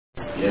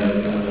يا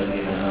أيها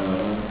الذين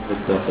آمنوا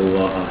اتقوا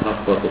الله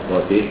حق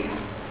تقاته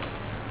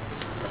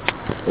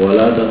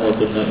ولا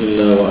تموتن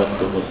إلا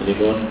وأنتم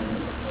مسلمون.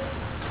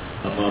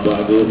 أما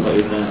بعد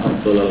فإن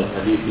أفضل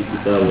الحديث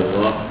كتاب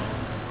الله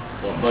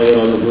وخير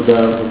الهدى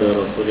هدى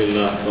رسول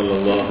الله صلى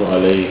الله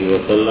عليه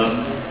وسلم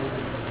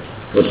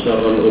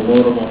وشر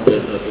الأمور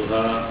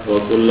محدثاتها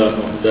وكل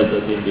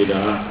محدثة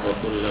بدعة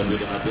وكل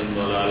بدعة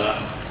ضلالة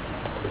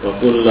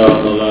وكل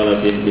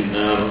ضلالة في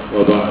النار.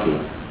 وبعد.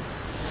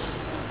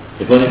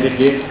 Ikhwan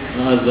fillah,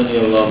 a'azzani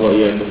Allah wa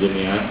iyyakum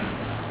jami'an.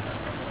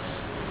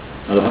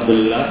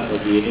 Alhamdulillah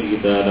pagi ini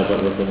kita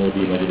dapat bertemu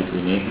di majelis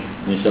ini.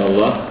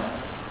 Insyaallah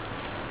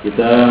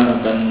kita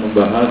akan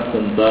membahas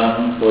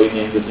tentang poin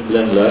yang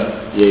ke-19,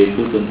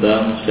 yaitu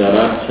tentang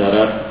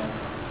syarat-syarat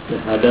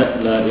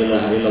syahadat la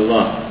ilaha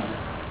illallah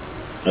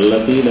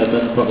allati la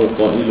tanfa'u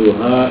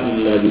qailuha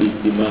illa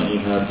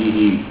biijtima'iha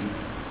bihi.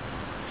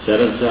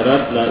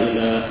 Syarat-syarat la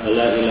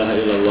ilaha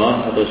illallah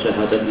atau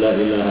syahadat la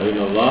ilaha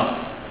illallah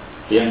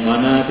yang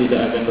mana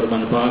tidak akan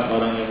bermanfaat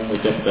orang yang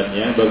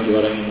mengucapkannya, bagi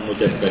orang yang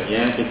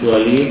mengucapkannya,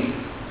 kecuali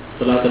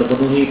telah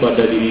terpenuhi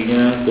pada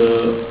dirinya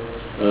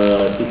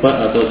sifat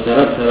atau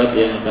syarat-syarat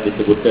yang akan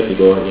disebutkan di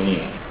bawah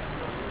ini.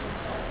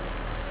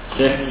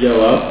 Syekh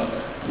menjawab,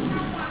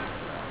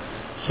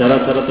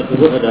 syarat-syarat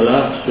tersebut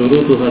adalah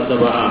syurutuha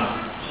sab'ah.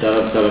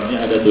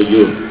 Syarat-syaratnya ada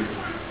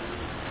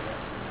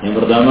 7. Yang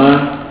pertama,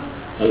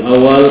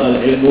 al-awwal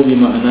al-ilmu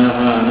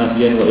bima'naha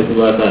nafyan wa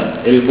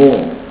itsbatan.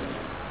 Ilmu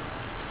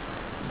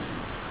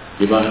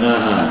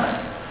bima'naha,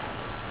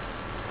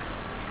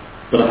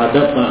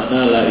 terhadap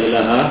makna la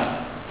ilaha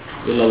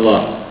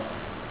illallah.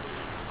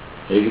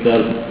 Jadi kita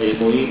harus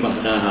ilmui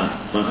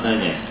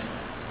maknanya.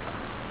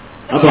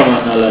 Apa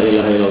makna la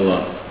ilaha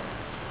illallah?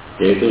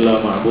 Yaitu la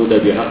ma'budu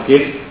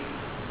bihaqqin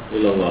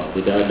illallah.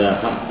 Tidak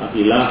ada hak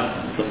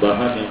ilah,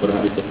 sembahan yang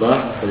berhak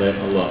disembah selain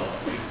Allah.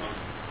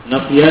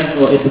 Nafyan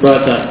wa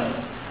itsbatan.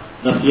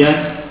 Nafyan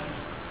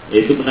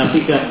yaitu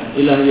menafikan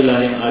ilah-ilah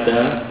yang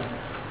ada,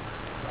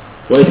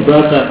 wa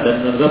itsbatan dan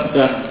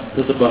menerapkan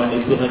sesembahan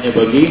itu hanya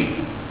bagi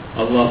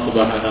Allah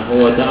Subhanahu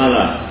wa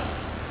taala.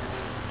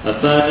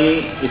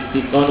 Asani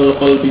istiqanul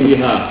qalbi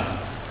biha,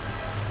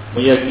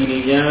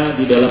 meyakininya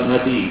di dalam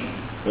hati,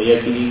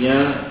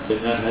 meyakininya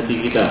dengan hati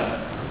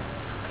kita.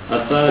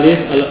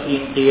 Asalin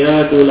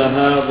al-inqiyadu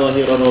laha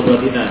zahiran wa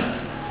batinan,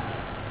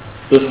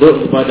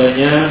 tunduk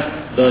kepadanya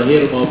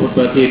zahir maupun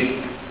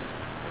batin.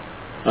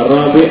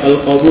 Ar-rabi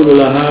al-qabulu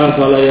laha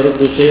fala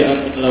yaruddu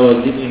syai'an min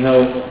lawazimiha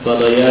wa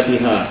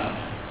muqtadayatiha,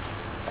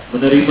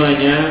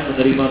 menerimanya,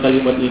 menerima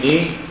kalimat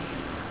ini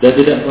dan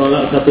tidak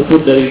menolak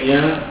satupun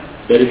darinya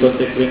dari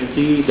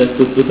konsekuensi dan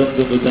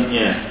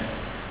tuntutan-tuntutannya.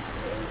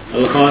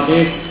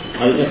 Al-khamis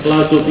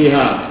al-ikhlasu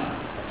fiha,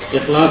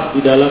 ikhlas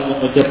di dalam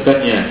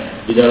mengucapkannya,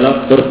 di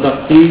dalam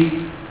bersaksi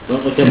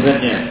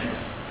mengucapkannya.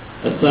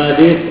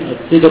 As-sadis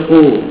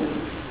as-sidqu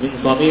min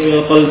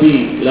samimil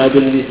qalbi la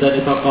bil lisani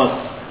faqat,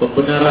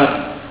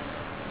 pembenaran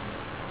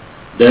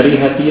dari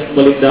hati yang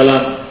paling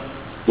dalam,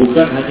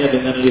 bukan hanya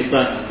dengan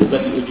lisan, bukan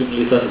di ujung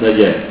lisan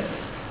saja.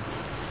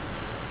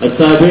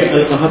 As-sabi'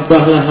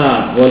 al-mahabbah laha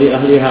wa li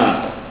ahliha,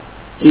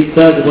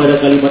 cinta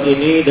kepada kalimat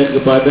ini dan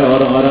kepada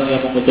orang-orang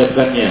yang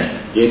mengucapkannya,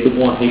 yaitu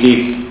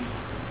muwahhidin.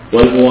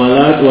 Wal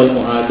muwalat wal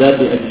mu'adat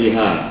li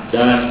ajliha,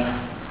 dan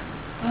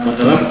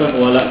menerapkan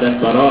wala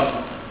dan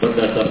bara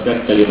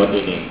berdasarkan kalimat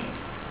ini.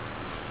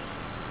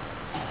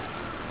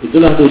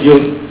 Itulah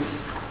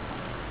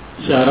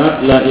 7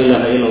 syarat la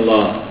ilaha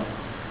illallah.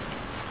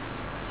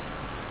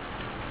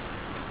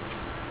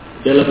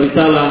 Dalam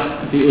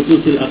risalah di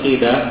Ususil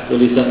Aqidah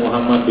tulisan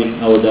Muhammad bin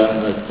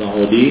Audah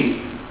As-Saudi,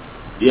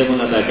 dia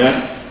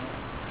mengatakan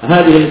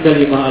hadhil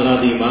kalimah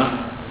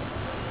al-azimah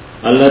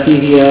allati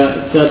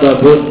hiya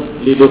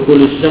sababun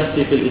lidukhuli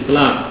syakhsi fil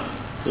Islam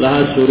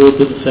laha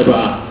syurutun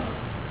sab'ah.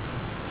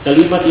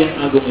 Kalimat yang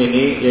agung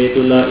ini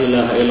yaitu la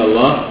ilaha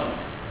illallah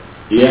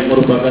yang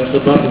merupakan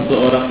sebab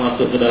seseorang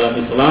masuk ke dalam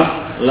Islam,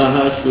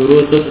 laha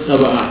syurutun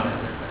sab'ah,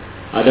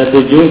 ada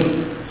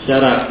 7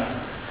 syarat.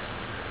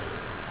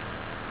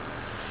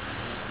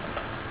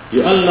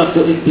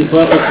 Yu'allaqu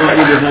intifa'u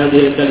qa'ili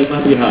hadhil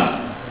kalimah biha,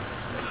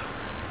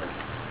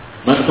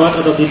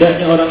 manfaat atau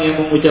tidaknya orang yang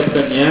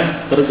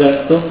mengucapkannya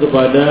tergantung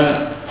kepada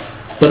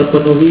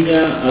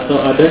terpenuhinya atau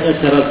adanya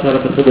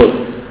syarat-syarat tersebut.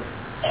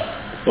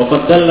 Wa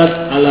qad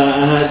dallat ala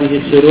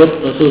hadhihi syurut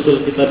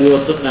nususul kitab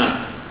wa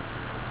sunnah,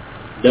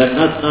 dan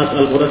nas-nas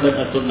Al-Quran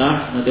dan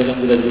As-Sunnah, nanti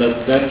akan kita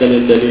jelaskan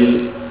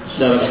dalil-dalil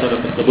syarat-syarat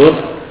tersebut,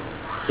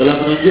 telah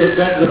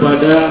menunjukkan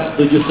kepada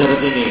 7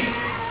 syarat ini.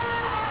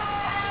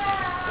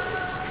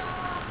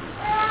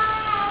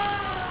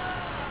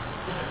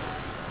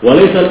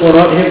 Walaisal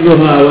murad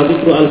hifdzuha wa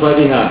dzikru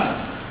al-fatiha,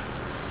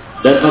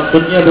 dan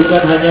maksudnya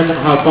bukan hanya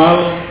menghafal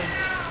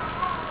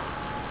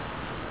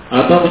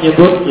atau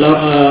menyebut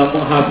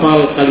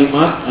menghafal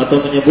kalimat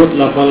atau menyebut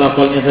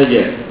lafal-lafalnya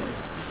saja.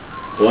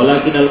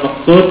 Walakin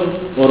al-maqsud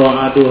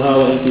mura'atuha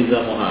wa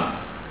iltizamuha.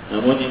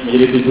 Namun yang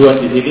menjadi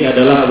tujuan di sini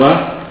adalah apa?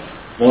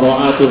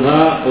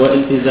 Mura'atuha wa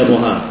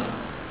iltizamuha,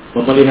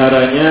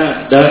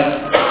 memeliharanya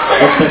dan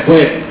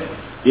konsekuen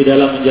di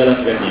dalam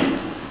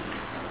menjalankannya.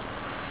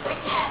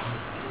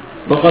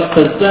 Faqad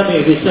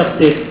tastami fi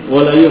syakhsin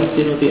wa la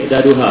yuhsinu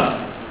ti'daduha.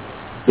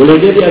 Boleh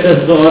jadi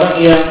ada seseorang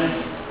yang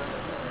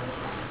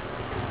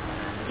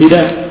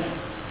tidak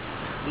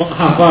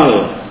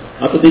menghafal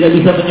atau tidak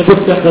bisa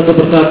menyebutkan satu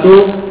persatu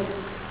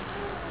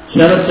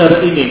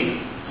syarat-syarat ini.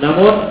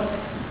 Namun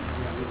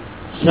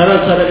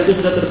syarat-syarat itu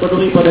sudah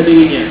terpenuhi pada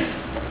dirinya.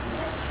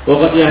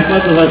 Waqad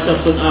yahfazuha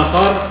syakhsun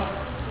akhar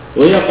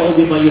wa yaqa'u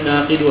bima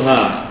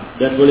yunaqiduha.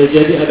 Dan boleh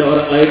jadi ada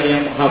orang lain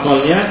yang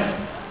menghafalnya,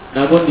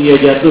 namun dia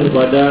jatuh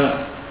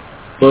pada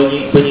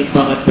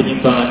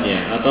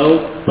penyimpangan-penyimpangannya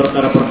atau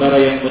perkara-perkara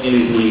yang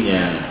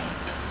menyelisihinya.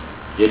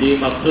 Jadi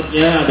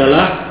maksudnya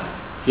adalah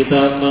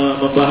kita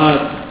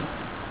membahas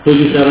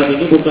 7 syarat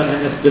ini bukan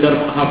hanya sekedar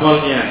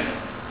menghafalnya,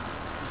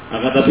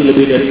 akan tapi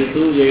lebih dari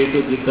itu,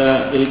 yaitu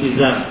kita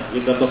iltizam,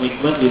 kita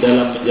komitmen di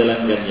dalam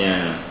menjalankannya.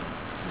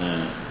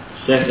 Nah,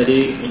 Syekh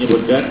tadi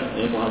menyebutkan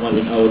Muhammad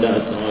bin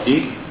Auda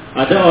as-Sa'adi,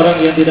 ada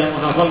orang yang tidak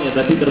menghafalnya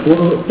tapi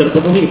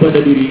terpenuhi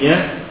pada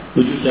dirinya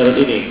 7 syarat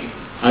ini.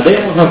 Ada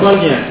yang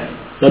menghafalnya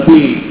tapi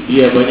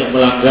dia banyak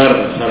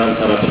melanggar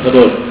syarat-syarat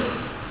tersebut.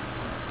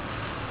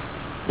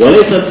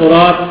 Walaysa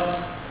al-murad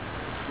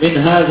min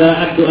hadza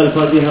addu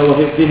al-Fatihah wa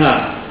hifdhiha.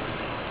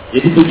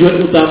 Jadi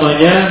tujuan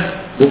utamanya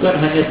bukan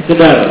hanya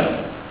sekedar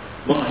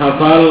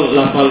menghafal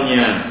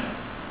lafalnya.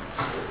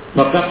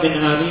 Fakat min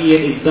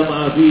amiyin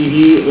istama'a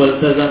fihi wal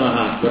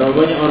tazamaha. Berapa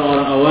banyak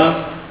orang-orang awam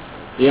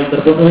yang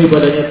terpenuhi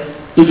padanya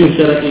 7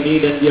 syarat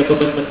ini dan dia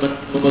komitmen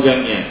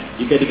memegangnya.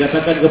 Jika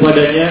dikatakan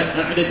kepadanya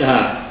a'idha,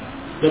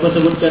 coba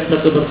sebutkan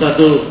satu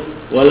persatu,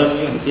 walam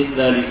yuhsin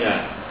dzalika,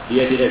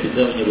 dia tidak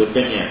bisa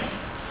menyebutkannya.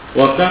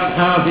 Wa kam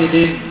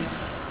hafidin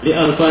li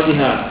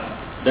al-Fatihah,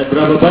 dan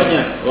berapa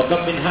banyak wa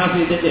kam min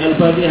hafidin li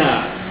al-Fatihah,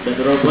 dan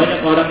berapa banyak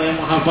orang yang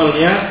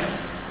menghafalnya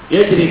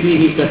yajri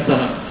fihi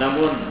kasah,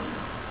 namun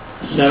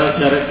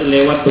syarat-syarat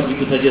lewat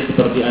begitu saja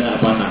seperti anak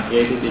panah,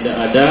 yaitu tidak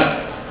ada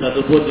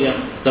satupun yang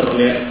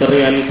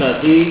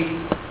terrealisasi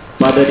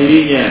pada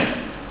dirinya.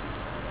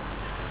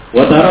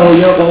 Wa tarahu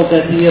yaqau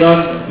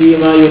katsiran fi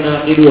ma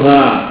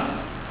yunaqiduha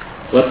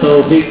wa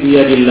taufiq bi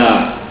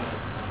yadillah.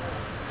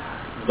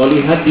 Kau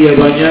lihat dia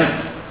banyak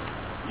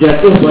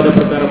jatuh pada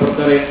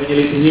perkara-perkara yang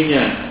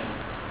menyelisihinya,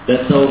 dan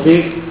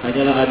taufik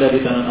hanyalah ada di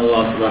tangan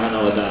Allah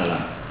Subhanahu wa taala.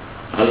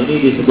 Hal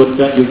ini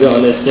disebutkan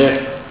juga oleh Syekh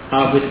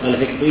Hafiz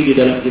Al-Hikmi di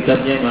dalam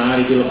kitabnya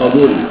Ma'arijul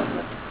Qabul.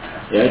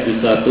 Ya, juz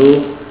 1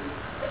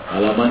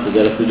 halaman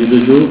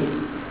 377.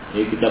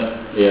 Ini kitab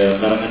ya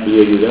karangan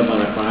beliau juga,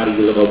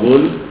 Ma'arijul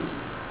Qabul.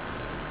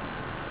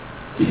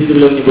 Di situ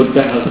beliau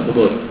menyebutkan hal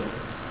tersebut.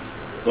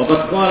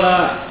 Waqad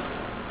qala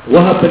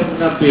Wahab bin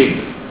Munabbih.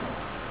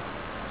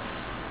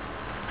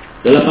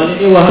 Dalam hal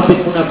ini Wahab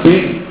bin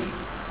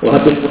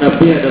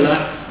Munabbih adalah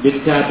bin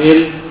Kamil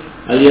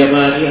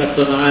Al-Yamani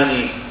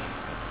As-Sun'ani.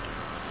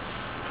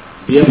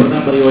 Dia pernah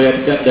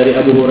meriwayatkan dari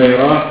Abu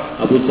Hurairah,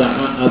 Abu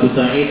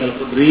Sa'id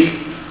Al-Khudri,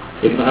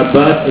 Ibnu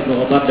Abbas, Ibnu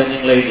Umar dan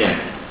yang lainnya.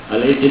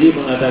 Al-Ijli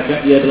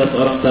mengatakan dia adalah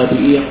seorang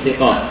tabi'i yang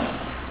thiqah,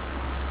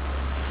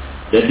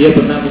 dan dia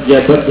pernah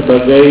menjabat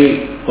sebagai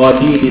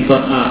qadi di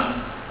Son'a.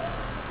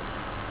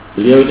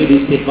 Beliau ini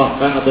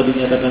dithiqahkan atau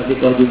dinyatakan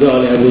thiqah juga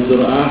oleh Abu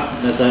Zur'ah,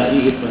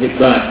 Nasa'i, Ibnu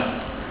Hibban.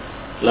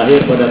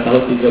 Lahir pada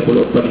tahun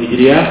 34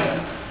 Hijriah,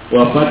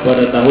 wafat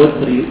pada tahun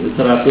 110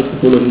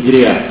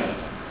 Hijriah.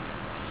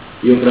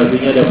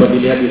 Biografinya dapat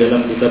dilihat di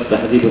dalam kitab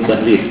Tahdzibut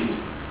Tahdzib.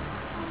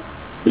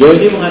 Beliau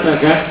ini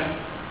mengatakan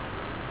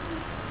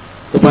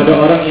kepada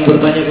orang yang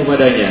bertanya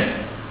kepadanya,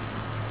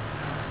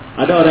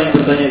 ada orang yang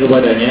bertanya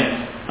kepadanya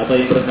atau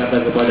yang berkata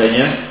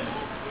kepadanya,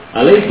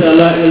 "Alaisa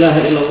la ilaha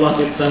illallah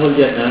miftahul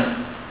jannah?"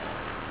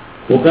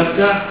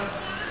 Bukankah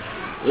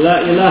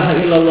la ilaha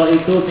illallah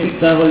itu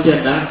miftahul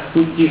jannah,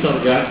 kunci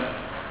surga?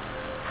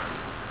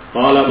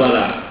 Qala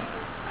bala.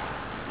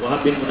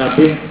 Wahab bin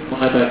Munabbih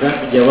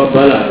mengatakan, menjawab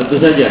bala,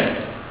 tentu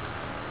saja.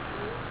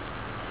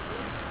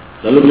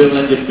 Lalu beliau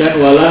melanjutkan,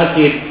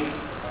 walakin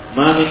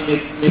ma min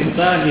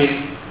miftahin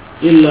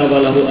illa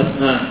walahu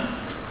asnan.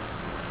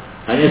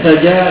 Hanya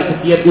saja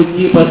setiap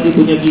kunci pasti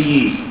punya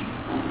gigi.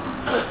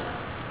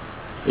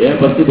 Ya,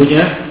 pasti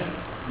punya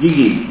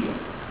gigi.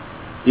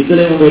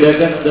 Itulah yang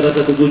membedakan antara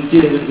satu kunci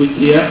dengan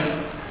kunci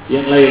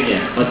yang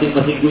lainnya.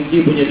 Masing-masing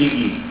kunci punya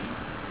gigi.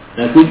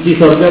 Nah, kunci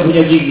surga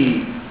punya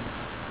gigi.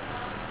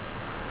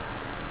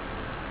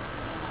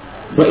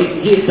 Fa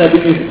in ji'ta bi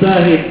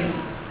miftahin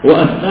wa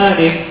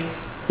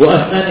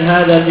asnan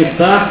hadha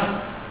al-miftah,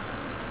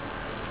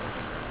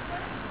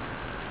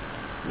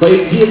 fa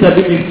in ji'ta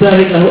bi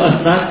miftahin lahu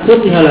asnan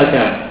futiha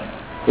laka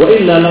wa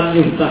illa lam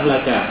yuftah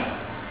laka.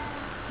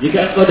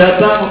 Jika engkau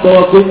datang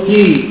membawa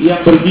kunci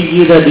yang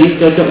bergigi tadi,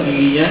 cocok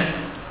giginya,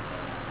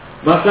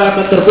 maka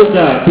akan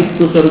terbuka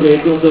pintu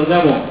surga itu untuk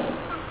kamu.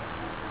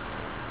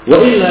 Wa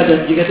illa,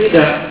 dan jika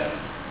tidak,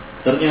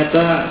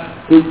 ternyata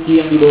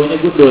kunci yang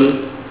dibawanya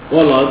gundul,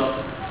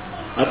 polos,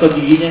 atau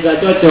giginya nggak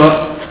cocok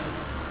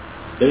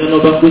dengan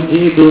lubang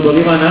kunci itu,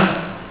 bagaimana?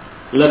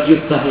 Lam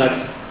yuftah lak.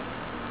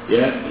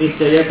 Ya,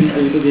 niscaya pintu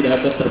itu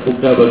tidak akan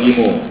terbuka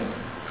bagimu.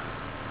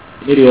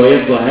 Ini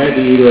riwayat sahih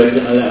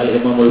diriwayatkan oleh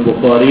Al-Imam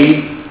Al-Bukhari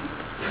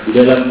di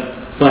dalam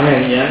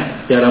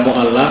sahihnya secara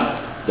mu'allaq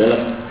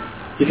dalam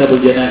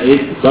Kitabul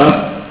Janaiz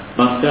bab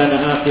man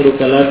kana akhiru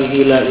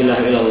kalamihi la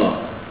ilaha illallah.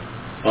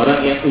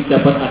 Orang yang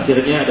ucapan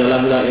akhirnya adalah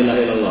la ilaha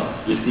illallah.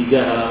 Juz 3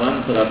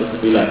 halaman 109.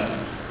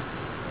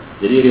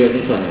 Jadi riwayat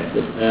ini sahih.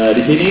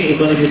 Di sini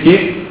Ibnu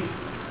Fiddin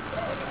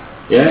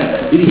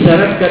ya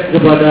diisyaratkan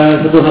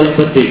kepada satu hal yang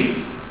penting,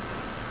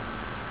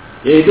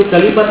 yaitu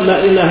kalimat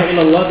la ilaha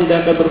illallah tidak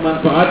akan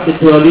bermanfaat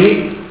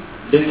kecuali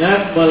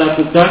dengan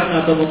melakukan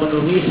atau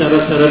memenuhi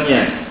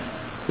syarat-syaratnya.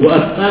 Wa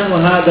asnan wa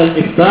hadzal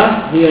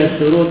miftah hiya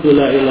syurutu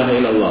la ilaha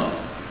illallah.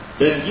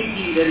 Dan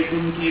gigi dari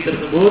kunci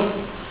tersebut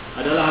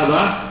adalah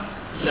apa?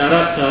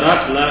 Syarat-syarat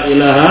la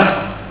ilaha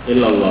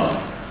illallah.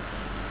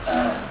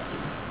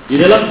 Di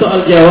dalam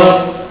soal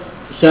jawab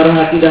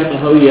syarah akidah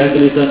Tahawiyah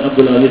tulisan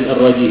Abdul Aziz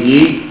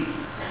Ar-Rajihi,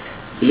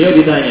 beliau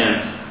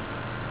ditanya,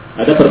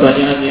 ada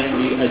pertanyaan yang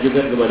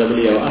diajukan kepada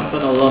beliau,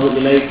 ahsanallahu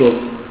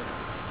ilaikum,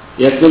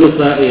 yaqulu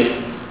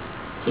sa'il,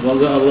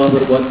 semoga Allah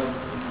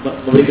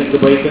memberikan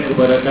kebaikan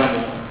kepada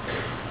kamu,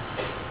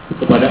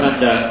 kepada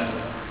anda.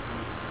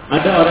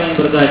 Ada orang yang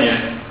bertanya,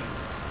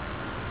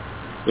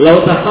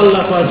 lau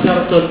takhallafa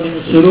syartun min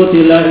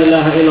syuruti la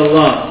ilaha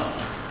illallah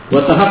wa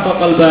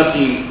tahaqqaqa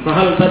al-baqi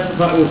fahal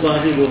tadfa'u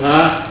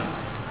sahibuha?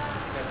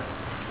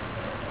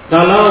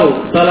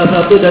 Kalau salah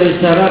satu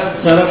dari syarat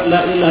la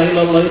ilaha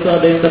illallah itu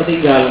ada yang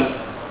tertinggal,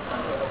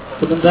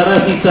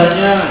 sementara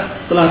sisanya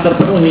telah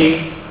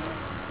terpenuhi,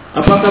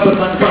 apakah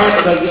bermanfaat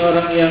bagi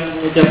orang yang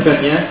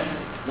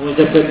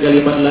mengucapkan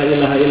kalimat la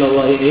ilaha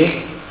illallah ini?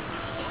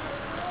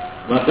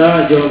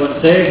 Maka jawaban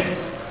Syekh,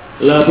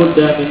 la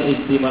budda min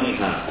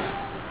istima'iha,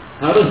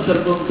 harus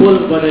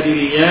terkumpul pada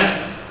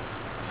dirinya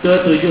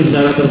ketujuh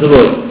syarat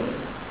tersebut.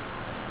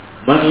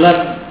 Man lam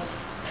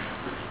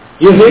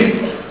yuhib,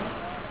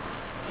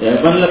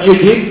 ya, man lam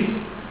yujib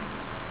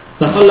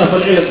takhallafa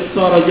al-ilm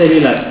sara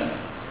jahilan.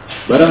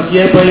 Barang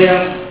siapa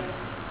yang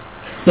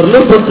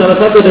terluput salah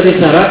satu dari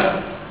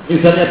syarat,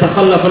 misalnya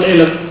takhallafa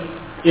al-ilm,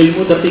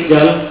 ilmu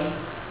tertinggal,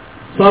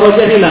 sara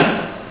jahilan,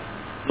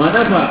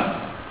 manafa,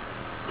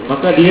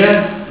 maka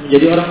dia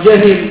menjadi orang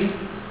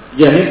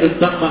jahil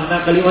tentang makna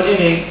kalimat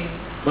ini,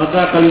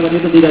 maka kalimat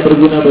itu tidak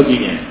berguna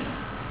baginya.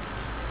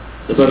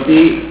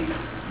 Seperti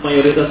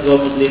mayoritas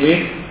kaum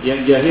muslimin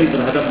yang jahil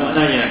terhadap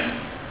maknanya,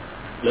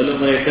 lalu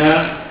mereka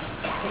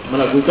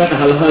melakukan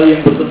hal-hal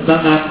yang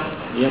bertentangan,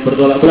 yang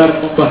bertolak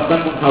belakang, bahkan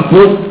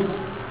menghapus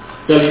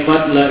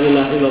kalimat la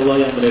ilaha illallah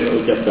yang mereka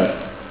ucapkan.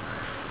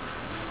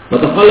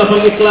 Fatakhallafa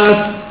al-ikhlas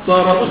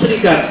sara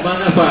musyrikan,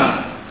 manafa,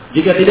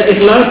 jika tidak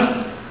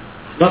ikhlas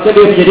maka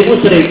dia menjadi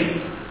musyrik,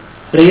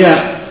 riya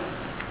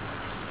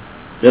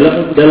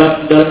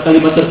dalam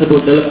kalimat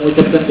tersebut, dalam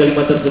mengucapkan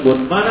kalimat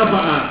tersebut.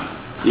 Manafa,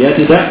 dia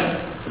tidak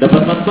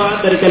dapat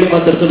manfaat dari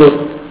kalimat tersebut.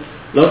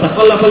 Lau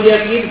takhallafa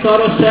al-yaqin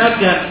sara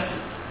syakkan,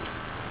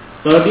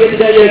 kalau dia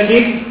tidak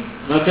yakin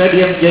maka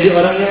dia menjadi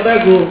orang yang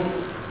ragu.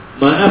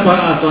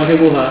 Manafa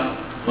sahibuha,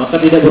 maka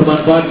tidak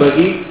bermanfaat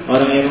bagi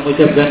orang yang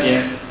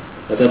mengucapkannya.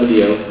 Kata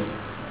beliau,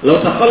 lau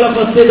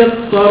takhallafa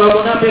sidq sara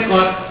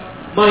munafiqan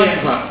ma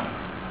yanfa.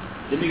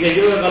 Demikian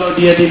juga kalau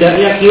dia tidak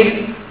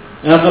yakin,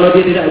 kalau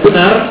dia tidak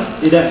benar,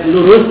 tidak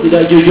lurus,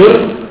 tidak jujur,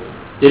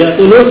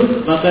 tidak tulus,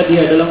 maka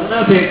dia adalah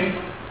munafik.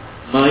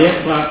 Ma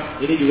yanfa,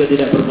 ini juga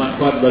tidak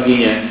bermanfaat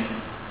baginya.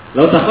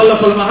 Lau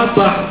takhallafa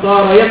al-mahabbah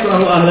sara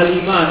yakrahu ahlal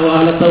iman wa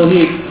ahlal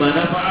tauhid, ma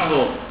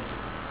nafa'ahu.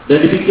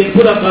 Dan demikian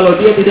pula kalau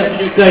dia tidak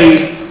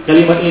menyukai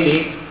kalimat ini,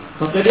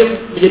 maka dia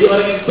menjadi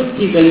orang yang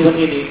benci kalimat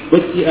ini,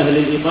 benci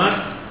ahli iman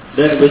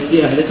dan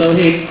benci ahli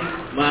tauhid.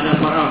 Ma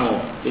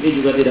nafa'ahu, ini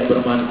juga tidak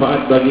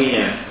bermanfaat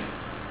baginya.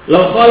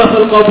 Lau khalafa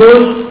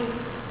al-qabul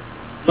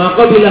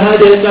maka bila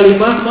hadil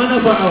kalimah ma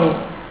nafa'ahu.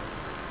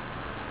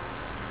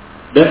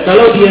 Dan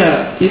kalau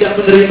dia tidak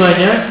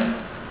menerimanya,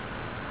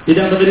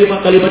 tidak menerima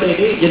kalimat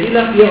ini,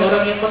 jadilah dia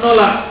orang yang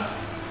menolak,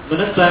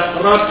 menentang,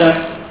 raddan.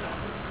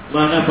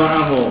 Ma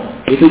nafa'ahu,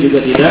 itu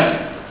juga tidak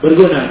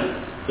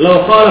berguna.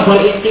 Lau khalafa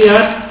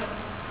al-inqiyad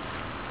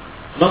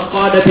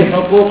maqada bi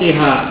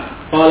huquqiha,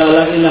 qala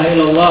la ilaha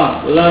illallah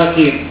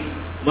lakin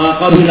ma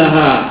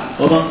qabilaha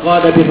wa man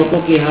qada bi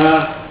huquqiha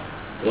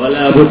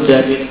wala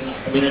budda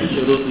min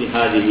asyuruti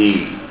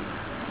hadhihi.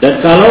 Dan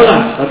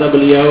kalaulah, kata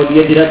beliau,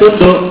 dia tidak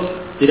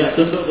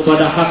tunduk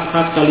kepada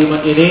hak-hak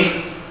kalimat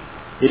ini,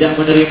 tidak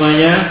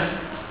menerimanya,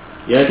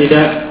 ya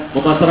tidak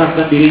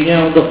memasrahkan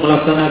dirinya untuk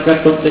melaksanakan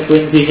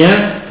konsekuensinya,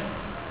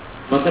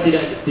 maka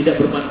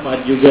tidak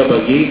bermanfaat juga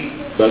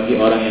bagi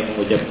orang yang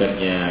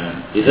mengucapkannya.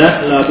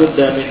 Idza la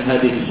budda min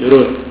hadhihi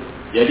syurut.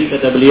 Jadi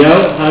kata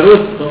beliau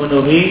harus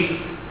memenuhi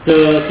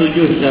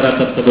ketujuh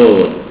syarat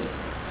tersebut.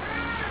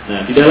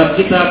 Nah, di dalam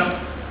kitab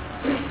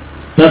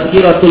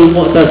Tazkiratul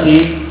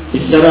Mu'tasi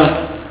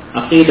Syarah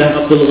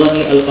Aqidah Abdul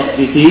Ghani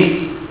Al-Maqdisi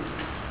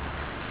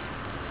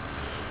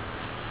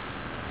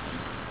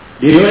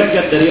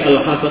diriwayatkan dari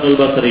Al-Hasan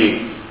Al-Basri,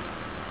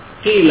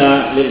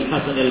 qila lil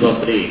Hasan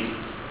Al-Basri,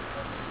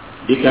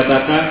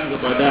 dikatakan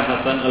kepada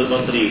Hasan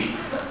Al-Basri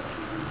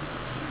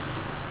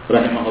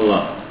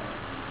rahimahullah,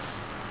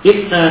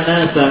 Inna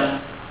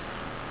nasan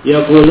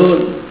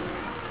yaqulun,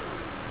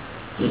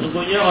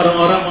 sesungguhnya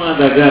orang-orang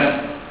mengatakan,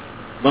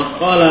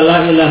 man qala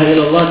la ilaha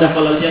illallah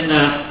dakhala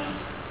al-jannah.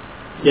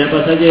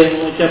 Siapa saja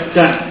yang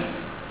mengucapkan,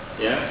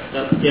 ya,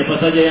 siapa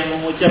saja yang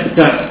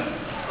mengucapkan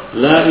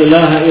la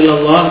ilaha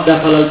illallah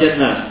dakhala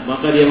al-jannah,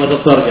 maka dia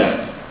masuk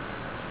surga.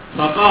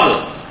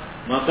 Faqal,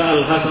 maka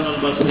Al-Hasan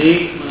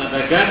Al-Basri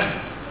mengatakan,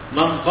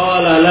 man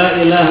qala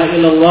la ilaha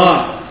illallah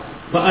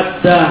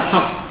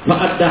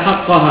fa'adda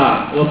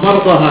haqqaha wa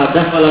fardaha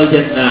dakhala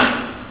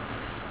al-jannah.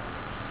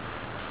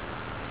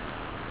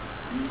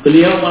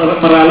 Beliau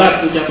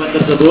meralat ucapan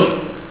tersebut,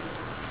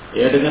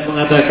 ya, dengan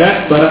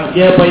mengatakan, barang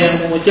siapa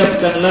yang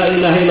mengucapkan la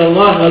ilaha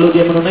illallah lalu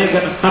dia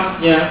menunaikan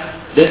haknya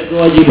dan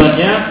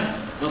kewajibannya,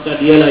 maka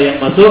dialah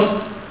yang masuk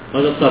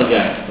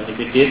surga.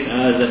 Manifidin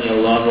azani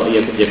Allah wa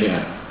iyyakum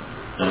jami'an.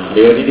 Nah,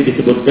 riwayat ini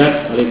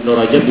disebutkan oleh Ibnu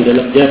Rajab di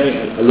dalam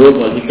Jami'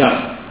 Al-Ulum wal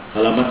Hikam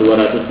halaman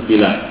 209.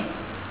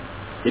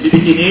 Jadi di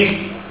sini,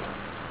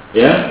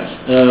 ya,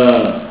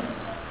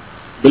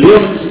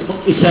 beliau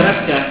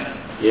mengisyaratkan,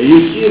 ya,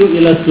 yusyiru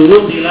ila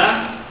surut ila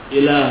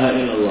ilaha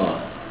illallah.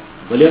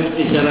 Beliau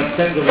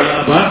mengisyaratkan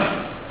kepada apa?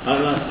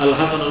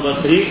 Al-Hasan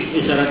Al-Basri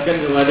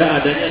isyaratkan kepada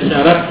adanya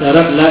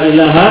syarat-syarat la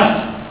ilaha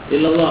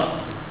illallah.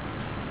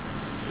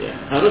 Ya,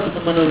 harus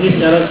memenuhi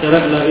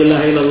syarat-syarat la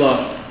ilaha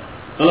illallah.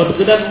 Kalau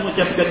sekedar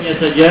mengucapkannya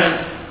saja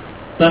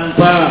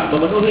tanpa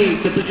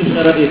memenuhi ketujuh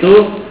syarat itu,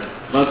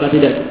 maka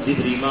tidak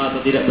diterima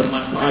atau tidak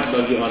bermanfaat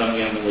bagi orang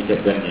yang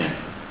mengucapkannya.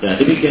 Nah,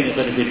 demikian ya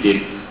Fiddin,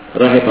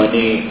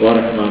 rahimani wa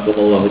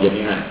rahimakumullah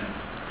jami'an.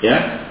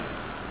 Ya.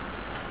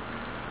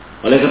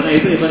 Oleh karena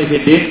itu Ibn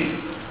Fiddin,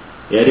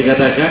 ya,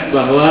 dikatakan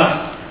bahwa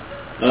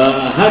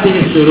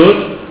hadis syurut,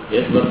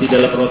 ya, seperti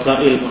dalam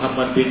Rasail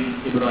Muhammad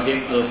bin Ibrahim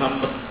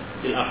Al-Hamd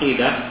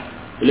Al-Aqidah,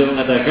 beliau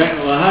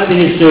mengatakan bahwa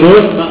hadis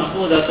syurut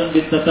ma'khudatun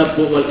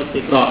bit-tatabbu' wal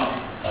istiqra'.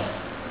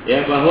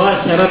 Ya,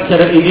 bahwa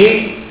syarat-syarat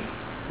ini,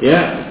 ya,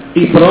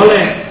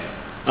 diperoleh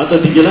atau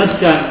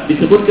dijelaskan,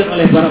 disebutkan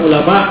oleh para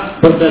ulama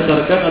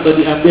berdasarkan atau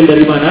diambil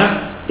dari mana?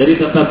 Dari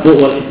tatabbu'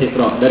 wal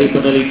istiqra', dari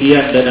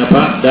penelitian dan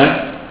apa? Dan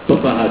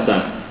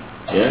pembahasan.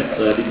 Ya,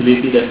 setelah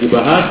diteliti dan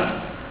dibahas,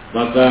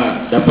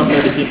 maka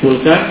dapatlah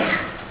disimpulkan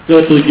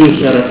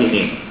ketujuh syarat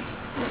ini.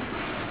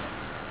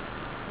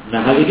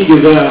 Nah, hal ini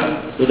juga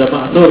sudah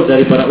maksur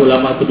dari para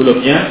ulama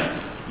sebelumnya.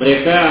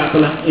 Mereka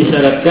telah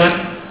isyaratkan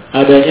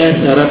adanya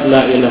syarat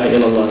la ilaha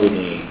illallah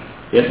ini.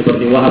 Ya,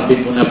 seperti Wahab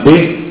bin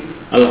Munabbih,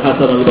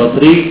 Al-Hasan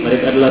Al-Basri,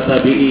 mereka adalah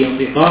tabi'i yang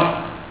thiqah.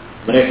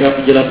 Mereka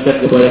menjelaskan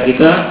kepada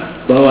kita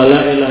bahwa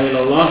la ilaha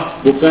illallah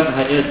bukan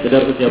hanya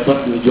sekedar ucapan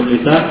di ujung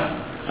lisan,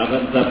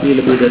 akan tetapi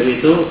lebih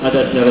dari itu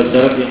ada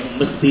syarat-syarat yang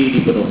mesti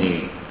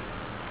dipenuhi.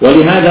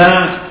 Walihada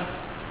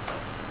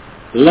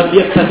lam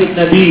yaktafid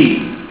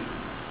Nabi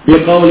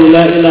biqauli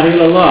la ilaha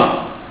illallah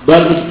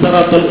bal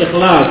istarata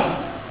al-ikhlas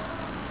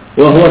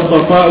wa huwa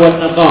as-safa wan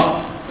naqa.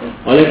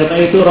 Oleh karena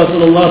itu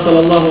Rasulullah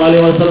sallallahu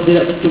alaihi wasallam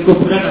tidak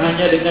mencukupkan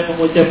hanya dengan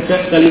mengucapkan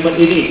kalimat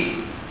ini,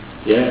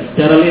 ya,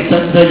 secara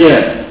lisan saja.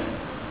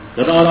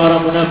 Karena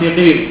orang-orang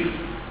munafikin,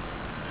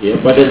 ya,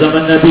 pada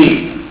zaman Nabi,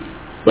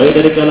 baik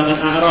dari kalangan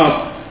Arab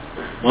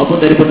maupun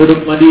dari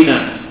penduduk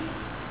Madinah,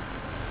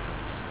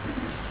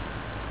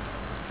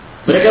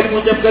 mereka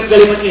mengucapkan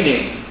kalimat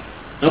ini,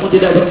 namun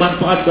tidak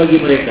bermanfaat bagi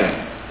mereka.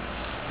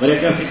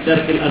 Mereka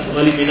fitarkil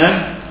asfali minan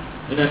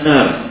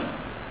nar.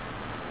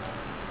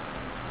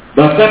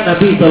 Bahkan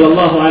Nabi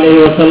sallallahu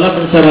alaihi wasallam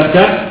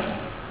mensyaratkan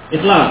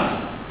ikhlas,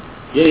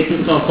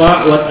 yaitu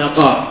safa wa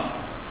naqa,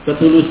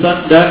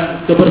 ketulusan dan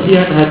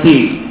kebersihan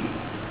hati,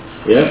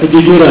 ya,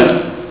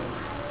 kejujuran.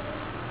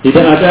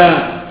 Tidak ada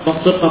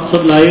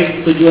maksud-maksud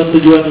lain,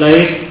 tujuan-tujuan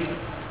lain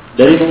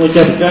dari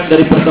mengucapkan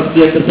dari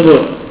persaksian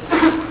tersebut.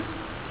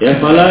 Ya,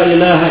 fala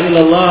ilaha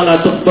illallah la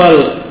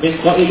tuqbal min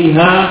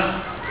qailiha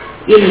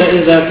illa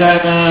idza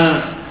kana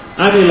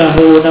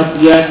amilahu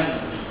nafyan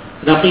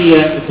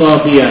naqiyan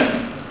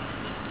safiyan.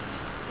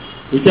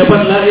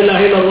 Ucapan la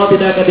ilaha illallah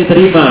tidak akan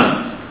diterima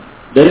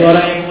dari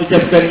orang yang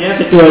mengucapkannya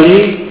kecuali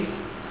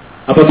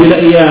apabila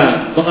ia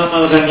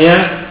mengamalkannya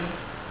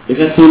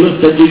dengan tulus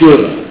dan jujur.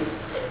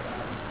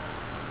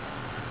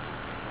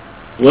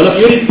 Walam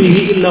yurid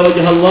bihi illa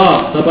wajh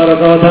Allah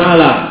tabaraka wa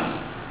ta'ala,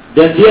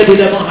 dan dia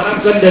tidak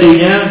mengharapkan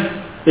darinya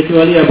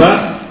kecuali apa?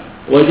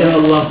 Wajah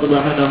Allah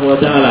subhanahu wa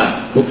ta'ala.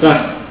 Bukan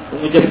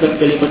mengucapkan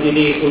kalimat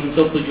ini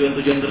untuk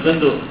tujuan-tujuan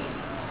tertentu,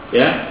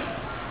 ya,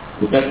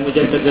 bukan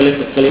mengucapkan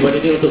kalimat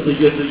ini untuk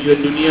tujuan-tujuan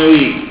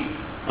duniawi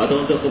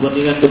atau untuk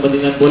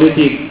kepentingan-kepentingan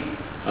politik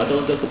atau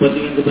untuk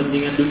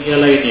kepentingan-kepentingan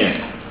dunia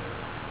lainnya,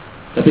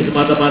 tapi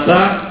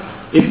semata-mata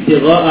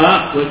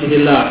ibtigha'a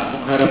wajhillah,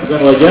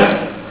 mengharapkan wajah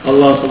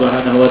Allah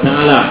subhanahu wa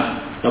ta'ala.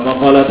 Kama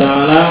qala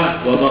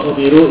ta'ala, wa ma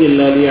umiru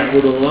illa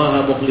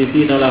liya'budullaha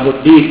mukhlishina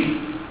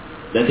lahuddin.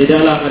 Dan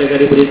tidaklah mereka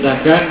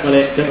diperintahkan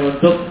melainkan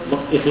untuk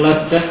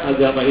mengikhlaskan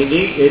agama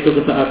ini, yaitu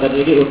ketaatan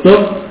ini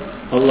untuk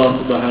Allah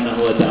subhanahu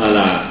wa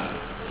ta'ala.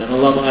 Dan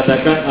Allah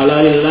mengatakan,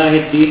 ala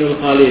lillahi dinul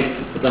khalis.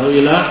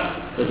 Ketahuilah,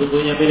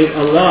 sesungguhnya milik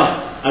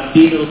Allah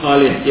ad-dinul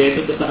khalis,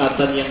 yaitu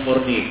ketaatan yang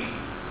murni.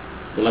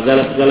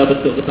 Segala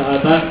bentuk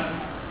ketaatan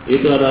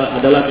itu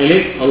adalah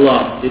milik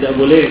Allah, tidak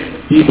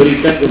boleh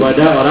diberikan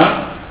kepada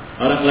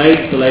orang lain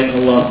selain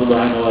Allah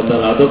Subhanahu wa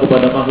taala atau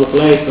kepada makhluk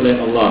lain selain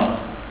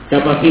Allah.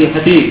 Kama fi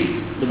hadis,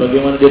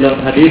 sebagaimana di dalam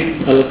hadis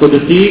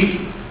Al-Qudsi,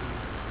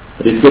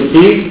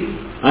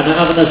 ana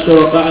aghna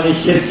syuraka 'anil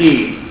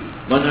syirki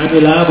man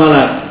 'amila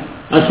amalan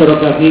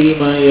asyraka fihi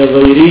ma ya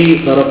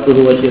ghairi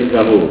taraktuhu wa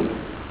syirkahu.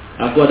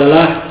 Aku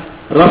adalah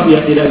Rabb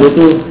yang tidak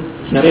butuh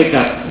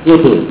syarikat,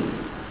 sekutu.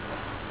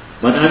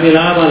 Man 'amila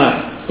amalan,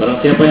 barang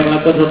siapa yang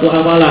melakukan satu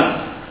amalan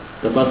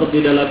termasuk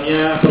di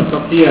dalamnya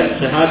persaksian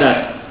syahadat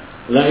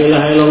la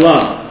ilaha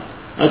illallah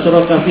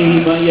asyraka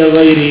fihi ma ya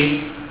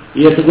ghairi,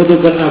 ia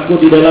sekutukan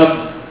aku di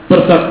dalam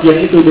persaksian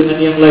itu dengan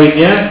yang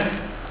lainnya,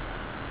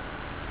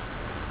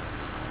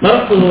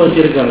 taraktuhu wa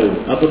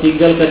syirkahu, aku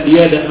tinggalkan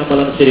dia dan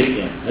amalan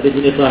syiriknya. Hadis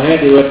ini sahih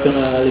diriwayatkan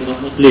oleh Imam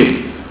Muslim.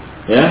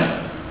 Ya.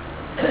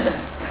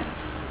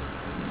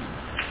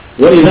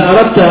 Wa idza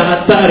aradta an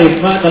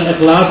ta'rif ma'na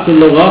al-ikhlas fil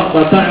lughah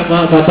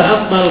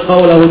fata'ammal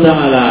qawlahu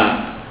ta'ala.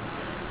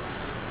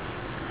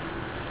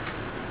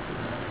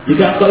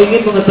 Jika engkau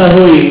ingin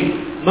mengetahui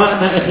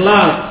makna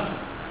ikhlas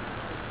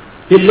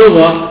fil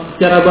lughah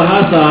secara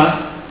bahasa,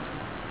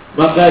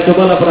 maka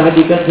cobalah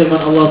perhatikan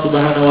firman Allah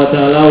Subhanahu wa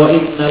taala, wa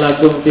inna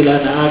lakum fil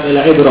an'ami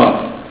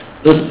la'ibrah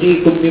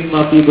nusqikum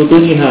mimma fi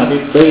butuniha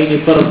min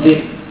baini farsin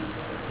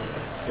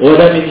wa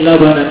damin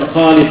labanan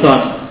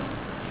khalisan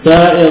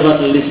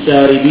sa'igan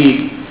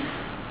lisyaribin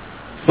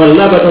fal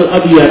labanul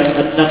abyad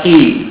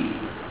an-naqi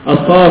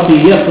as-safi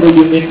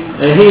yakhruju min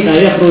hina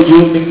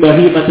yakhruju min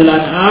bahimatil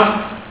an'am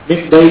min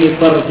baini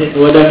farsin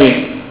wa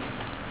damin.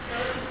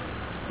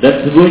 Dan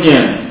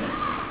sesungguhnya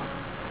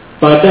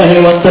pada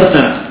hewan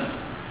ternak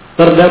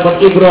terdapat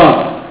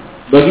ibrah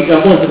bagi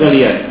kamu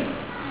sekalian.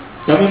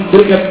 Kami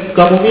memberikan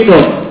kamu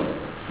minum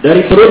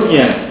dari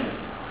perutnya,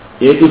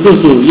 yaitu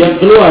susu yang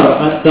keluar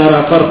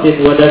antara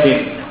farsin wa damin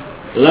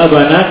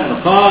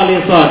labanan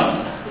khalisan.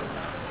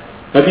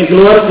 Kami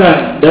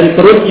keluarkan dari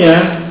perutnya,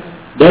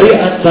 dari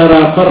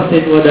antara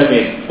farsin wa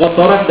damin,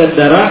 kotoran dan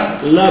darah,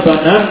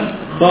 labanan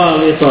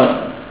khalisan,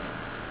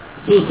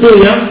 susu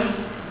yang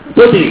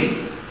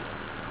putih.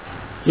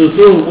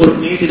 Susu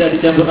murni, tidak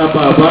dicampur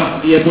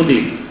apa-apa, dia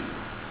putih.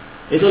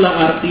 Itulah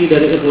arti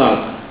dari ikhlas,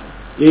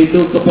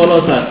 yaitu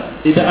kepolosan,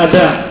 tidak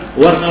ada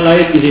warna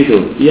lain di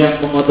situ yang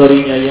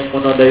mengotorinya, yang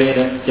menodainya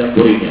dan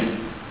mencampurinya.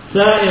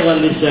 Sa'igan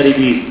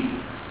lisyaribin,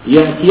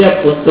 yang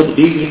siap untuk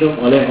diminum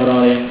oleh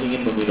orang yang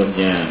ingin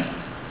meminumnya.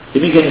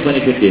 Demikian ikhwan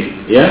fillah,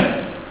 ya.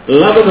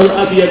 Labanul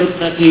abyadun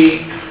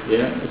naqi,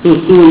 ya,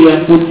 susu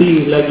yang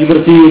putih lagi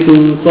bersih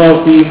itu,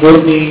 safi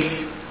murni,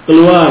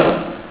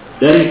 keluar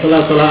dari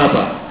sela-sela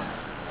apa?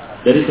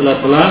 Dari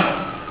sela-sela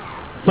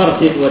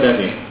farsin wa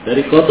damin,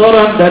 dari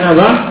kotoran dan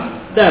apa?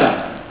 Darah.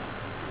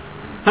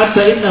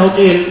 Hatta innahu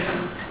qil,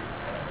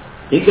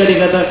 hingga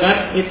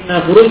dikatakan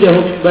inna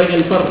khurujahu min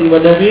bainil farsi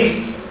wa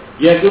dami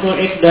yakunu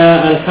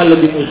inda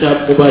al-halbi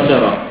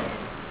mubasyarah.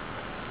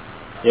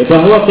 Ya,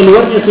 bahwa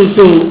keluarnya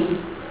susu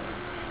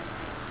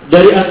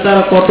dari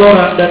antara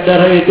kotoran dan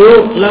darah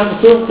itu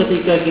langsung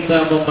ketika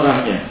kita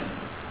memerahnya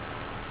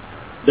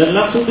dan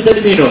langsung bisa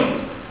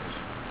diminum.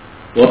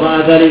 Wa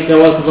ma'a dzalika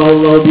wasfahu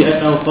Allah bi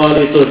annahu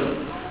khalitun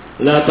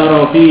la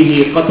tara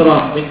fihi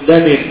qatrah min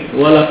damin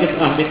wala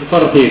qit'ah min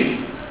fardin.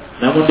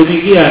 Namun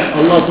demikian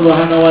Allah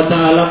Subhanahu wa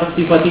taala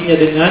mensifatinya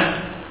dengan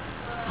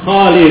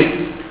khalis,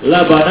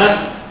 labanan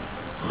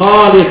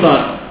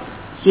khalisan,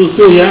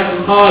 susu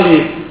yang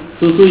khalis,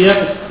 susu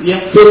yang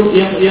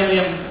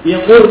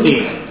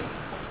murni.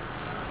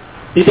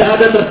 Tidak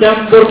ada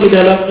tercampur di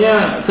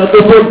dalamnya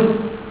satupun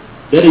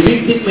dari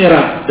bintik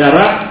merah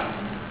darah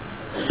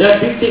dan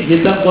bintik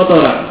hitam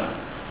kotoran,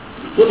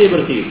 putih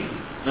bersih.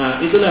 Nah,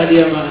 itulah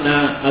dia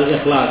makna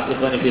al-ikhlas,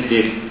 ikhwan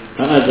fillah.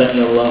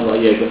 A'azzani Allah wa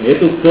iyyakum.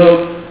 Yaitu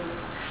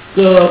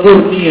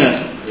kemurnian,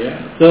 ya,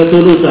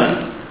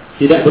 ketulusan,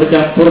 tidak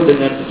bercampur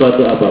dengan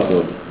sesuatu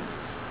apapun.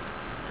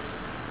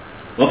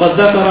 Waqad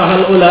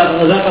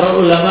dzakara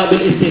ulama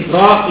bil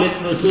istifraq lin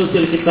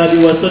nususil kitab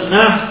wa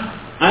sunnah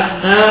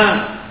anna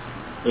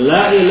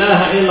la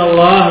ilaha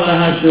illallah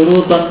laha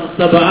syurutan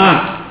sab'ah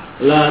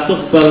la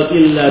tuqbal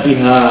illa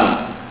biha.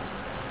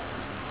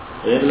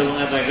 Dia belum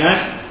mengatakan,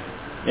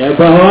 ya,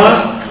 bahwa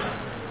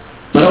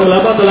para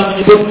ulama telah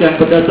menyebutkan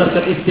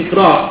berdasarkan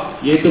istiqra',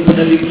 yaitu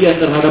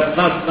penelitian terhadap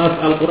nas-nas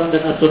Al-Quran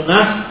dan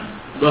As-Sunnah,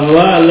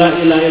 bahwa la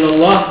ilaha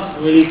illallah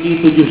memiliki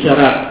 7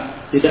 syarat,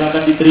 tidak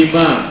akan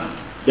diterima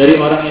dari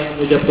orang yang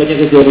mengucapkannya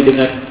kecuali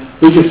dengan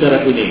 7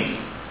 syarat ini,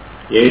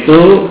 yaitu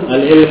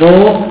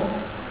al-ilmu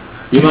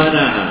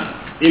bima'naha,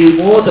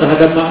 ilmu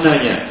terhadap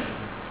maknanya,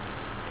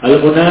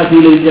 al-munafi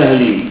lil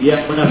jahli,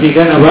 yang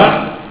menafikan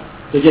apa?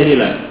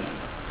 Kejahilan,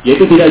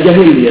 yaitu tidak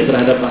jahil dia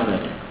terhadap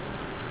maknanya.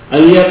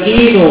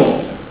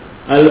 Al-yaqinu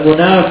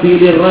al-munafi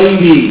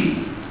lirraibi,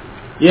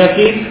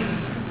 yakin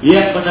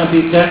yang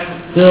menafikan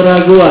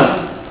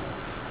keraguan.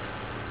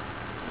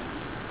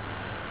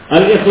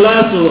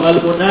 Al-ikhlasu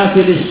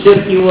al-munafi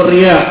lisyirki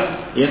warriya,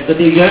 yang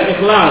ketiga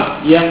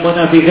ikhlas yang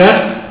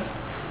menafikan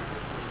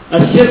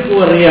asyirk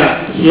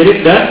warriya,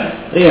 syirik dan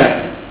riya.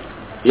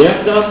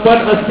 Yang keempat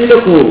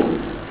as-sidqu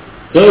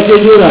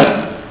kejujuran.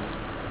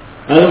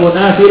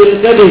 Al-munafiril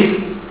kadhib,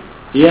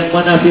 yang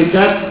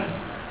menafikan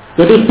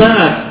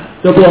kedustaan,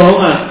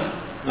 kebohongan.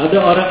 Ada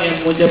orang yang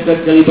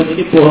mengucapkan kalimat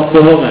ini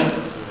bohong-bohongan.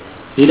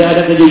 Tidak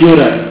ada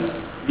kejujuran.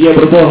 Dia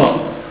berbohong.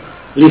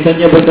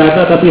 Lisannya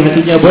berkata tapi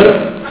hatinya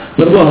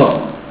berbohong.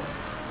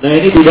 Nah,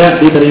 ini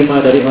tidak diterima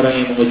dari orang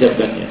yang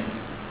mengucapkannya.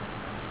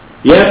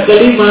 Yang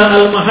kelima,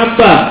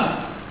 al-mahabbah,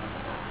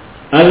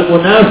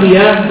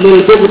 al-munafiyah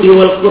lil bughdi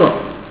wal qurh.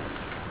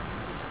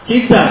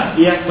 Cinta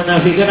yang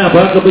menafikan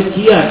apa?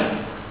 Kebencian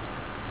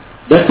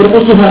dan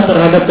permusuhan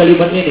terhadap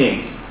kalimat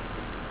ini.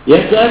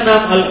 Yang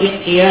keenam,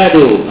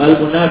 al-inqiyadu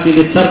al-munafi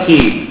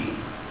lit-tarki.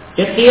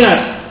 Inqiyad,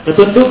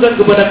 ketundukan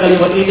kepada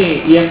kalimat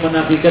ini yang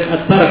menafikan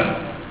at-tark,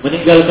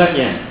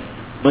 meninggalkannya,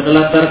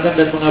 menelantarkan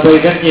dan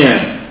mengabaikannya.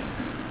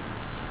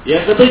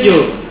 Yang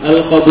ketujuh,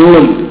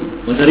 al-qabul,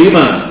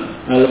 menerima,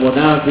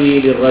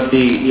 al-munafi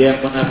lir-raddi,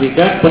 yang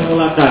menafikan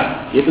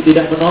penolakan, yaitu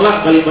tidak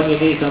menolak kalimat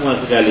ini sama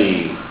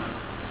sekali.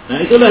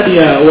 Nah, itulah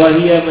dia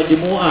wahiyah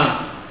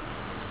majmu'ah.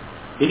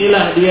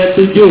 Inilah dia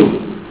 7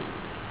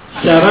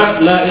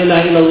 syarat la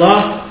ilaha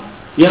illallah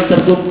yang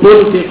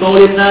terkumpul di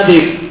qaulin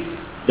nabi,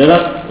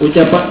 dalam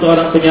ucapan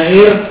seorang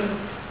penyair.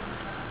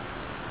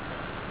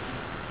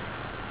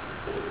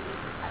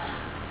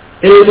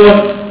 Ilmun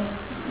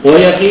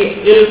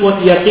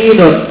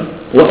yaqinun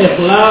wa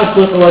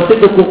ikhlasun wa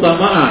sidqu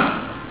kama'a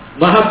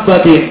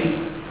mahabbatin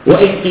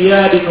wa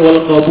inqiyadin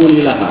wal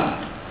qabuli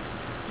laha.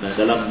 Nah,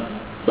 dalam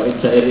bait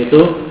syair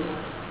itu,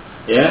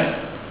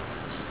 ya,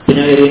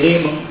 penyair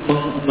ini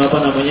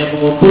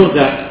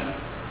mengumpulkan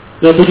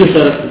ke-7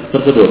 syarat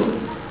tersebut.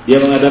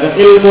 Dia mengatakan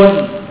ilmun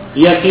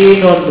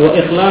yaqinun wa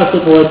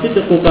ikhlasun wa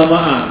sidqu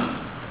kama'a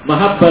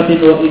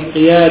mahabbatin wa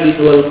inqiyadin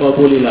wal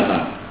qabuli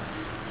laha.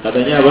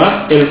 Katanya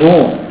apa? Ilmu,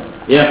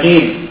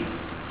 yakin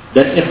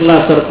dan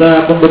ikhlas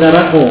serta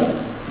pembenaranmu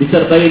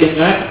disertai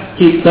dengan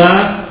cinta,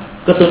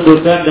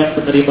 ketundukan dan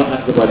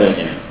penerimaan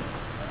kepadanya.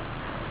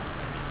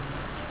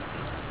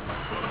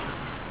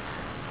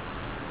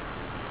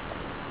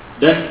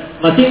 Dan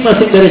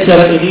masing-masing dari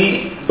syarat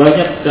ini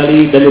banyak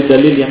sekali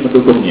dalil-dalil yang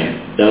mendukungnya.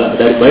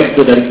 Dari baik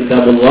itu dari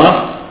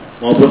kitabullah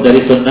maupun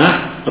dari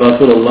sunnah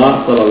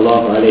Rasulullah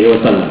Sallallahu Alaihi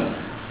Wasallam.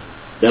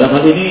 Dalam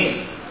hal ini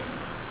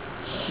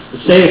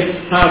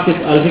Syekh Hafiz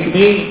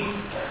Al-Hikmi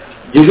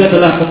juga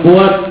telah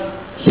membuat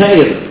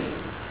syair,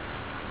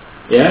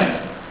 ya,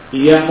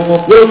 yang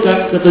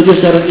mengumpulkan ke-7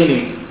 syarat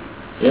ini.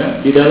 Ya,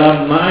 di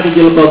dalam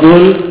Ma'arijul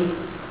Qabul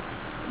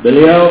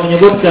beliau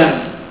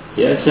menyebutkan,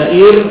 ya,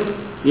 syair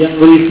yang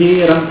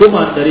berisi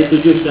rangkuman dari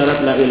 7 syarat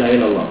la ilaha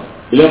illallah.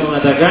 Beliau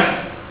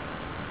mengatakan,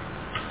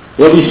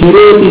 wa bi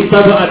syuruti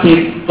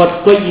sab'atin qad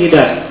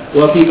qayyidat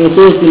wa fi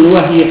nususil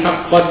wahyi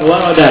haqqan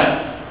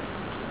waradat.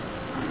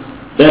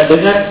 Dan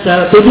dengan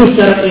 7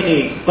 syarat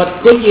ini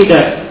qad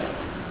qayyidat,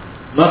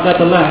 maka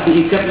telah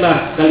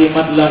diikatlah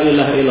kalimat la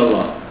ilaha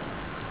illallah.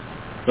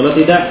 Kalau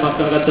tidak,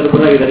 maka akan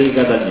terberai dari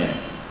ikatannya.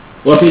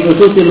 Wa fi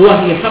nususil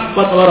wahyi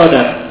haqqan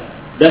waradat,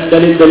 dan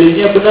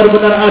dalil-dalilnya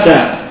benar-benar ada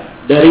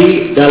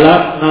dari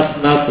dalam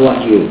nas-nas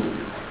wahyu,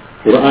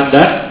 Quran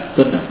dan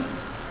Sunnah.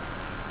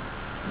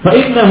 Fa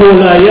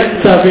innahu la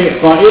yantafi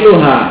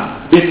qailuha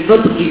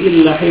bin-nutqi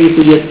illa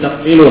haitsu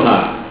yastakmiluha.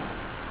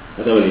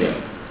 Kata beliau,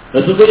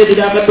 sesungguhnya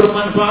tidak akan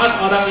bermanfaat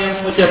orang yang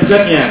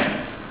mengucapkannya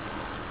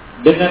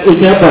dengan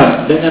ucapan,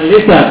 dengan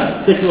lisan,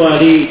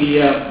 kecuali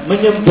dia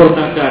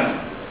menyempurnakan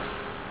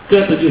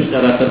ke-7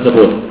 syarat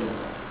tersebut.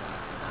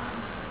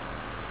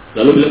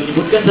 Lalu beliau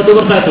menyebutkan satu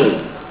persatu.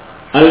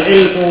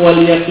 Al-ilmu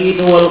wal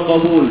yaqinu wal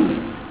qabul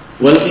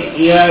wal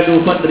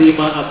inqiyadu fadri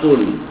ma aqul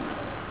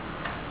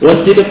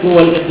was-sidqu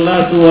wal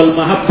ikhlasu wal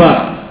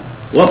mahabbah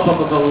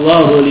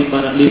waffaqakallahu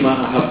lima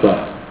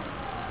ahabba.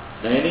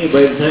 Nah, ini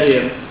bait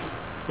syair,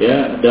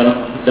 ya,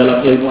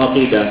 dalam ilmu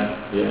akidah,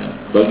 ya,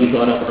 bagi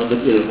seorang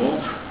penuntut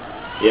ilmu,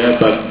 ya,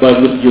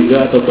 bagus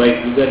juga atau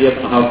baik juga dia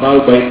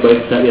menghafal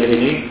bait-bait syair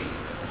ini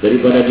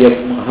daripada dia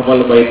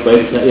menghafal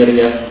bait-bait syair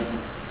yang,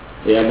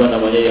 ya,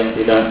 yang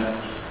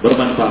tidak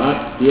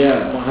bermanfaat.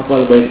 Dia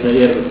menghafal bait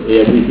syair,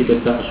 ya, berisi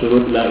tentang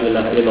syurut la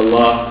ilaha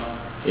illallah,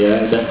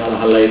 ya, dan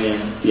hal-hal lain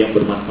yang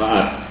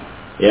bermanfaat.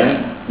 Ya,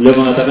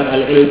 beliau mengatakan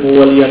al-ilmu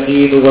wal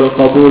yaqinu wal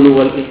qabulu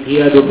wal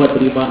inqiyadu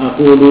fadri ma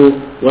aqulu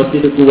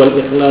wasidqu wal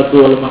ikhlasu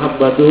wal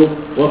mahabbatu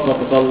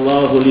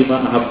waffaqallahu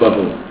lima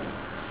ahabbahu.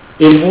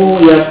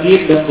 Ilmu, yakin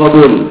dan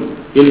qabul.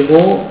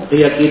 Ilmu,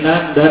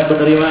 keyakinan dan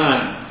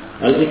penerimaan.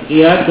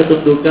 Al-inqiyad,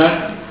 ketundukan,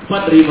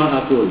 fadri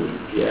ma aqul.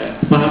 Ya,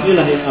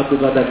 pahamilah yang aku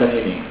katakan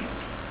ini.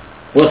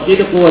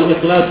 Wasidqu wal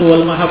ikhlasu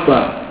wal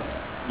mahabbah,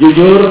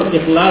 jujur,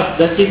 ikhlas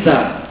dan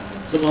cinta.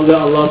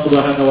 Semoga Allah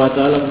Subhanahu wa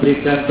taala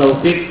memberikan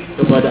taufik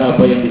kepada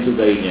apa yang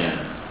disukainya.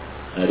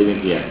 Nah,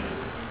 demikian.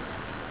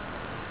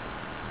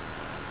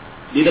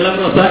 Di dalam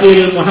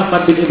Rasail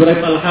Muhammad bin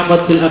Ibrahim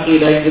Al-Hamad fil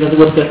Aqidah yang kita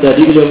sebutkan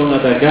tadi, beliau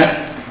mengatakan,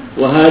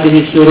 wa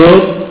hadhihi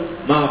syurut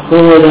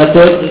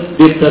ma'khudatun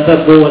bit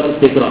tatabbu wal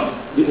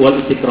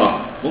istiqra.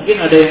 Mungkin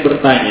ada yang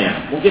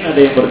bertanya, mungkin ada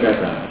yang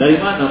berkata,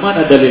 dari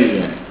mana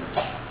dalilnya?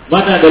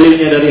 Mana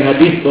dalilnya dari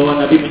hadis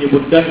bahwa Nabi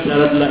menyebutkan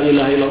syarat la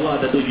ilaha illallah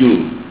ada 7?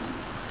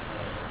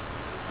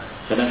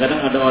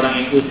 Kadang-kadang ada orang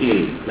yang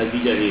usil, lagi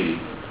jahil.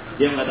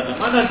 Dia mengatakan,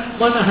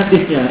 mana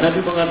hadisnya? Nabi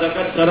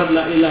mengatakan syarat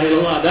la ilaha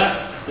illallah ada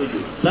 7.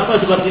 Sama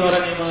seperti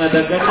orang yang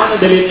mengatakan, mana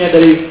dalilnya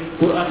dari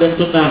Quran dan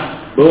Sunnah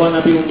bahwa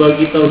Nabi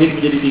membagi tauhid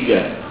menjadi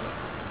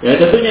 3. Ya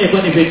tentunya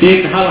ikhwan fillah,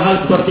 hal-hal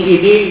seperti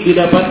ini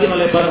didapati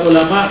oleh para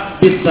ulama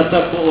bis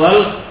tatabbu wal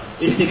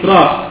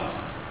istiqra'.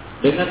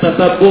 Dengan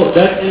tatabbu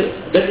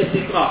dan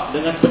istiqra',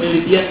 dengan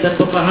penelitian dan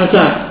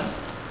pembahasan.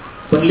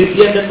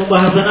 Penelitian dan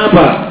pembahasan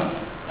apa?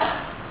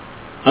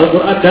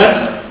 Al-Quran dan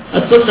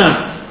As-Sunnah.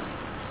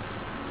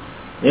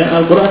 Ya,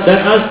 Al-Quran dan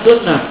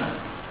As-Sunnah.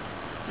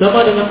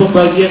 Sama dengan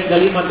pembagian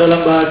kalimat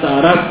dalam bahasa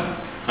Arab,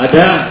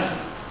 ada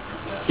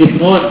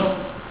ismun,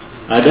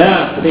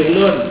 ada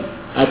fi'lun,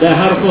 ada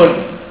harfun.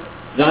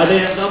 Gak ada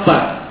yang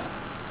keempat.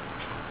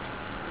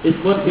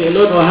 Ismun,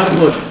 fi'lun, wa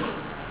harfun.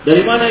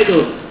 Dari mana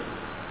itu?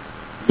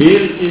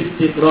 Bil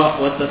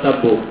istiqra' wa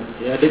tatabbu.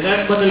 Ya,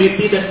 dengan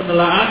meneliti dan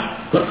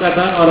menelaah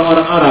perkataan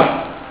orang-orang Arab.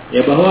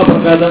 Ya, bahwa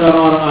perkataan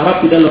orang-orang Arab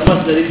tidak lepas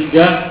dari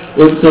 3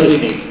 unsur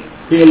ini.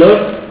 Fi'lun,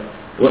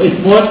 wa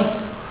ismun,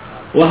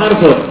 wa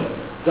harfun.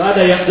 Gak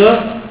ada yang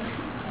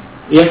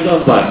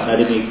keempat. Nah,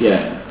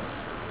 demikian.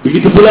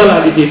 Begitu pula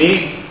lah di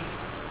sini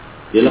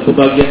dalam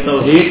pembagian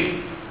tauhid,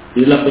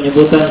 dalam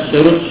penyebutan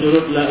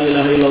syurut-syurut la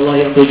ilaha illallah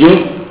yang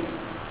 7.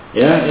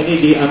 Ya, ini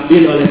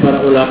diambil oleh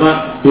para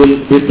ulama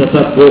bil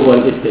tatabbu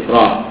wal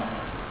istiqra'.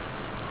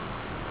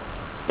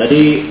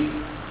 Tadi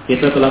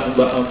kita telah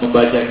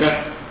membacakan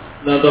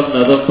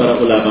nazam-nazam para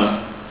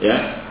ulama,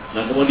 ya.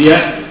 Nah,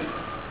 kemudian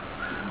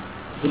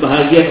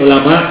sebahagian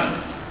ulama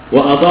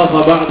wa adhafa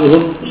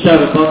ba'dhum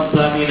syartan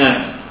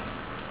thaminan.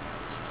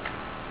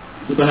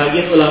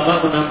 Sebahagian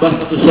ulama menambah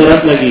satu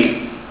syarat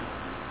lagi.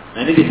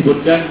 Nah, ini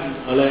disebutkan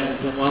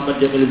oleh Muhammad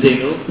Jamil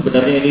Zainu.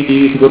 Sebenarnya ini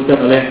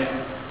disebutkan oleh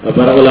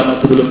para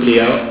ulama sebelum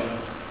beliau.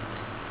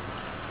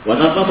 Wa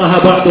naqamaha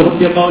ba'dhum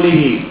bi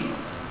qawlihi.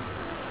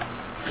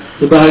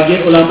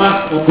 Sebahagian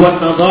ulama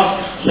membuat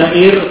nazam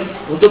syair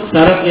untuk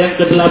syarat yang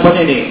ke-8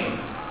 ini.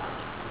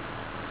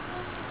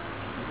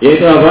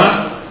 Yaitu apa?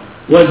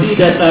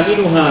 Wazidata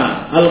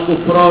minuha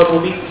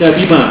al-kufranu minka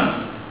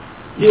bima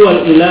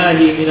siwal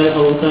ilahi minal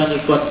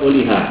awsani qad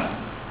uliha.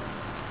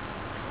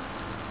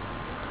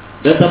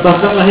 Dan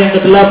tambahkanlah yang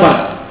ke-8,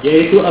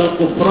 yaitu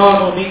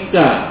al-kufranu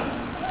minka,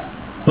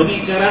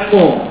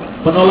 pengingkaranmu,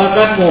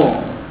 penolakanmu,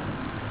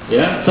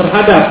 ya,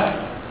 terhadap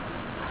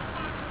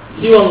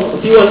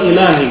siwal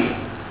ilahi,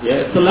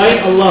 ya,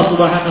 selain Allah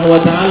Subhanahu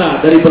wa taala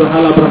dari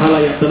berhala-berhala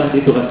yang telah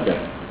dituhankan.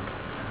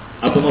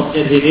 Apa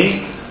maksudnya di sini?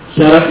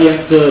 Syarat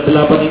yang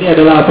ke-8 ini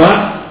adalah apa?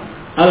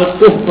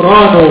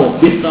 Al-kufranu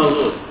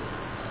bis-taghut.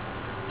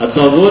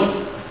 At-taghut,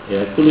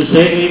 ya, kullu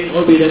syai'in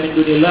ubida min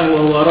dunillah wa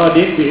huwa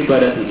radin bi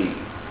ibadatihi.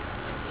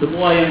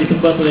 Semua yang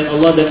disembah selain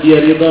Allah dan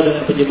dia ridha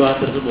dengan penyembahan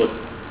tersebut,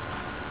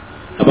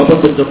 apapun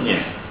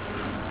bentuknya.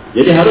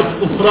 Jadi harus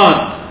kufran,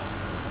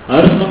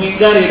 harus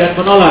mengingkari dan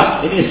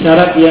menolak. Ini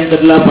syarat yang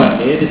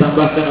ke-8, ya,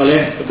 ditambahkan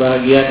oleh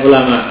sebahagian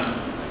ulama.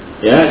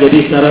 Ya, jadi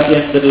syarat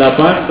yang ke-8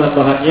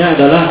 tambahannya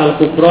adalah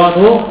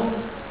al-kufranu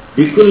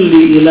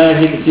bikulli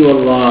ilahin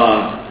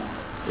siwallah.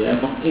 Ya,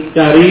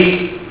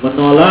 mengingkari,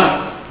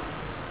 menolak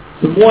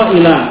semua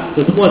ilah,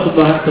 semua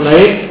sembahan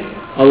selain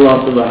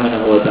Allah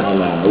Subhanahu wa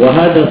taala. Wa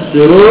hadha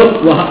syurut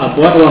wa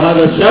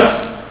hadha syart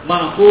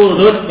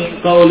ma'khudun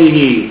min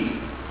qawlihi.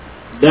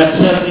 Dan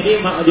syarat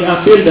ini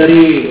diambil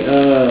dari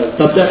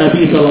sabda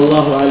Nabi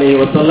sallallahu alaihi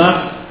wasallam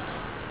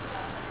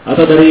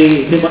atau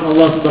dari firman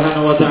Allah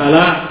Subhanahu wa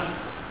taala,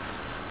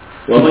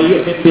 "Wa may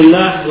yu'min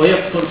billah wa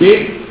yakfur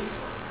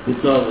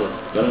bis-taghut."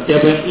 Barang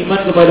siapa yang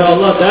iman kepada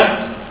Allah dan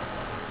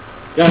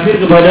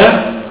kafir kepada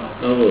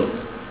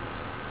taghut.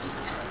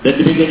 Dan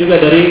demikian juga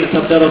dari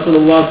sabda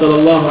Rasulullah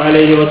sallallahu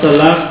alaihi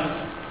wasallam,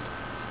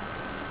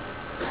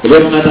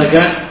 beliau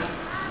mengatakan,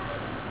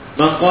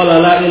 "Man qala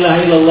la ilaha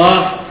illallah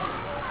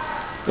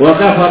wa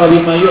kafara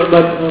bima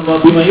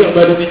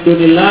yu'badu min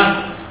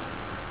dunillah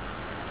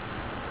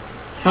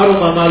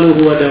haruma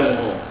maluhu wa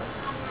damuhu."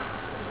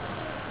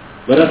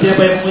 Barang siapa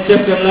yang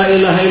mengucapkan la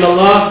ilaha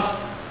illallah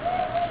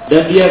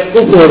dan dia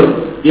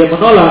kufur, dia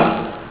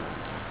menolak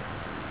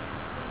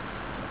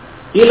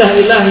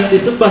ilah-ilah yang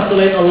disembah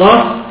selain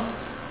Allah,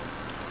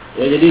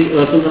 ya, jadi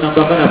Rasul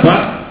menambahkan apa?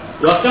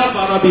 Wa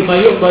kafara bima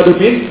yu'badu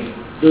min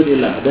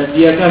dunillah, dan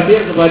dia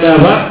kafir kepada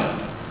apa?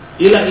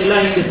 Ilah-ilah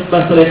yang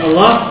disembah selain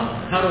Allah,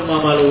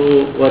 haruma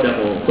maluhu wa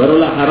damuhu.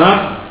 Barulah haram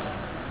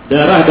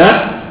darah dan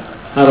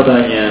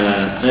hartanya.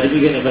 Nah,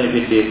 demikian Ibnu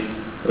Fiddin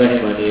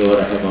rahimani wa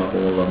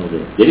rahimakumullah.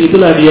 Jadi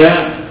itulah dia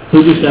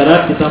 7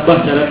 syarat ditambah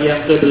syarat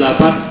yang ke-8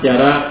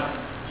 secara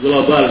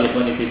global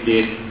Ibnu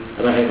Fiddin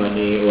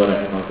rahimani wa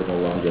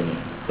rahimakumullah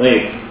jami'an.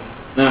 Baik.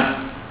 Nah,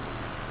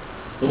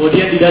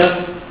 kemudian di dalam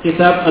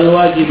kitab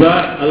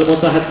Al-Wajibat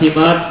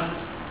Al-Mutahattimat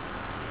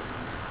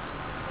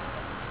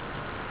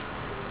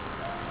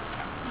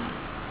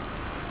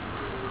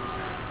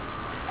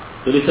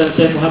tulisan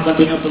Syekh Muhammad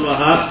bin Abdul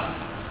Wahab,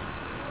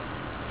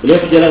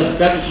 beliau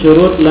menjelaskan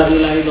syurut la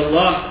ilaha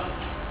illallah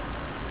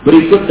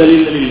berikut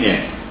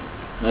dalil-dalilnya.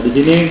 Nah, di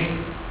sini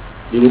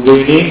di buku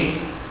ini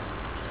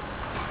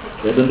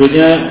Ya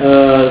tentunya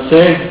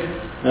Syekh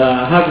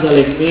Hafiz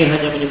Al-Hikmi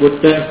hanya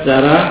menyebutkan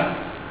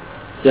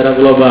secara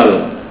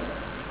global.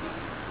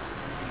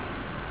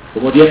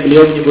 Kemudian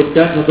beliau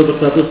menyebutkan satu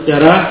persatu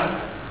secara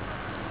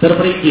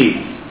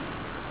terperinci.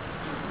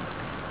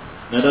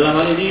 Nah, dalam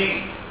hal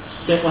ini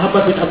Syekh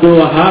Muhammad bin Abdul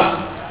Wahab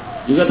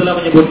juga telah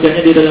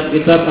menyebutkannya di dalam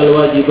kitab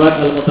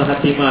Al-Wajibat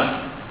Al-Mutahattimat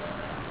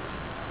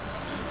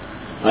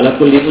ala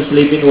kulli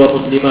muslimin wa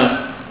muslimat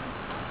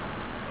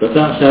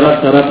tentang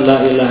syarat-syarat la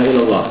ilaha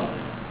illallah.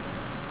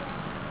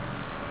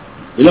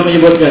 Beliau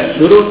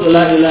menyebutkan syurut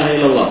la ilaha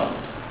illallah,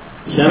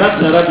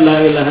 syarat-syarat la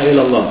ilaha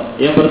illallah.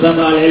 Yang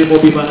pertama al-ilmu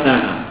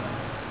bimaknaha.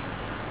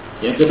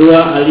 Yang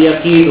kedua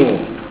al-yaqinu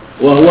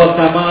wa huwa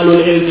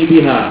kamalul ilmi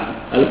biha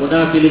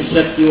al-munafi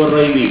lisyakki war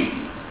raibi.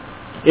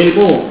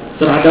 Ilmu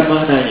terhadap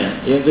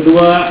maknanya. Yang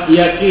kedua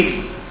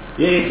yakin,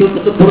 yaitu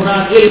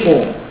kesempurnaan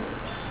ilmu,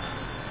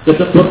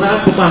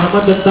 kesempurnaan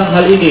pemahaman tentang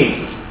hal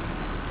ini.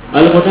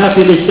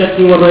 Al-munafi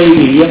lisyakki war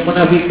raibi, yang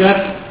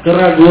menafikan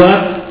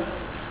keraguan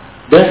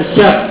dan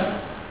syak.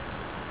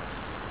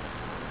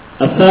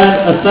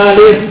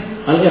 As-salis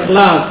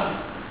al-ikhlas,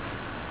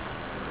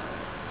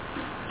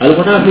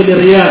 al-munafi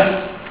lirriya.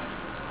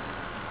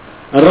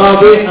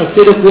 Al-rabi'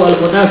 as-sidqu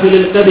al-munafi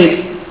lil-kadhib.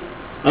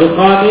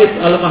 Al-khamis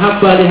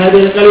al-mahabbah li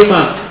hadhihi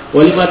al-kalimah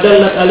wa lima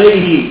dallat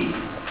alayhi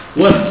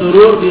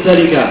was-surur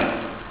bidzalika.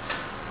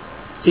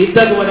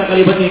 Cinta kepada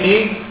kalimat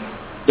ini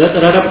dan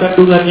terhadap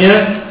kandungannya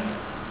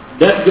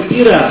dan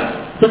gembira,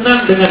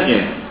 senang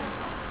dengannya,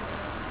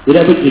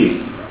 tidak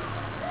benci.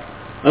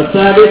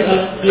 As-sadis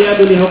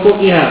al-qiyadu li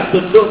huquqiha,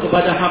 tunduk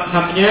kepada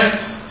hak-haknya,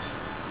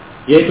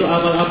 yaitu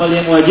amal-amal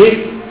yang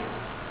wajib.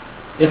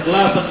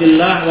 Ikhlasan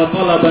lillah wa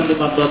talaban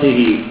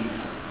limardatihi,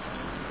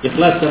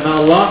 ikhlas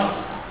karena Allah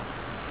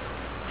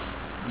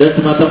dan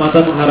semata-mata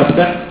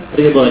mengharapkan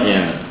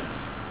ridhonya.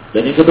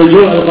 Dan yang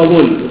ketujuh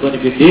al-qabul, bukan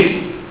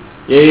dipikir,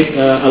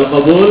 yaitu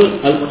al-qabul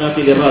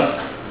al-munafi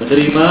lirad,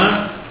 menerima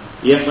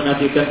yang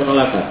menafikan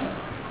penolakan.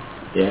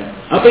 Ya,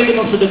 apa yang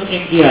dimaksud dengan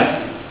inqiyad?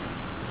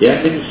 Ya,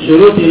 min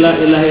syuruti la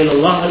ilaha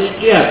illallah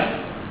al-inqiyad.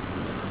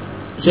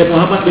 Syekh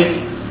Muhammad bin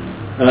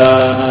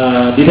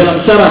di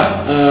dalam syarah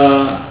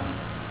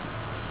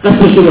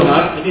Kasbus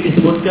Syubhat ini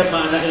disebutkan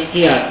makna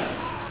inqiyad.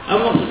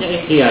 Apa maksudnya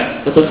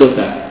inqiyad?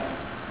 Ketundukan.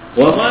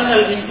 Wa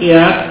ma'na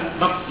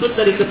al-inqiyad, maksud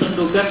dari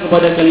ketundukan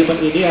kepada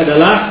kalimat ini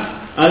adalah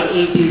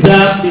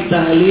al-iltizam bi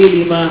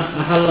tahlil ma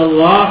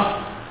ahallallah,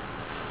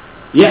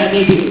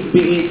 yakni bi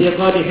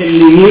i'tiqadi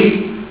hillihi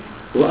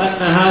wa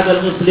anna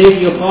hadzal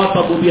muslim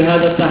yukhatabu bi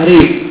hadzal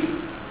tahrim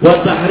wa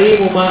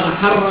tahrimu ma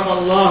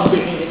harrama Allah bi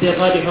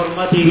i'tiqadi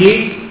hurmatihi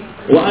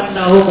wa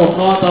annahu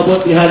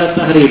mukhatabun bi hadzal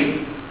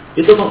tahrim.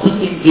 Itu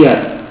maksud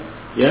inqiyad.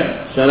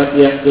 Ya, syarat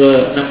yang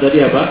ke-6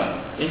 tadi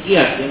apa?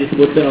 Inqiyad yang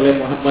disebutkan oleh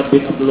Muhammad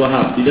bin Abdul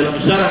Wahab di dalam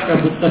syarah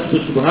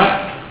Kasbus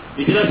Syubhat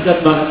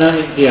dijelaskan makna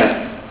inqiyad.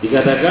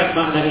 Dikatakan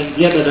makna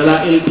inqiyad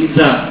adalah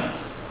iltizam,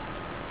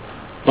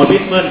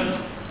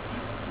 komitmen,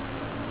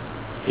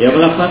 ya,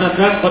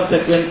 melaksanakan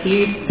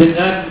konsekuensi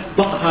dengan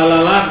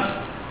penghalalan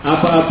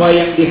apa-apa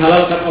yang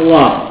dihalalkan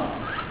Allah.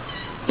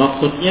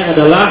 Maksudnya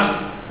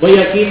adalah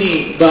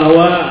meyakini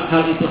bahwa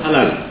hal itu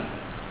halal,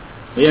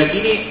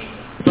 meyakini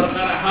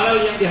perkara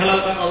halal yang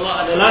dihalalkan Allah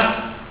adalah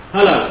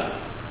halal,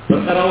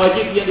 perkara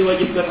wajib yang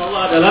diwajibkan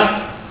Allah adalah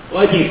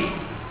wajib.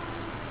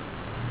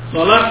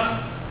 Salat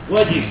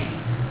wajib.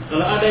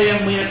 Kalau ada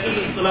yang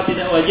meyakini salat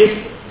tidak wajib,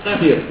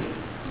 kafir.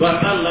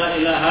 Batal la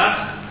ilaha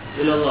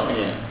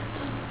illallahnya,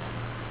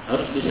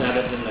 harus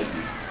disyahadatkan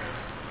lagi.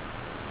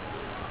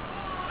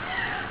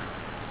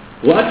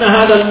 Wa anna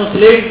hadzal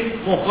muslim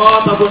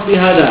mukhatabun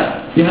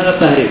bihadza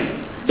tahrim,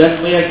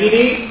 dan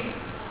meyakini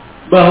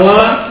bahwa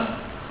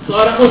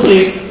seorang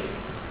muslim,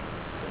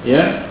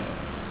 ya,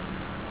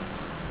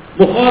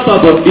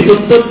 mukhatabun,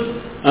 dituntut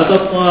atau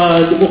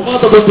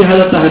mukhatabun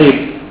bihadza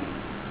tahrim,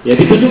 ya,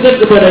 ditujukan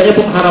kepadanya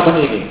pengharaman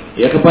ini,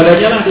 ya,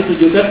 kepadanya lah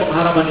ditujukan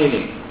pengharaman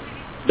ini,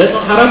 dan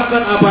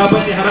mengharamkan apa-apa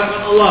yang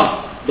diharamkan Allah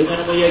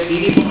dengan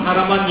meyakini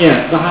keharamannya,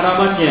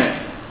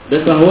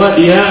 dan bahwa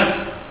dia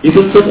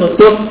dituntut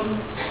untuk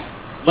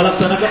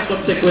melaksanakan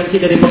konsekuensi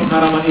dari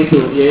pengharaman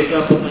itu, yaitu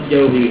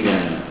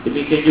menjauhinya.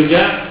 Demikian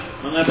juga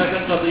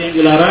mengatakan sesuatu yang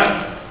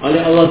dilarang oleh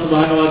Allah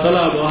Subhanahu wa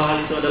taala bahwa hal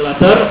itu adalah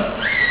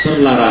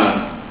terlarang.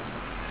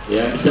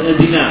 Ya, misalnya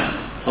zina,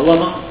 Allah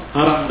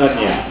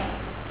mengharamkannya.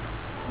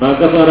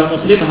 Maka seorang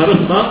muslim harus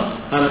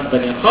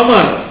mengharamkannya.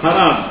 Khamar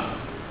haram.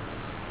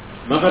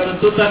 Maka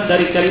tuntutan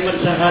dari kalimat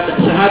syahadat,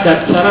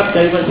 syarat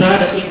kalimat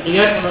syahadat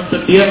inqiyad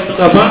menuntut dia untuk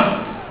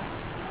apa?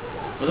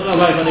 Untuk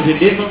apa?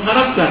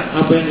 Mengharamkan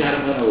apa yang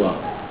diharamkan Allah.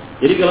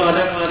 Jadi kalau ada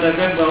yang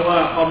mengatakan bahwa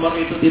khamar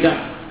itu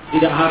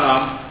tidak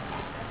haram,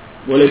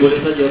 boleh-boleh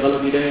saja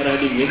kalau di daerah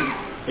dingin,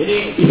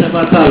 ini bisa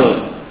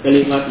batal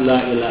kalimat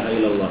la ilaha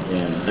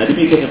illallahnya. Nah,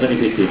 demikian yang tadi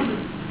fikir.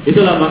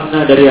 Itulah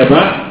makna dari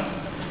apa?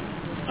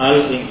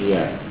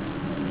 Al-inqiyad.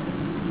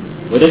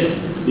 Kemudian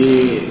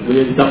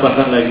boleh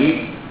ditambahkan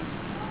lagi,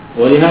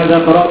 wa lihadza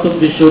qara'tum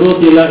bi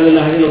syuruti la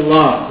ilaha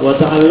illallah wa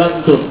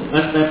ta'allamtum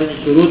anna min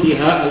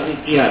syurutiha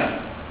al-inqiyad.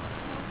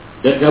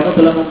 dan kamu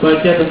telah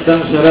membaca tentang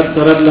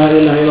syarat-syarat la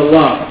ilaha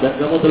illallah dan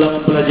kamu telah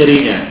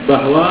mempelajarinya,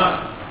 bahwa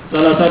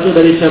salah satu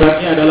dari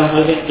syaratnya adalah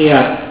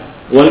al-inqiyad.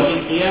 Wal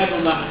inqiyad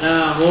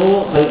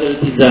maknahu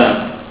al-iltizam.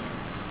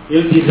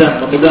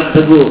 Iltizam, memegang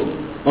teguh,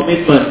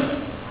 komitmen.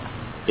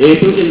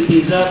 Yaitu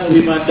iltizam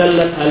bima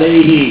dallat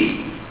alaihi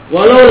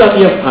walau lam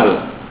yaf'al.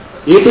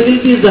 Yaitu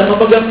iltizam,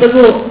 memegang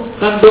teguh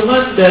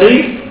kandungan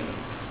dari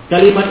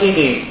kalimat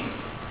ini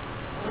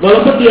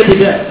walaupun dia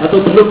tidak atau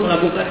belum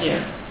melakukannya.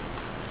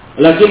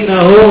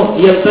 Lakinnahu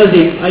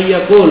yaltazim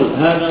ayyakul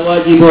hana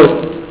wajibun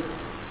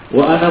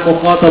wa ana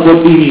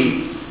mukhatabun bihi.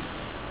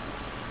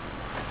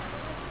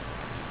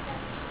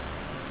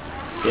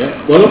 Ya,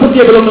 walaupun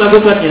dia belum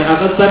melakukannya,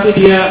 akan tetapi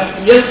dia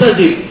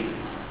yaltazim,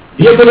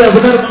 dia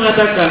benar-benar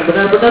mengatakan,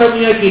 benar-benar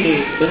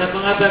meyakini dengan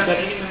mengatakan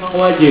ini memang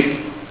wajib.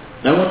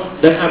 Namun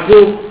dan aku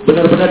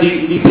benar-benar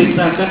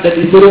diperintahkan dan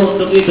disuruh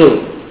untuk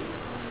itu.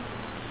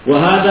 Wa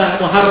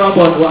hadza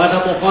muharramun wa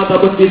ana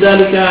mukhatabun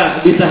bidzalika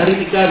bi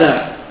tahrimi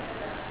kada.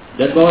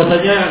 Dan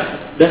bahwasanya,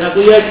 dan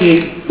aku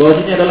yakin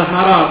bahwasanya adalah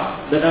haram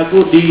dan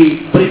aku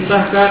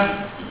diperintahkan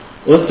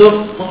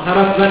untuk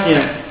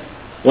mengharamkannya.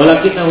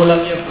 Walakinnahu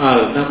lam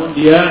yaf'al, namun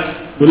dia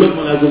belum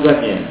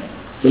melakukannya,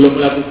 belum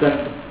melakukan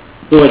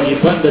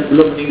kewajiban dan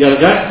belum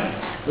meninggalkan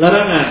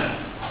larangan.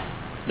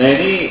 Nah,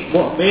 ini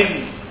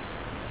mukmin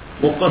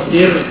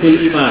muqassir fil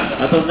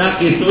iman atau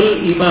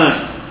naqisul iman,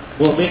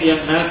 mukmin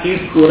yang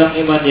naqis, kurang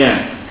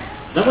imannya.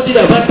 Namun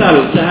tidak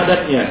batal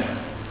syahadatnya.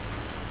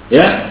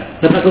 Ya,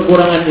 karena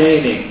kekurangannya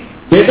ini.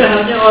 Beda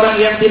halnya orang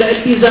yang tidak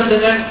iltizam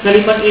dengan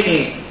kalimat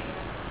ini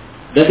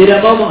dan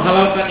tidak mau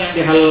menghalalkan yang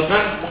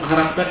dihalalkan,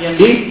 mengharamkan yang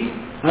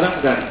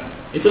diharamkan.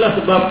 Itulah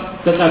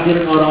sebab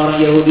kekafiran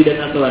orang-orang Yahudi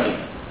dan Nasrani.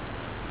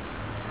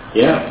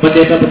 Ya,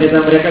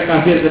 pendeta-pendeta mereka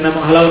kafir karena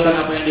menghalalkan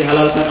apa yang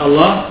dihalalkan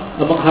Allah,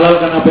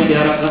 menghalalkan apa yang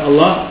diharamkan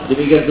Allah.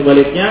 Demikian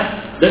sebaliknya,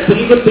 dan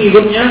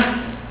pengikut-pengikutnya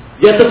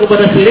jatuh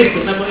kepada syirik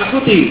karena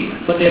mengikuti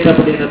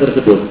pendeta-pendeta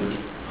tersebut.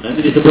 Nanti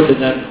disebut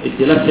dengan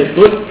istilah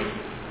syirkun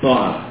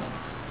Soal.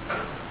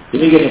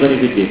 Demikian Ibn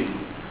Fiddin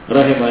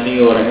rahimani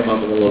wa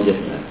rahimakumullah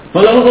jami'an.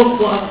 Falau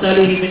hukmu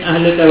amsalihi min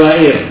ahli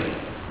kabair.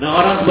 Nah,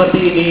 orang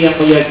seperti ini yang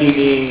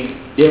meyakini,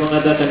 dia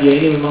mengatakan ya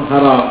ini memang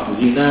haram,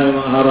 zina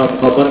memang haram,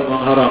 khamr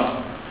memang haram.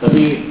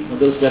 Tapi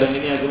untuk sekarang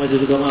ini aku masih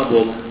suka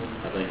mabuk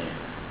katanya.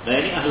 Nah,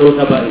 ini ahlul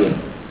kabair.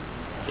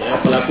 Ya,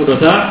 pelaku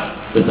dosa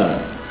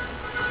besar.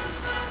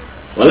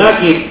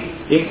 Walakin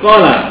in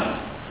qala,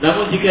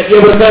 namun jika dia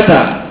berkata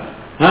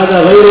hadza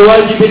ghairu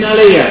wajibin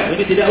alayya,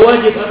 ini tidak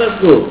wajib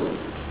atasku.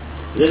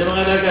 Dia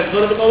mengatakan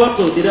salat lima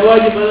waktu tidak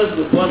wajib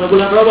atasku, puasa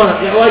bulan Ramadan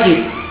tidak wajib,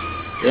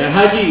 ya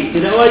haji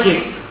tidak wajib.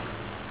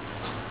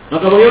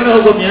 Maka bagaimana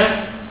hukumnya?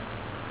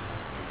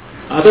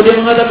 Atau dia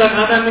mengatakan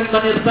ana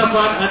mimman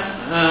irtafa'an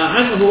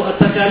anhu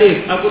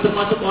at-takalif, aku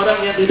termasuk orang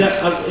yang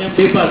yang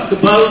bebas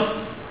kebal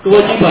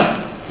kewajiban,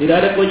 tidak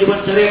ada kewajiban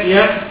syariat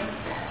yang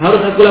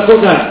harus aku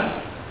lakukan.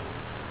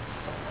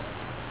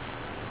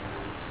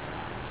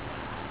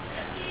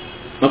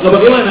 Maka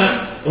bagaimana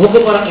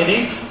hukum orang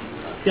ini?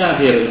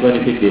 Kafir, Ibn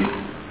Fiddin.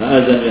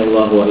 A'azani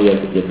Allah wa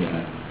iyyakum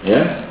jami'an.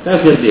 Ya,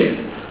 kafir dia.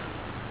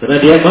 Karena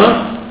dia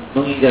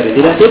mengingkari,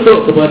 tidak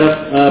tunduk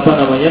kepada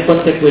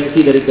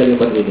konsekuensi dari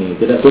kalimat ini,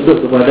 tidak tunduk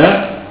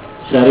kepada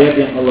syariat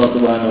yang Allah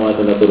Subhanahu wa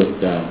taala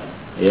turunkan.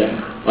 Ya.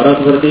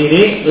 Orang seperti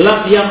ini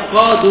lam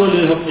yanqadu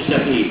lil hukm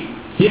syar'i,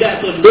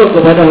 tidak tunduk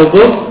kepada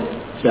hukum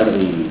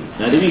syar'i.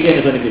 Nah,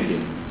 demikian Ibn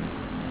Fiddin.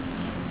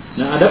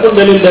 Nah, adapun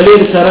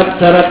dalil-dalil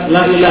syarat-syarat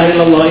la ilaha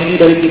illallah ini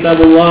dari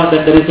kitabullah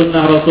dan dari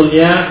sunnah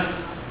rasulnya,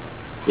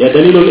 ya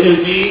dalilul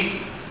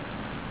ilmi,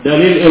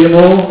 dalil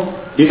ilmu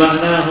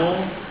dimaknahu,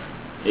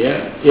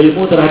 ya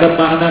ilmu terhadap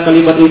makna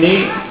kalimat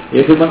ini,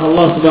 yaitu firman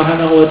Allah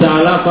Subhanahu wa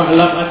taala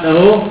fa'lam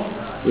annahu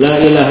la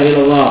ilaha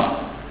illallah.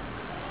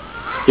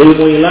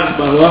 Ilmuilah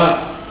bahwa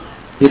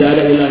tidak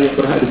ada ilah yang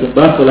berhak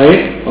disembah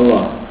selain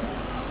Allah.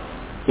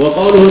 Wa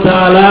qauluhu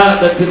ta'ala,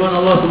 dan firman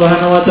Allah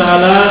Subhanahu wa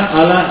taala,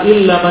 ala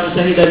illa man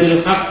syahida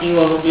bil haqqi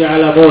wa hum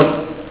ya'lamun.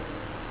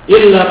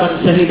 Illa man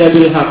syahida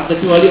bil haqq,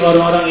 kecuali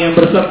orang-orang yang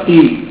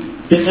bersaksi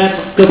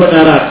dengan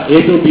kebenaran,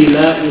 yaitu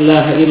bila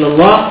ilaha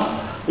illallah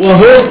wa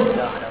hum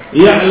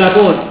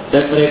ya'lamun,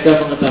 dan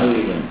mereka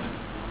mengetahuinya.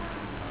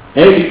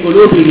 Ai bi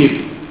qulubihim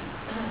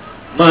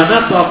ma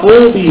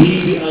nafaqu bihi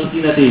bi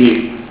alsinatihim.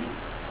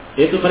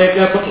 Itu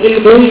mereka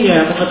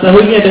mengilmuinya,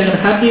 mengetahuinya dengan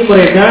hati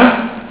mereka,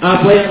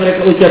 apa yang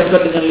mereka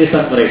ucapkan dengan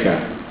lisan mereka.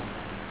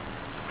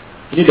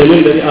 Ini dalil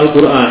dari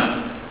Al-Quran.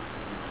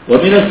 Wa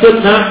minas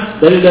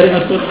sunnah, dalil dari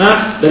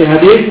as-sunnah, dari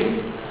hadis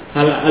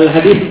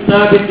al-hadis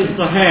tsabit fi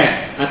sahih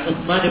an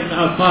Utsman bin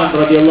Affan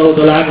radhiyallahu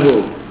taala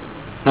anhu.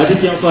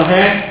 Hadis yang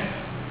sahih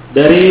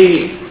dari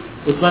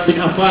Utsman bin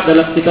Affan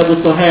dalam kitab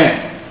Sahih.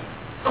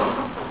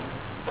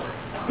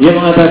 Dia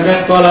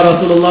mengatakan qala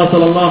Rasulullah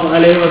sallallahu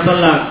alaihi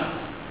wasallam,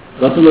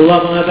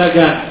 Rasulullah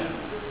mengatakan,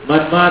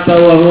 man mata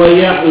wa huwa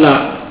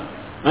ya'lam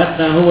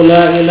annahu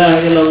la ilaha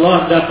illallah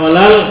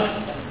dakhalal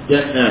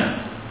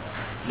jannah.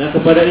 Nah,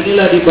 kepada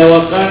inilah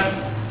dibawakan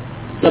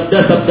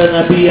sabda-sabda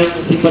Nabi yang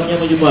sifatnya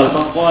mujmal.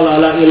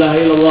 Maqala la ilaha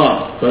illallah.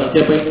 Barang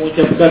siapa yang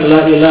mengucapkan la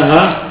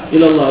ilaha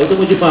illallah, itu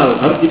mujmal.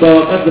 Harus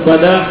dibawakan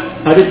kepada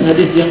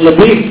hadis-hadis yang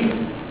lebih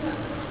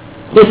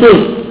khusus,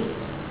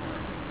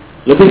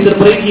 lebih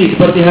terperinci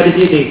seperti hadis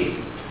ini.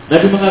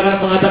 Nabi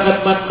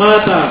mengatakan man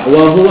mata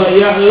wa huwa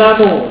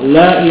ya'lamu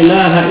la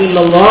ilaha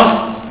illallah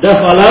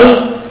dakhalal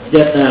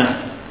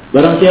jannah.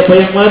 Barang siapa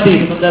yang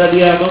mati sementara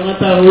dia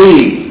mengetahui,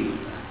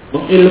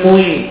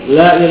 mengilmui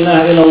la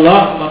ilaha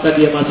illallah, maka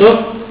dia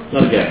masuk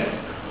surga.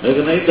 Oleh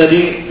karena itu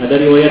tadi ada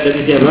riwayat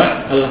dari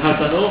siapa?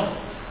 Al-Hasan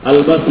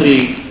Al-Basri.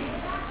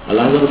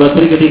 Al-Hasan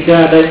Al-Basri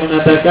ketika ada yang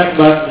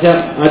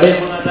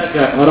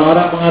mengatakan,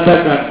 orang-orang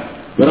mengatakan,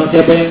 barang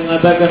siapa yang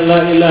mengatakan la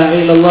ilaha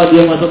illallah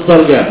dia masuk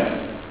surga.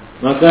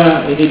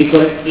 Maka ini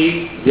dikoreksi,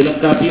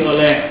 dilengkapi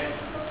oleh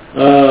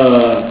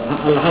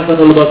Al-Hasan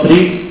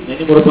Al-Basri.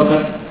 Ini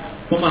merupakan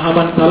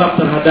pemahaman salaf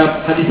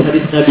terhadap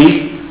hadis-hadis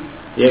Nabi.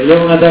 Ya,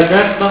 beliau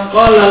mengatakan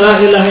maqala la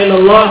ilaha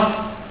illallah.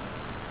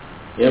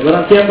 Ya,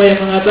 barang siapa yang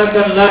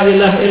mengatakan la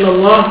ilaha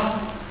illallah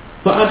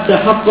fa'adda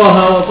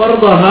haqqaha wa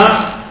fardaha,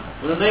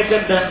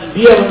 menunaikan dan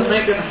dia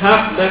menunaikan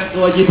hak dan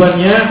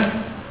kewajibannya,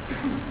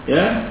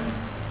 ya,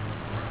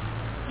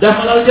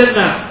 dakhalal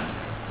jannah,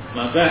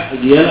 maka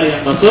dialah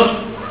yang masuk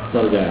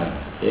surga.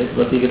 Ya,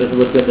 seperti kita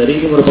sebutkan tadi,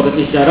 ini merupakan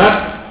isyarat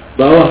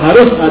bahwa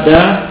harus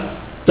ada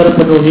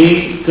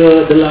terpenuhi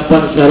ke-8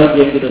 syarat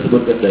yang kita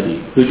sebutkan tadi.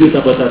 7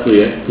 tambah 1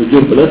 ya,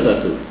 7 plus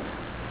 1.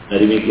 Nah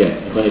demikian,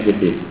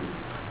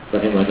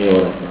 rahimani wa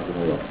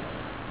rahmatullah.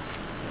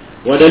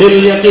 Wa dalil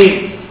yaqin,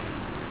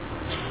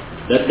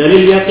 dan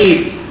dalil yaqin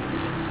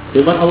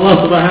firman Allah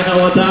Subhanahu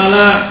wa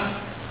taala,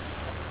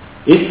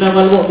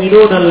 innamal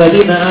mu'minuna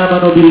alladziina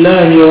aamanu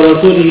billahi wa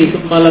rasulihi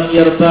tsumma lam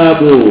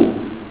yartabu.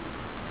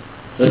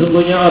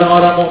 Sesungguhnya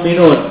orang-orang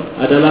mukminun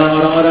adalah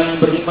orang-orang yang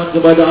beriman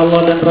kepada Allah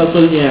dan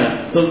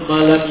Rasulnya,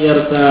 tsumma lam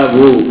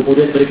yartabu,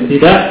 kemudian mereka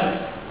tidak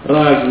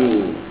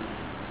ragu.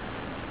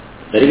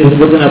 Tadi kita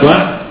sebutkan apa?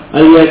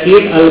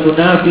 Al-yaqin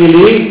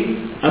al-munafili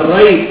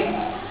ar-raib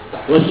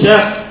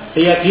wasyak,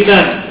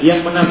 keyakinan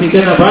yang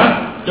menafikan apa?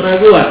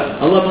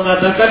 Keraguan. Allah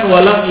mengatakan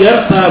walam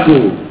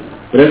yartabu,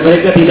 dan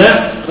mereka tidak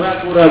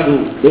ragu-ragu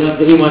dengan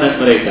keimanan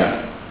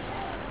mereka.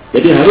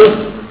 Jadi harus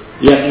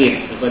yakin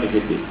kepada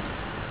itu.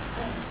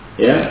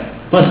 Ya,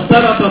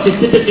 fastarata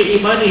fi sidqi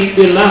imanihim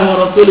billah wa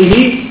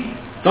rasulihi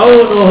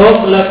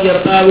kaunuhum lam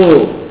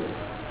yartabu.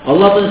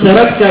 Allah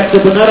mensyaratkan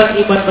kebenaran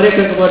iman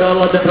mereka kepada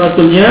Allah dan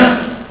Rasulnya,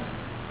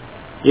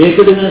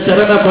 yaitu dengan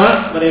syarat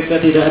apa?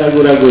 Mereka tidak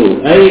ragu-ragu.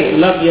 Ai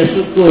lam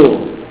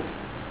yasukku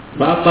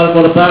fa'amal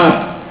murtab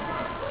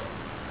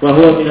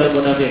bahwa minal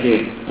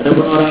munafiqin.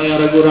 Adapun orang yang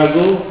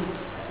ragu-ragu,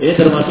 ini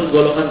termasuk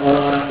golongan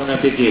orang-orang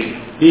munafikin.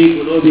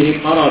 Fi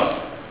qulubihim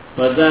marad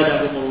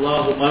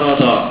fazadahumullahu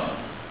marada.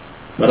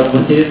 Para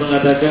mufassirin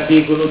mengatakan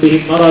fi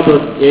qulubihim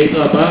maradun, yaitu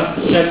apa?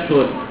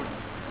 Syakkun.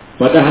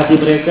 Pada hati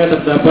mereka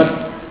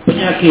terdapat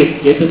penyakit,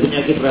 yaitu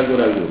penyakit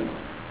ragu-ragu.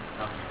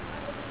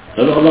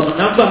 Lalu Allah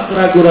menambah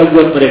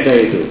keraguan-raguan mereka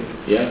itu.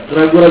 Ya,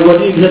 keraguan-raguan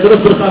ini bisa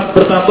terus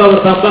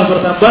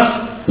bertambah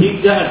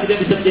hingga akhirnya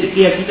bisa menjadi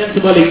keyakinan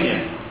sebaliknya,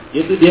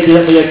 yaitu dia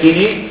tidak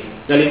meyakini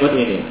kalimat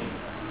ini.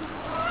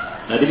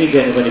 Nah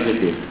demikian Ibn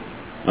Fiddin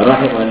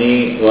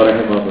rahimani wa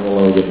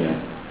rahimakumullah jami'an.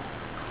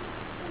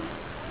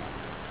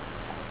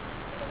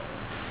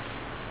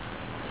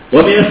 Wa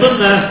min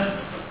sunnah,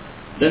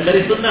 dan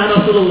dari sunnah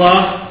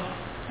Rasulullah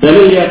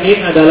dalil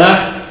yakin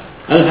adalah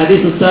al-hadis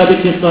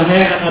as-sabit fi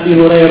sahih an Abi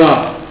Hurairah.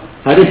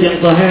 Hadis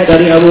yang sahih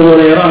dari Abu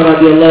Hurairah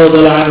radhiyallahu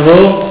taala anhu,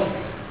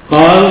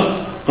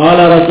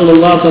 qala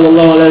Rasulullah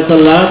sallallahu alaihi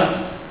wasallam,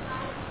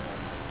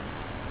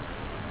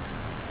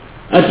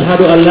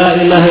 asyhadu an la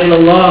ilaha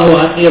illallah wa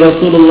anni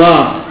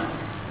rasulullah,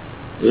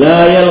 la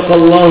yalqa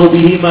Allahu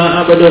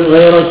bihima abadan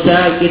ghairu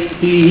syakit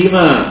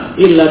fihima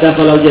illa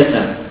dakhala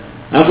al-jannah.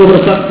 Aku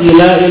bersaksi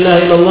la ilaha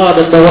illallah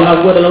dan bahwa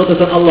aku adalah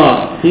utusan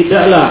Allah.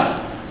 Tidaklah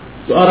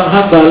seorang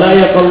hamba la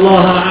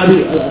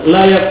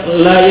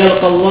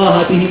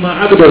yalqallaha bihima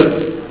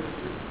abdun,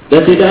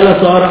 dan tidaklah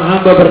seorang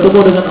hamba bertemu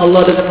dengan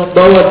Allah dengan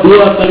membawa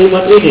dua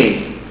kalimat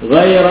ini,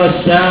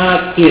 ghairu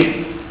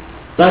syakin,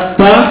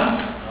 tanpa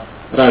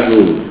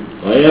ragu.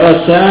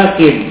 Ghairu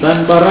syakin,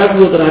 tanpa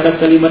ragu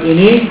terhadap kalimat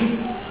ini,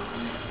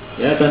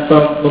 ya,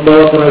 tanpa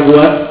membawa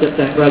keraguan,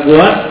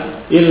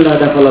 illa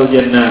dakhalal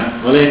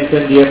jannah,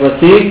 melainkan dia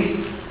pasti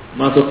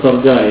masuk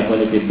surga.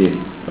 Ibn Fiddin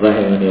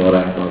rahimani wa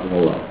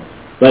rahimakumullah.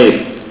 Baik.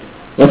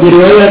 Wa fi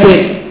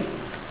riwayatin,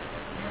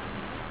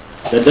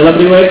 dan dalam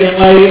riwayat yang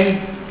lain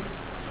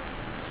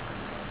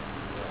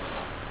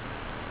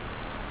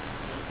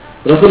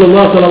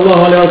Rasulullah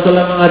sallallahu alaihi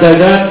wasallam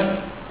mengatakan,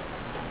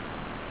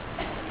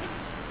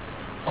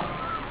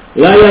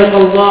 la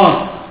yalqallah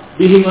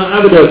bihima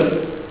abdun,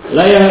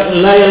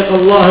 la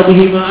yalqallah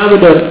bihima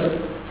abdun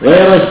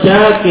ghairu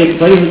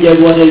syakin fa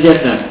yuhjabu anil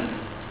jannah.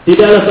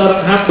 Tidaklah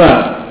seorang hamba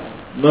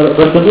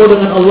bertemu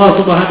dengan Allah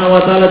Subhanahu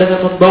wa taala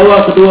dengan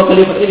membawa kedua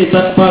kalimat ini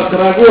tanpa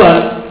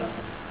keraguan,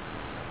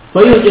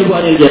 fa yuhjabu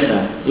anil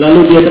jannah,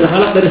 lalu dia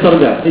terhalang dari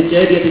surga.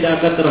 Niscaya dia tidak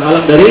akan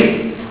terhalang dari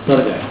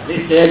surga.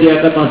 Niscaya dia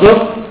akan masuk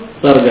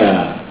surga.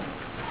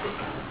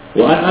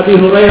 Wa an Abi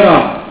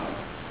Hurairah,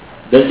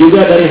 dan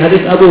juga dari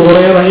hadis Abu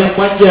Hurairah yang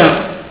panjang.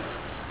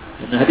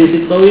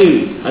 Hadis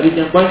tawil, hadis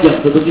yang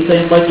panjang, satu kisah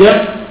yang panjang.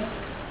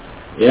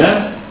 Ya.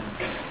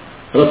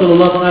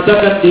 Rasulullah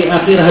mengatakan di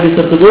akhir hadis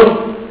tersebut,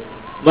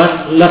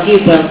 "Man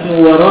laqita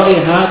min wara'i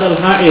hadzal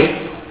ha'id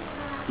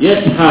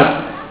yashhad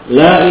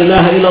la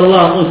ilaha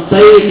illallah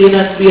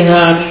mustayqinan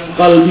biha min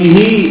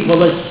qalbihi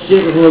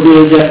fabashshirhu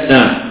bil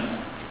jannah."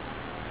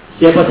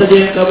 Siapa saja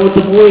yang kamu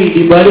temui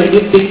di balik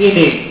dinding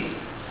ini,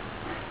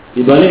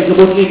 di balik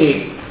kebun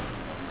ini,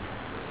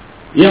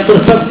 yang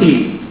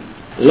bersaksi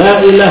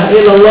la ilaha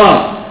illallah,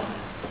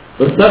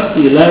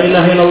 bersaksi la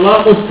ilaha illallah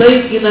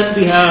mustayqinan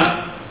biha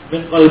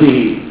min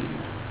qalbihi,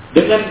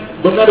 dengan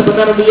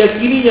benar-benar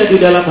meyakininya di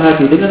dalam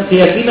hati, dengan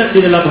keyakinan di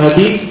dalam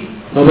hati,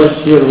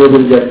 fabashshirhu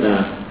bil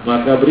jannah,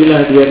 maka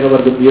berilah dia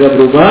kabar gembira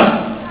berupa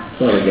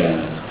surga.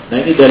 Nah,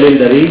 ini dalil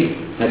dari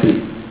hadis.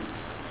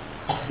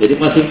 Jadi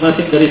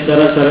masing-masing dari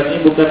syarat-syarat ini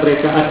bukan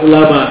rekaan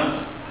ulama,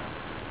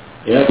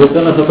 ya,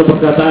 bukanlah satu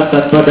perkataan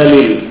tanpa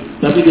dalil,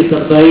 tapi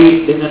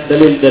disertai dengan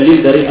dalil-dalil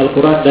dari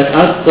Al-Quran dan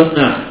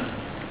As-Sunnah.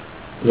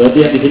 Berarti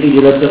yang di sini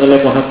dijelaskan oleh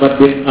Muhammad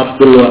bin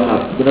Abdul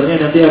Wahab. Sebenarnya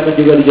nanti akan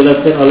juga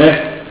dijelaskan oleh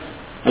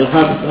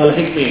Al-Hafiz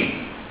Al-Hikmi.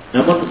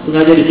 Namun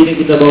sengaja di sini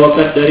kita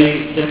bawakan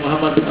dari Syekh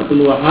Muhammad bin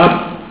Abdul Wahab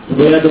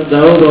supaya kita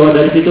tahu bahwa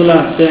dari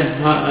situlah Syekh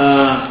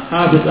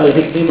Hafiz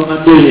Al-Hikmi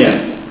mengambilnya.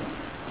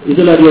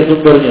 Itulah dia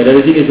sumbernya,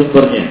 dari sini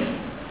sumbernya.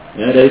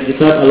 Ya, dari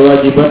kitab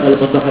Al-Wajibat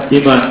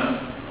Al-Mutahaddimat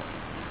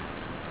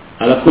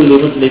ala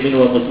kulli muslimin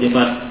wa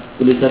muslimat,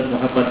 tulisan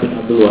Muhammad bin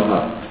Abdul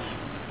Wahab.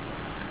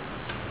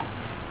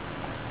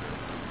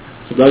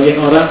 Sebagian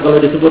orang kalau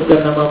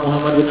disebutkan nama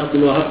Muhammad bin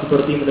Abdul Wahab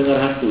seperti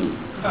mendengar hantu,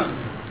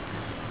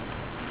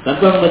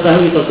 tanpa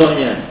mengetahui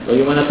sosoknya,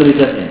 bagaimana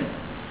tulisannya.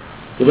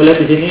 Coba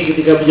lihat di sini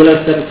ketika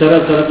menjelaskan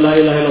syarat-syarat la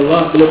ilaha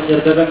illallah, beliau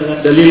menyertakan dengan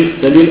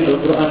dalil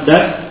Al-Quran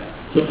dan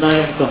Sunnah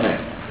yang sahih.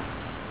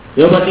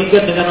 Dia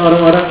bandingkan dengan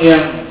orang-orang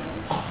yang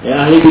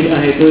ahli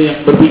bid'ah itu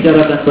yang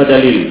berbicara tanpa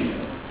dalil.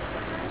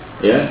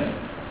 Ya,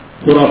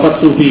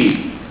 khurafat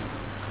sufi,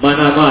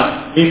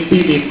 manamat,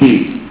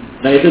 mimpi-mimpi.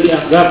 Nah, itu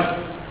dianggap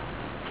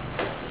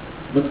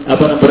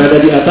berada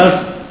di atas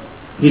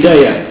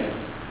hidayah.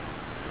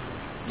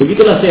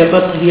 Begitulah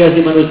setan menghiasi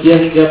manusia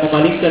hingga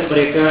memalingkan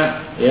mereka,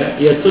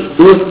 ya,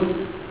 yasuddun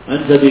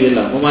an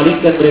sabilillah,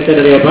 memalingkan mereka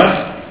dari apa?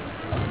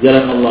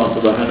 Jalan Allah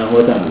Subhanahu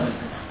wa taala.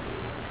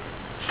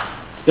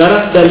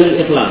 Sekarang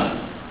dalil ikhlas.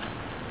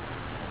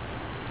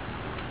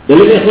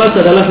 Dalil ikhlas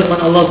adalah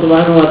firman Allah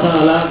Subhanahu wa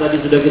taala,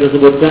 tadi sudah kita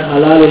sebutkan,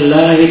 ala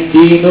lillahi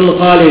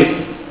dinul khalis.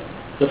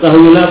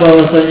 Ketahuilah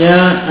bahwasanya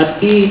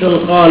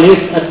ad-dinul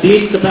khalis,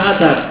 ad-din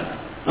ketaatan,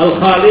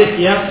 al-khalis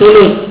yang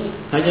tulus,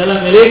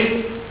 hanyalah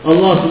milik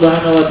Allah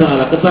Subhanahu wa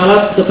taala.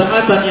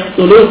 Ketaatan yang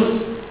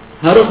tulus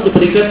harus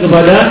diberikan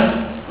kepada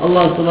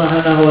Allah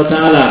Subhanahu wa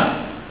taala.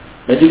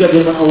 Dan juga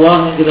firman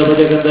Allah yang kita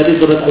bacakan tadi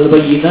surat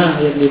Al-Bayyinah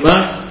ayat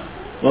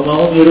 5, wa ma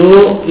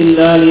umiru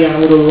illa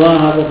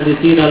liya'budullaha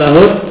mukhlishina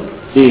lahud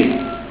din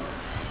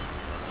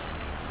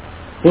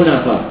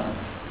hunafa.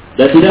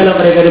 Dan tidaklah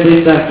mereka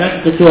diperintahkan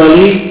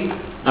kecuali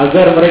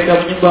agar mereka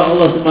menyembah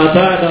Allah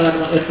semata dengan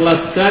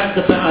mengikhlaskan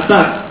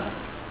ketaatan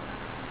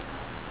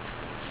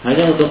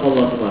hanya untuk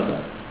Allah semata.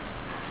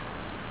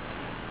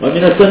 Wa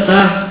min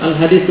as-sunnah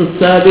al-hadits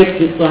as-sabit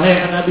fi sahih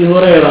an Abi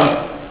Hurairah,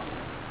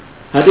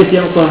 hadis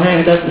yang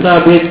sahih dan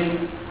sabit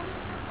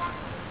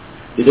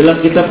di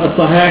dalam kitab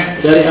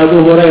As-Sahih dari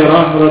Abu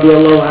Hurairah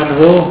radhiyallahu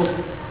anhu,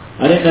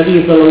 dari Nabi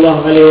sallallahu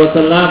alaihi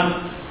wasallam,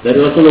 dari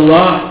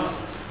Rasulullah,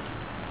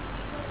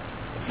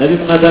 Nabi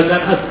mengatakan,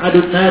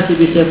 as'adun nasi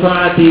bi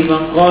syafaati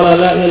man qala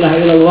la ilaha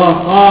illallah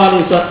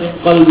khalisan min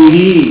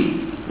qalbihi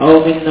aw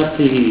min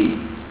nafsihi.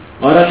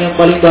 Orang yang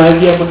paling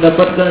bahagia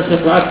mendapatkan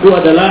syafaatku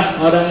adalah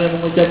orang yang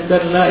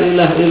mengucapkan la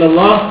ilaha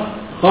illallah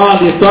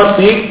khalisan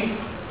min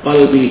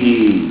qalbihi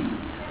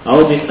aw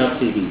min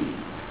nafsihi.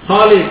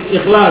 Khalis,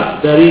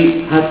 ikhlas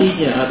dari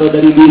hatinya atau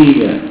dari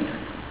dirinya.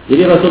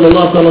 Jadi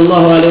Rasulullah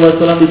sallallahu alaihi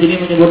wasallam di sini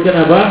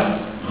menyebutkan apa?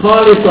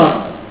 Khalisan,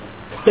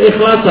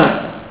 keikhlasan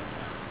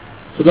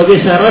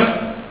sebagai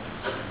syarat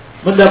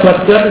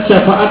mendapatkan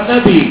syafaat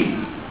Nabi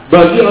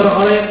bagi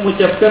orang-orang yang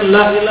mengucapkan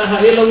la ilaha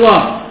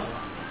illallah.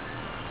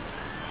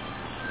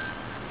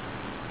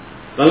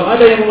 Kalau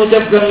ada yang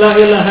mengucapkan la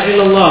ilaha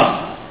illallah,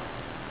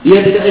 dia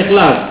tidak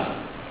ikhlas,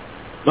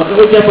 maka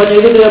ucapannya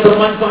itu tidak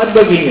bermanfaat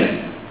baginya,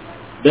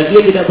 dan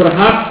dia tidak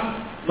berhak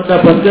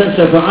mendapatkan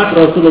syafaat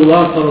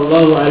Rasulullah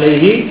sallallahu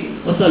alaihi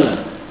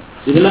wasallam.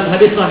 Di dalam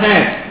hadis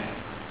sahih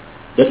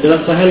dan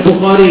dalam Sahih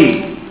Bukhari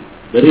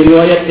dari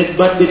riwayat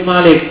Itban bin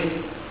Malik,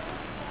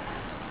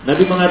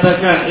 Nabi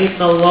mengatakan,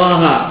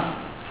 innallaha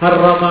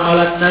harrama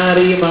 'alan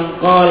nari man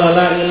qala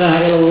la ilaha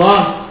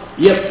illallah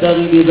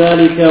yabtaghi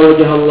bidzalika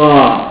wajha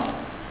Allah.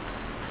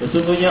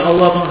 Sesungguhnya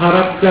Allah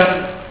mengharamkan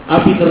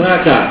api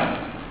neraka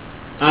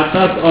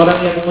atas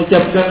orang yang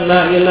mengucapkan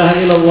la ilaha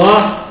illallah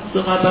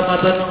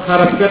semata-mata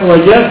mengharapkan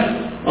wajah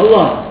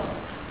Allah.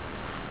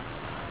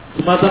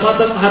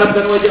 Semata-mata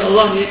mengharapkan wajah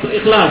Allah, yaitu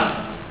ikhlas.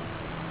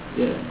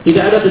 Ya.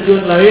 Tidak ada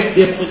tujuan lain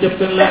dia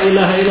mengucapkan la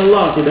ilaha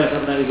illallah, tidak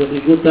karena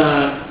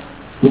ikut-ikutan,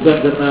 bukan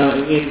karena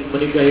ingin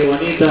menikahi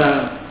wanita,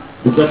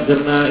 bukan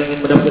karena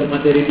ingin mendapatkan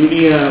materi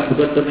dunia,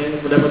 bukan karena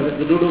ingin mendapatkan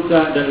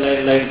kedudukan dan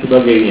lain-lain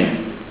sebagainya.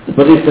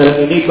 Seperti sekarang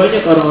ini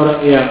banyak orang-orang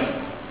yang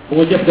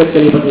mengucapkan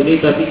kalimat ini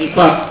tapi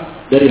nifaq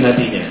dari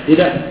hatinya,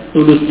 tidak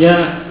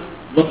tulusnya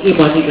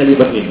mengimani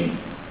kalimat ini.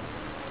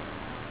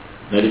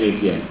 Nah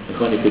demikian,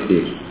 ikhwan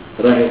fillah,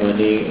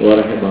 rahimani wa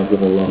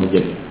rahimakumullah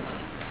jami'an.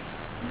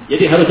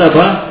 Jadi harus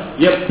apa?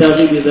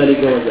 Yabtaghi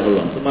bidzalika wajh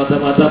Allah.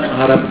 Semata-mata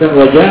mengharapkan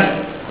wajah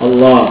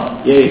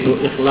Allah, yaitu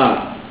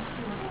ikhlas.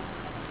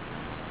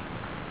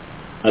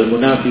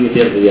 Al-munafi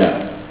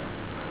riya.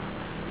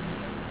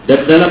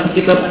 Dan dalam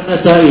kitab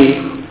An-Nasa'i,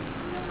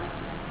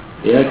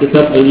 ya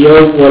kitab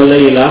Al-Yawm wal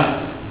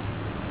Lailah,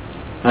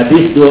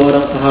 hadis dua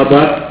orang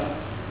sahabat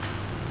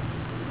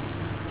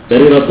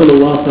dari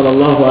Rasulullah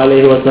sallallahu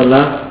alaihi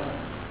wasallam,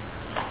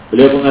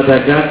 beliau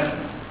mengatakan,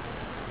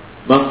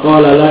 "Man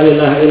qala la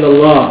ilaha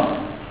illallah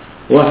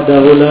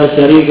wahdahu la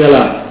syarika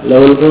lah,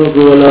 lahul mulku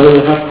wa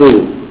lahul haqqu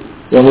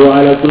wa huwa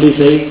ala kulli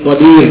syai'in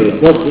qadir,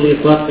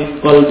 mukhlishan min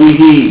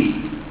qalbihi,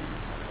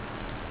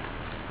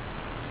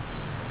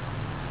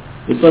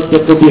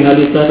 yusaddiqu biha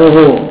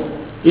lisanuhu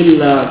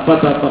illa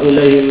fataqa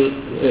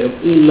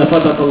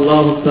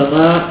Allahu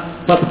as-samaa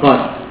fatqan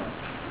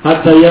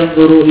hatta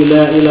yanzuru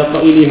ila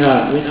qailiha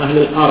min ahli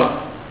al-ard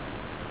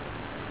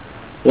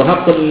wa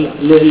haqqan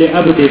li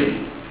 'abdin."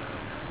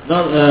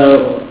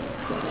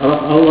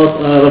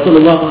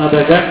 Rasulullah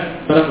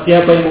mengatakan, barang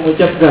siapa yang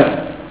mengucapkan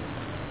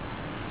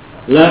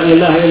la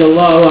ilaha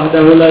illallah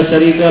wahdahu la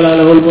syarika lah,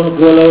 lahul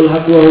mulku wa lahul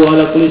haqqu wa huwa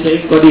ala kulli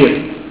syai'in qadir.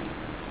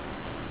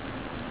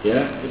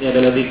 Ya, ini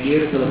adalah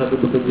zikir, salah satu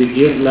bentuk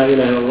zikir, la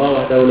ilaha illallah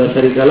wahdahu la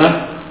syarika lah,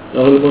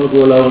 lahul mulku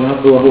wa lahul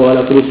haqqu wa huwa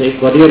ala kulli syai'in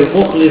qadir,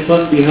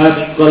 mukhlishan biha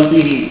min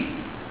qalbihi.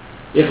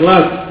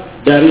 Ikhlas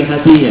dari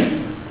hatinya.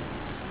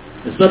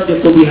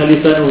 Yusaddiqu biha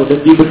lisanuhu, dan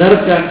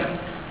dibenarkan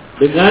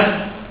dengan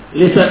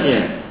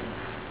lisannya.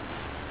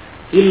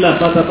 Illa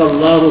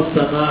fatakallahu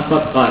as-samaa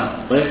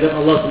fatqan, melainkan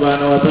Allah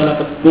Subhanahu wa taala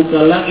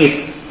membuka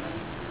langit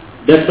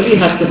dan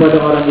melihat kepada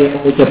orang yang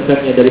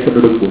mengucapkannya dari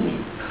penduduk bumi.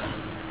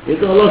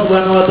 Itu Allah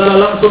Subhanahu wa taala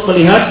langsung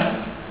melihat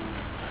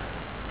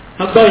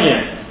hambanya.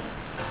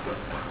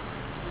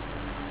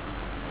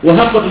 Wa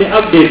haqqan li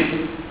 'abdin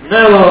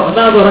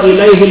nadhara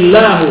ilaihi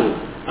Allahu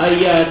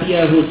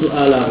ayatiyahu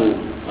su'alahu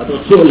atau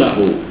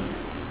su'lahu.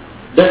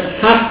 Dan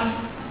hak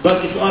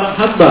bagi seorang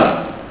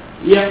hamba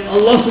yang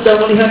Allah sudah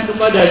melihat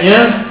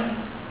kepadanya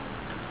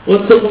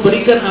untuk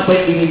memberikan apa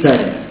yang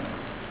dimintanya.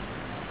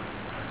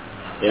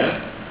 Ya.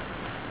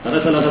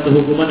 Karena salah satu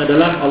hukuman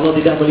adalah Allah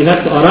tidak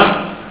melihat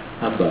seorang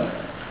hamba.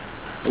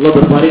 Allah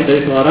berpaling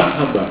dari seorang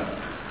hamba.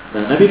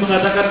 Nah, Nabi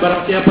mengatakan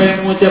barang siapa yang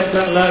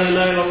mengucapkan la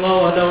ilaha illallah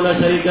wahdahu la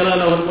syarika lah,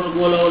 lahul mulku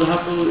wa lahul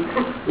haqqu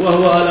wa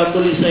huwa ala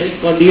kulli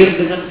syai'in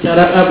qadir, dengan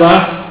syarat apa?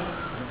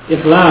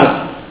 Ikhlas.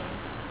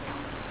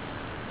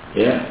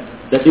 Ya.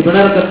 Dan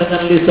dibenarkan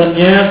dengan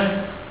lisannya,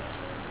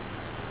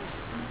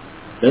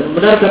 dan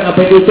membenarkan apa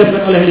yang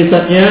diucapkan oleh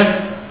lisannya,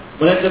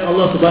 melainkan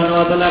Allah Subhanahu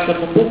wa taala akan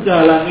membuka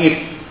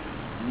langit,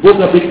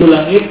 membuka pintu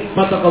langit,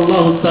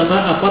 fataqallahu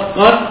as-samaa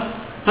fatqan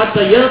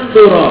hatta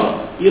yanzura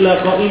ila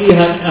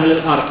qailiha min ahli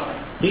al-ard,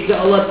 hingga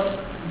Allah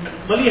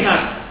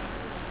melihat.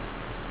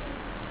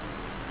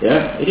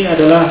 Ya, ini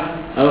adalah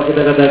kalau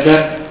kita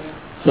katakan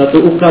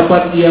suatu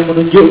ungkapan yang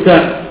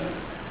menunjukkan,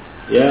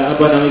 ya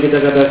apa namanya kita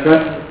katakan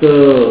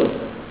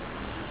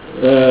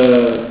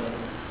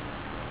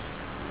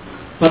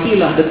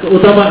fadilah dan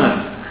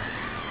keutamaan.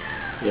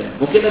 Ya,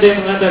 mungkin ada yang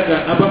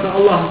mengatakan, apakah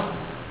Allah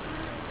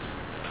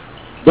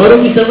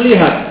baru bisa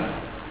melihat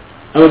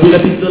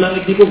apabila pintu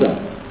langit dibuka?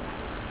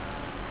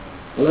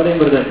 Kalau ada yang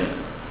bertanya,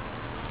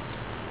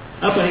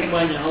 apa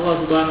hikmahnya Allah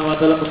Subhanahu wa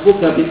taala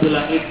membuka pintu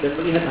langit dan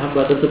melihat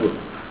hamba tersebut?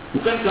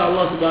 Bukankah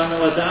Allah Subhanahu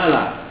wa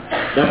taala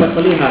dapat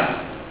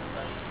melihat,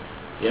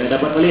 ya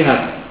dapat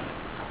melihat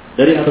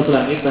dari atas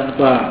langit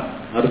tanpa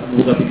harus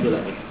membuka pintu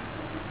langit?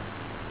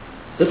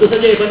 Tentu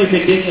saja ikhwan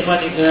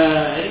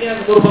fillah, ini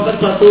merupakan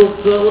suatu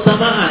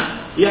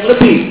keutamaan yang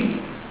lebih,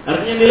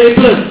 artinya nilai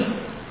plus.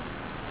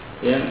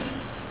 Ya,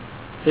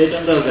 saya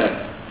contohkan,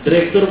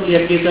 direktur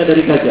melihat kita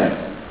dari kaca,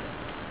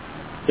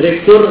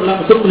 direktur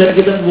langsung melihat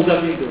kita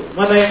membuka pintu.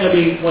 Mana yang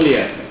lebih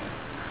mulia?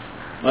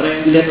 Mana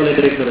yang dilihat oleh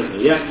direktur ini?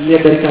 Yang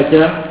dilihat dari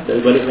kaca, dari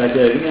balik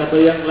kaca ini, atau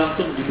yang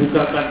langsung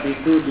dibukakan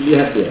pintu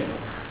dilihat dia?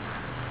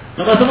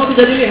 Sama-sama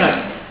bisa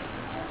dilihat,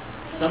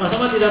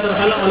 sama-sama tidak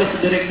terhalang oleh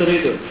si direktur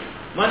itu.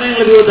 Mana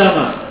yang lebih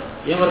utama?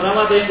 Yang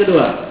pertama atau yang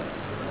kedua?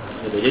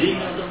 Jadi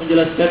untuk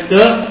menjelaskan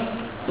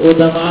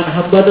keutamaan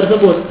hamba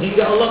tersebut,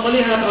 hingga Allah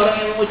melihat orang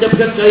yang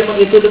mengucapkan kalimat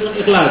itu dengan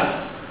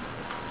ikhlas.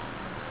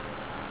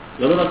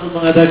 Lalu Rasul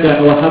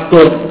mengatakan, wa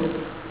haqqun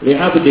li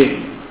 'abdin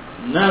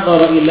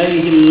nadhara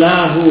ilaihi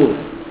Allahu,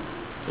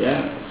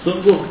 ya,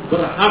 sungguh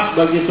berhak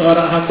bagi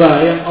seorang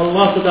hamba yang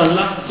Allah sudah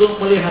langsung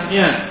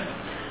melihatnya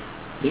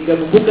hingga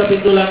membuka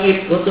pintu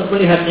langit untuk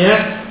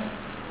melihatnya,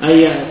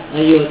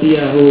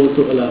 ayatiyahu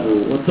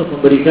su'lahu, untuk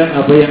memberikan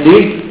apa yang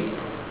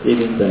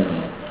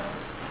dimintanya.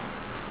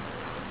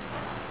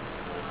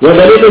 Wa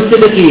dalilus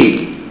sidqi,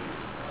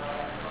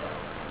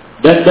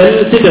 dan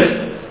dalil sidq,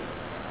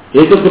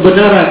 yaitu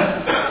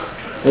kebenaran,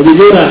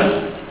 kejujuran,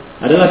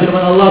 adalah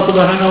firman Allah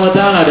Subhanahu wa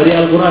taala dari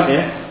Al-Qur'an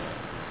ya.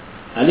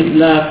 Alif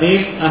lam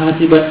mim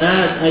ahasiban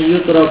nas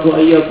ayyutraku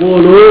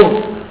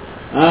ayyaqulu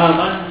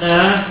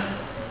amanna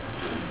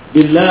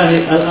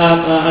billahi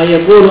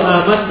ayyaqulu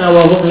amanna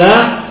wa hum la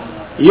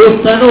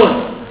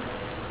yuftanun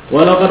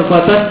walau qad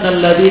fatanna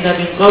alladhina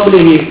min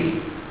qablihim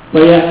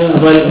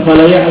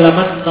fala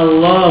ya'lamanna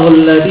Allahu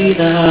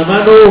alladhina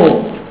amanu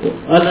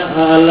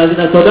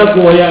alladhina sadaqu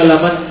wa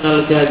ya'lamanna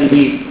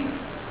al-kadhibin.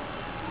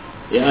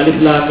 Ya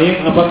alif lam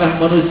mim, apakah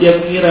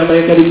manusia mengira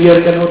mereka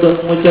dibiarkan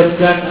untuk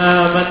mengucapkan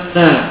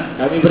amanna,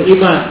 kami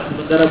beriman,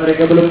 sementara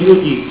mereka belum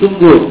diuji?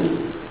 Sungguh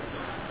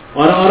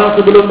orang-orang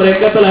sebelum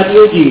mereka telah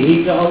diuji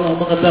hingga Allah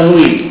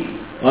mengetahui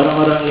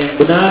orang-orang yang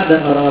benar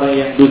dan orang-orang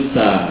yang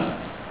dusta.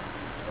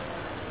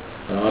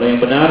 Orang-orang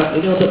yang benar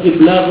ini untuk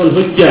iblaghul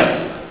hujjah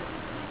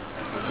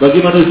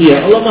bagi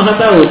manusia. Allah Maha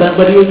tahu,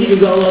 tanpa diuji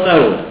juga Allah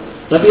tahu.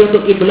 Tapi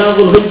untuk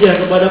iblaghul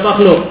hujjah kepada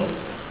makhluk,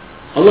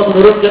 Allah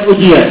menurunkan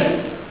ujian.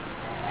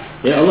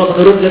 Ya, Allah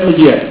menurunkan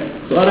ujian.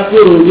 Seorang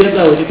guru dia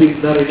tahu ini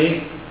pintar,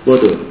 ini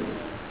bodoh.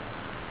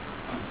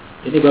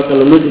 Ini bakal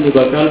lulus, ini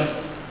bakal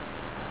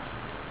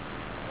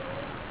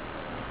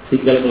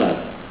tinggal kelas.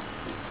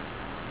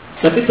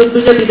 Tapi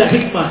tentunya tidak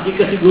hikmah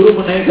jika si guru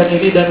menaikkan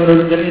ini dan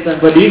menurunkan ini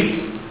tanpa diuji.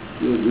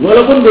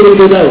 Walaupun guru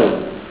itu tahu.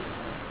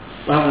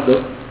 Paham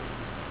dong?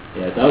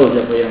 Ya tahu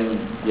siapa yang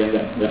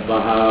nggak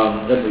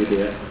paham kan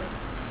begitu ya.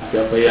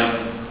 Siapa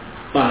yang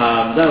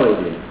paham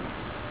tahu dia.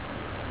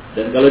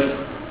 Dan kalau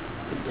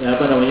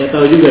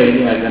tahu juga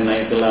ini akan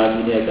naik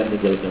kelas, ini akan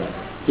tinggal kelas.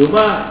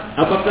 Cuma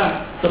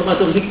apakah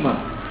termasuk hikmah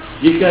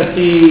jika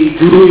si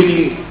guru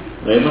ini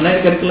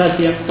menaikkan kelas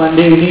yang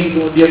pandai ini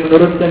kemudian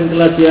menurunkan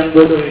kelas yang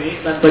bodoh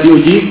ini tanpa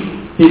diuji?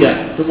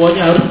 Tidak,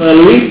 semuanya harus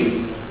melalui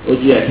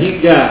ujian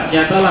hingga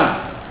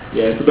nyatalah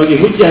ya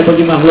sebagai hujjah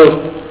bagi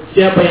makhluk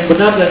siapa yang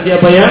benar dan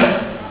siapa yang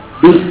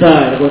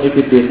dusta.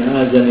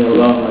 Azan ya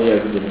Allah ya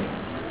begini.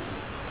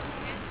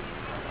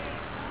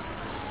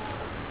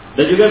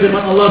 Dan juga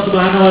firman Allah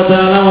Subhanahu wa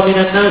taala, wa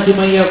minan nasi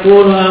man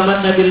yaqulu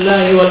amanna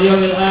billahi wal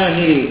yawmil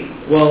akhir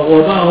wa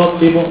ma hum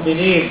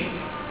bimu'minin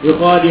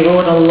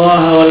yukhadi'una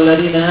Allah wal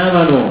ladina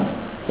amanu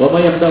wa ma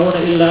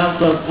yakhda'una illa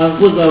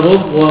anfusahum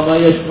wa ma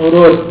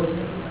yash'urun.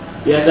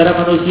 Di antara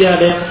manusia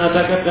ada yang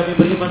mengatakan kami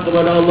beriman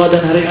kepada Allah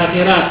dan hari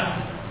akhirat,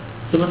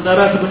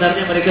 sementara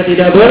sebenarnya mereka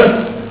tidak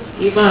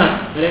beriman.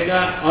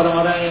 Mereka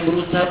orang-orang yang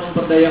berusaha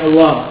memperdaya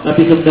Allah,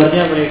 tapi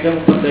sebenarnya mereka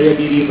memperdaya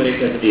diri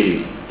mereka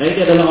sendiri. Nah ini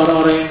adalah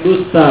orang-orang yang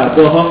dusta,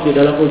 bohong di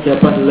dalam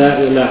ucapan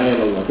la ilaha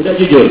illallah, tidak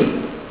jujur.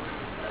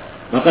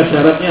 Maka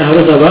syaratnya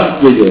harus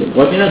apa? Jujur.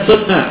 Wa minas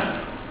sunnah,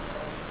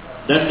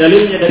 dan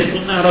dalilnya dari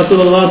sunnah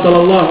Rasulullah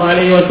sallallahu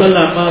alaihi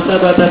wasallam, ma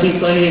sabata fi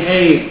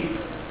sahihain,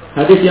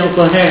 hadis yang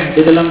sahih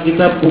di dalam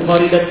kitab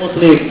Bukhari dan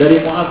Muslim dari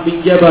Mu'adz bin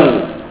Jabal,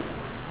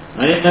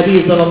 Nabi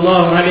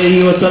sallallahu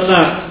alaihi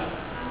wasallam,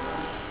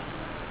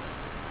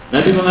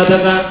 Nabi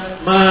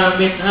mengatakan, ma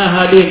min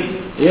ahadin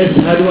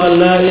yashhadu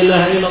an la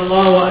ilaha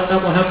illallah wa anna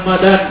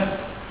Muhammadan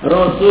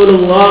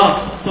Rasulullah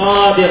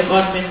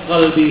shadiqan min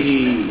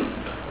qalbihi.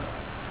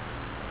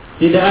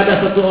 Tidak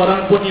ada satu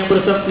orang pun yang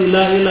bersaksi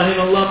la ilaha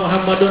illallah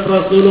Muhammadun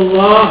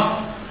Rasulullah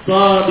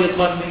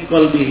shadiqan min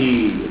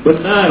qalbihi,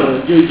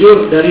 benar,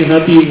 jujur dari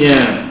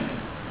hatinya,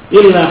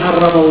 illa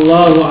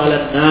harramallahu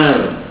 'alan nar,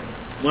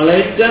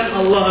 melainkan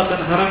Allah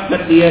akan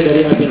haramkan dia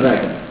dari api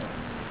neraka.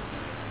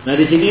 Nah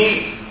di sini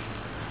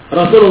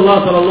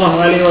Rasulullah sallallahu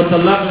alaihi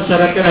wasallam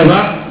mensyaratkan apa?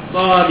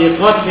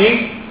 Shadiqan min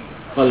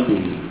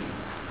qalbihi.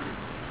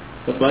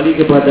 Kembali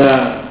kepada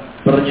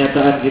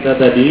pernyataan kita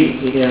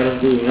tadi, ini harus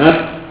diingat,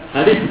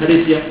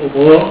 hadis-hadis yang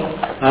umum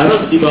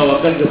harus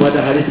dibawakan kepada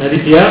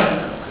hadis-hadis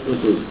yang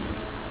khusus.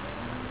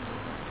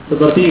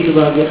 Seperti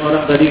sebagian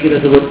orang tadi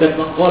kita sebutkan,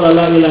 maqala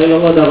la ilaha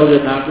illallah dakhala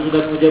jannah, aku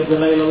sudah mengucapkan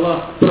la ilaha illallah,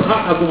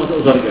 berhak aku masuk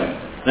surga.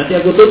 Nanti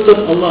aku tuntut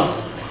Allah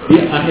di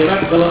akhirat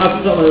kalau aku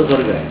enggak masuk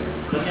surga.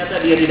 Ternyata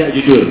dia tidak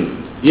jujur,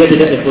 dia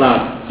tidak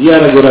ikhlas, dia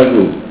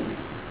ragu-ragu.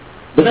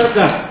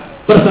 Benarkah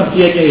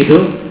persaksiannya itu?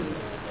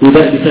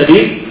 Tidak bisa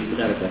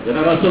dibenarkan.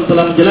 Karena Rasul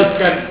telah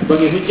menjelaskan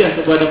sebagai hujjah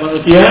kepada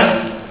manusia,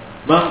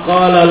 man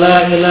qala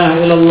la ilaha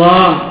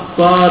illallah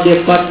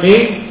shadiqan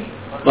min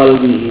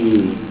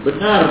qalbihi,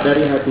 benar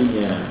dari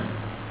hatinya.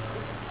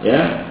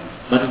 Ya,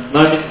 man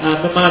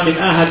min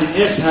ahadin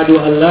yashhadu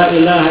an la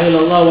ilaha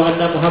illallah wa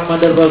anna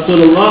Muhammadar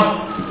Rasulullah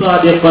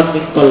shadiqan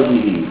min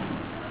qalbihi.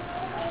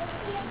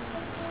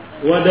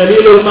 Wa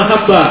dalilul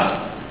mahabbah,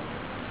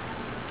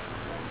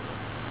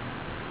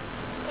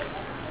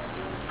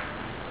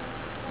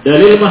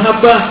 dalil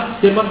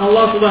mahabbah firman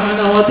Allah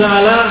Subhanahu wa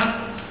taala,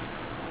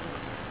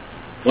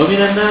 wa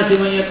minan nasi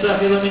man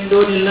yattakhidhu min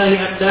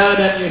dunillahi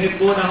andadan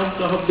yuhibbunahum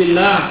ka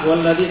hubbillah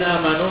walladzina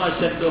amanu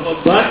ashaddu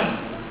hubban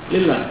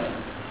lillah.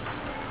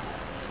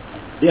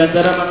 Di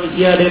antara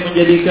manusia ada yang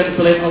menjadikan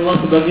selain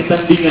Allah sebagai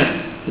tandingan,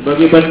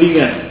 sebagai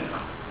bandingan,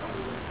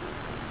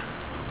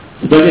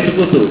 sebagai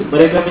sekutu.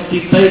 Mereka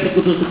mencintai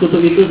sekutu-sekutu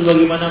itu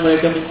sebagaimana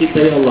mereka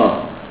mencintai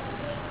Allah.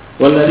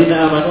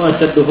 Walladzina amanu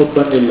asyaddu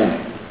hubban lillah.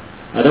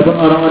 Adapun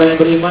orang-orang yang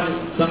beriman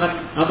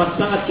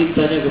sangat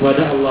cintanya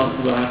kepada Allah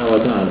Subhanahu wa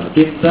taala.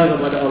 Cinta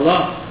kepada Allah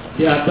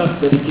di atas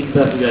dari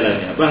cinta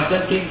segalanya.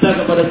 Bahkan cinta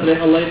kepada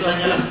selain Allah itu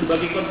hanyalah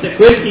sebagai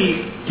konsekuensi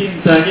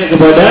cintanya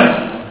kepada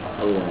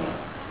Allah.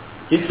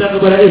 Cinta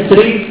kepada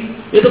istri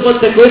itu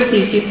konsekuensi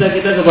cinta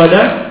kita kepada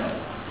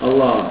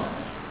Allah.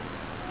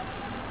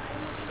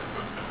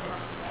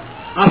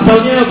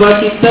 Asalnya apa?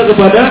 Cinta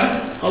kepada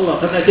Allah.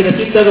 Karena kita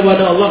cinta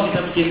kepada Allah, kita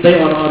mencintai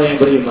orang-orang yang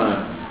beriman.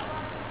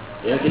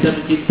 Ya, kita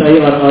mencintai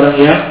orang-orang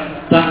yang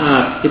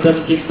taat. Kita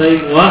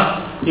mencintai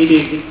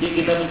muwahhidin.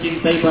 Kita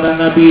mencintai para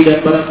nabi dan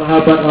para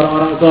sahabat,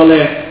 orang-orang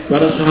soleh,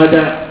 para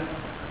syuhada.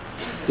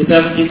 Kita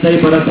mencintai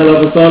para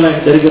salafus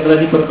soleh dari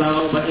generasi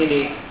pertama umat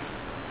ini.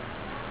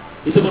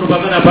 Itu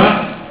merupakan apa?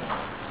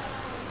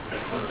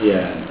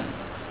 Ya,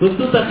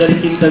 tuntutan dari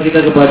cinta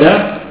kita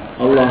kepada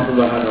Allah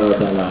Subhanahu wa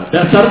taala.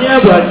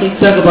 Dasarnya apa?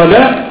 Cinta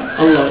kepada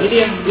Allah.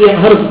 Ini yang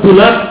harus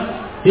bulat,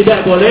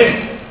 tidak boleh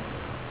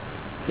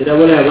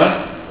apa?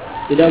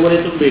 Tidak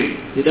boleh tumbing,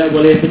 tidak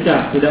boleh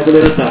pecah, tidak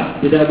boleh retak,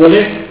 tidak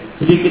boleh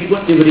sedikit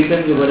pun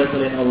diberikan kepada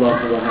selain Allah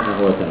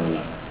Subhanahu wa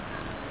taala.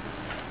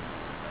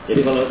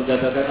 Jadi kalau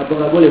dikatakan apa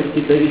enggak boleh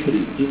mencintai istri,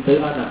 mencintai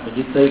anak,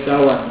 mencintai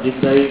kawan,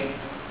 mencintai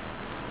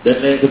dan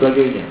lain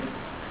sebagainya.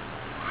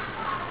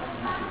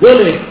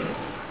 Boleh.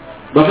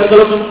 Bahkan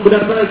kalau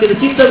benar-benar kita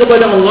cinta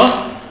kepada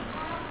Allah,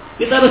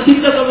 kita harus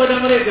cinta kepada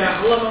mereka.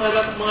 Allah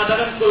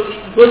mengatakan qul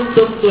in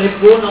kuntum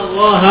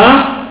tuhibbunallaha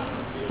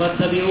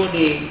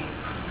fattabi'uni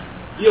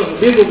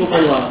yuhibbukum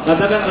Allah.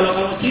 Katakan kalau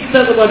kamu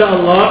cinta kepada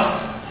Allah,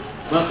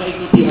 maka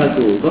ikuti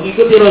aku,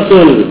 mengikuti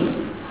Rasul.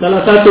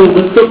 Salah satu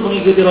bentuk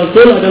mengikuti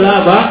Rasul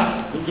adalah apa?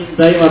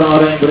 Mencintai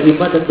orang-orang yang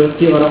beriman dan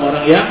benci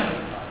orang-orang yang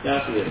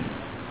kafir.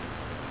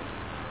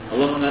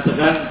 Allah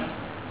mengatakan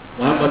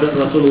Muhammadun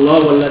Rasulullah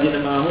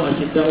walladzina ma'ahu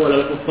asyidda'u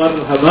 'alal kuffar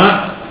ruhama'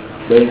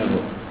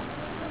 bainahum.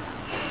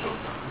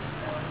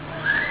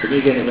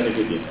 Demikian yang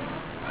mengikuti.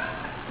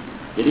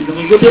 Jadi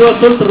mengikuti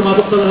Rasul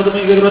termasuk salah satu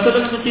mengikuti Rasul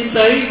adalah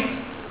mencintai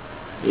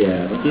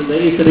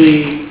istri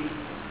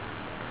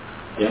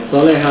yang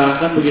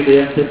salehah, kan begitu,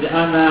 yang setia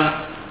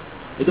anak.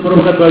 Itu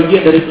merupakan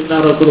bagian dari sunnah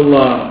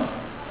Rasulullah.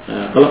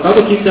 Nah, kalau kamu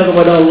cinta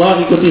kepada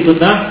Allah, ikuti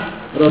sunnah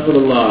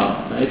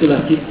Rasulullah. Nah,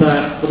 itulah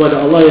cinta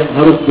kepada Allah yang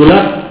harus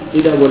bulat,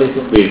 tidak boleh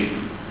sumbing.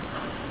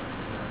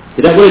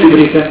 Tidak boleh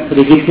diberikan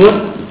sedikit pun,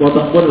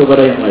 sepotong pun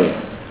kepada yang lain.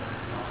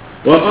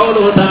 Wa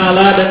qauluhu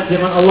ta'ala, dan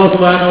firman Allah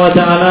Subhanahu wa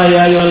ta'ala,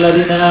 ya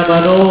ayyuhalladzina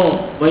amanu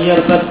may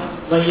yartad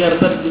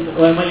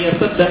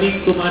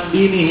minkum an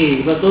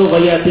dinihi fasawfa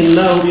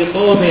yatillahu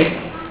biqaumin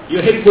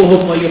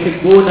yuhibbuhum wa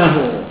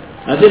yuhibbunahu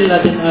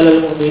adillatin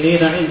 'alal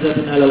mu'minina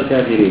 'izzatin 'alal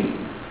kafirin.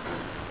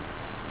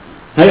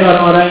 Hai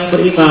orang-orang yang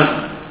beriman,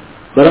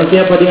 barang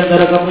siapa di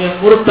antara kamu yang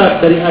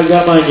murtad dari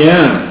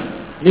agamanya,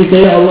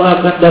 niscaya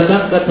Allah akan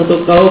datangkan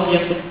satu kaum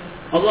yang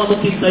Allah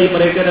mencintai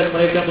mereka dan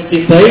mereka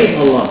mencintai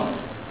Allah.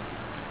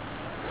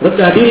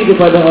 Rendah diri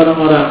kepada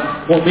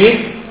orang-orang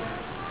mukmin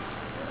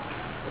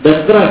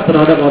dan keras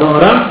terhadap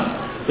orang-orang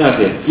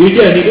kafir.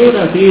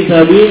 Yujahiduna fi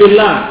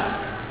sabilillah.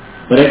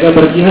 Mereka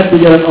berjihad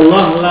di jalan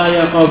Allah, la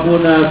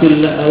yakhafuna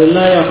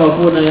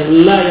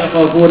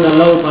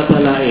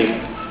laumata la'im.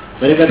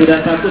 Mereka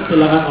tidak takut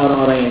celahan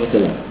orang-orang yang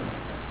mencela.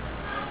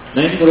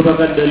 Nah, ini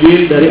merupakan dalil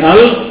dari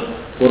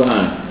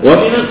Al-Quran. Wa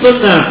minas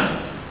sunnah,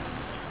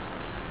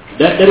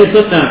 dan dari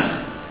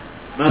sunnah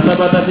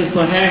nasabatati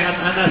sahih an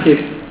Anasib,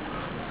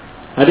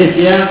 hadis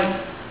yang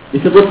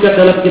disebutkan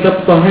dalam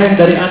kitab Sahih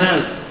dari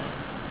Anas.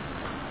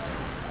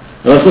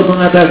 Rasul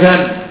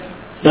mengatakan,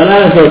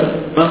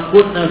 salasun man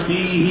kunna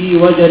fihi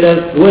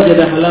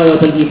wajada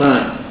halawatul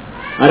iman.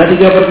 Ada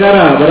 3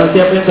 perkara, barang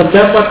siapa yang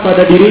terdapat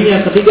pada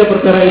dirinya ketiga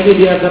perkara ini,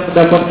 dia akan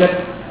mendapatkan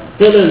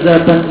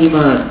kelezatan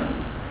iman,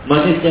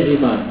 manisnya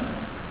iman.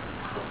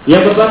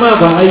 Yang pertama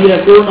apa?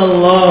 Ayyakun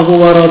Allahu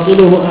wa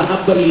rasuluhu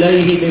ahabba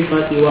ilaihi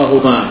mimma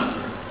siwahuma.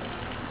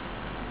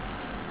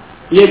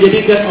 Ia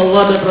jadikan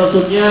Allah dan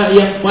Rasulnya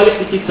yang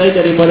paling dicintai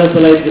daripada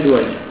selain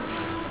keduanya.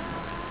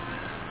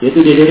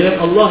 Yaitu dia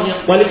jadikan Allah yang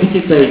paling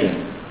dicintainya,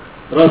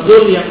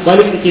 Rasul yang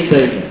paling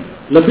dicintainya,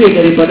 lebih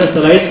daripada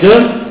selain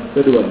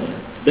keduanya.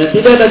 Dan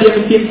tidak ada dia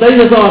mencintai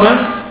seseorang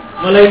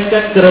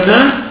melainkan karena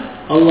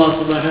Allah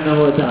Subhanahu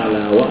wa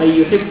taala. Wa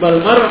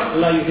ayyuhibbal mar'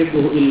 la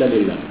yuhibbuhu illa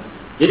lillah.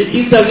 Jadi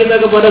cinta kita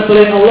kepada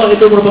selain Allah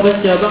itu merupakan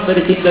cabang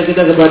dari cinta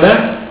kita kepada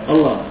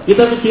Allah.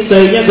 Kita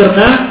mencintainya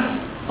karena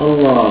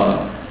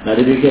Allah. Nah,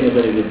 demikian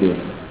dari itu.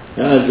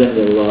 Ya azan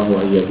ya Allah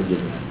wa iyyakum.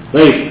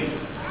 Baik.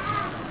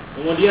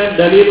 Kemudian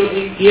dalilul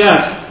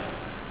inqiyad.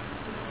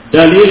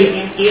 Dalil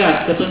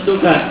inqiyad,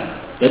 ketundukan.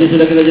 Jadi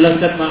sudah kita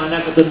jelaskan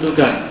makna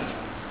ketundukan.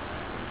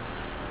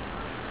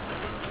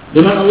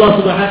 Dengan Allah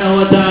Subhanahu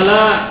wa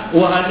taala,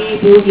 wa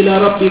anibu ila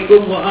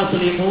rabbikum wa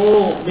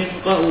aslimu min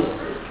qabl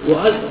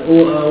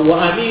wa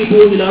anibu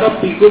ila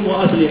rabbikum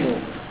wa aslimu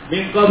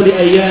min qabli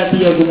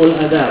ayatiyakumul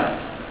adab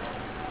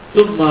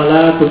tsumma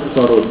la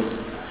tunsarun.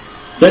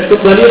 Dan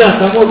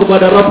kembalilah kamu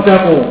kepada Rabb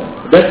kamu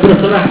dan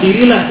berserah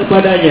dirilah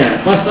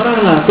kepadanya,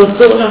 pasrahlah,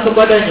 tunduklah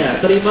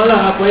kepadanya,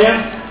 terimalah apa yang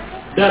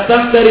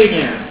datang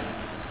darinya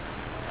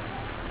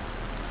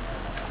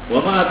Wa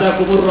ma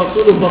atakumur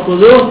rasulu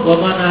fakhudhuhu wa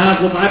ma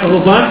nahakum anhu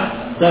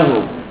fantahu.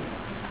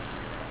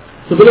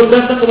 Sebelum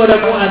datang kepada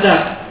kamu ada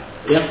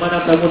yang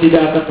mana kamu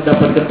tidak akan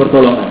mendapatkan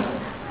pertolongan.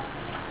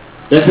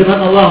 Dan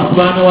firman Allah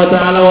Subhanahu wa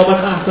taala, "Wa man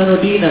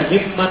ahsanu dinan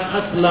mimman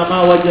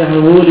aslama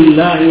wajhahu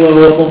lillahi wa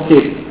huwa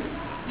muhsin."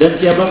 Dan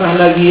siapakah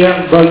lagi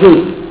yang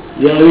bagus,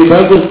 yang lebih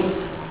bagus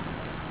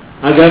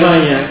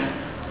agamanya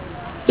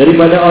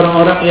daripada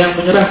orang-orang yang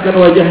menyerahkan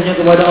wajahnya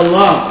kepada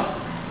Allah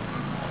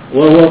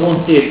wa huwa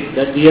muhsin,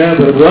 dan dia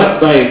berbuat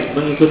baik,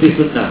 mengikuti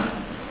sunnah,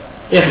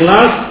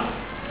 ikhlas,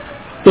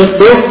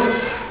 tunduk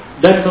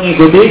dan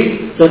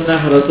mengikuti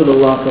sunnah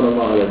Rasulullah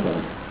sallallahu alaihi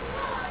wasallam.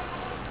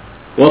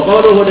 Wa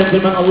qawluhu, dan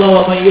firman Allah,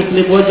 "Wa may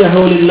yuslim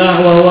wajhahu lillah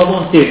wa huwa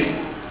muhsin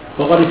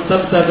faqad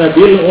istamsaka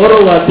bil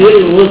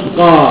urwatil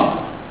wuthqa."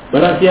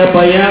 Barang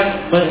siapa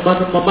yang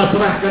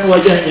memasrahkan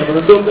wajahnya,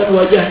 menundukkan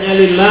wajahnya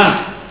lillah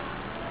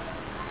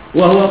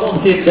wa huwa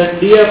muhsin, dan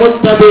dia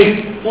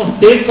muttabi,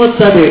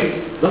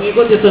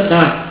 mengikuti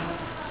sunnah,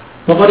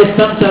 faqad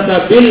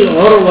istamsaka bil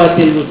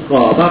urwatil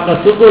wuthqa,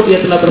 maka sungguh dia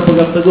telah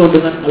berpegang teguh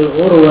dengan al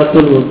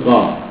urwatul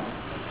wuthqa.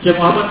 Syekh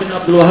Muhammad bin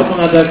Abdul Wahab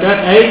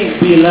mengatakan, "Ai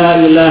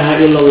bila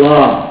ilaha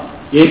illallah,"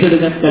 yaitu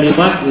dengan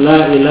kalimat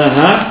la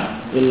ilaha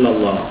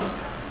illallah.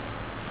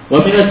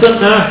 Wa min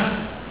as-sunnah,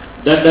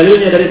 dan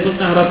dalilnya dari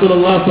sunnah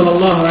Rasulullah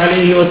sallallahu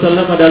alaihi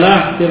wasallam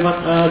adalah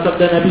firman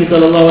sabda Nabi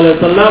sallallahu alaihi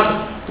wasallam,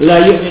 "La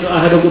yu'minu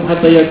ahadukum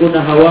hatta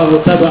yakuna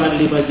hawahu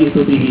taba'an lima ji'tu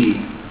bihi."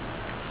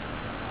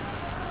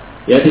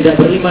 Ya, tidak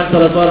beriman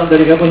salah seorang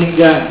dari kamu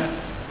hingga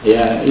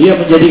ia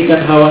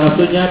menjadikan hawa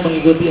nafsunya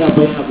mengikuti apa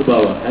yang aku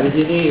bawa. Hadis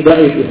ini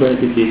dhaif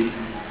Ibnu Siddiq,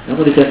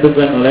 namun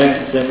dicantumkan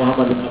oleh Syekh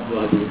Muhammad bin Abdul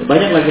Wahab.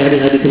 Banyak lagi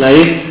hadis-hadis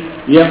lain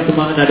yang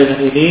semakna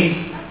dengan ini,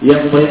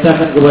 yang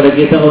memerintahkan kepada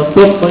kita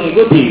untuk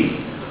mengikuti,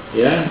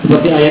 ya,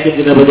 seperti ayat yang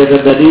kita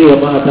bacakan tadi, "Wa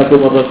ma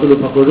atakum ar-rasulu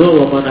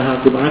fakhudhuhu wa ma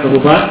nahakum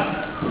anhu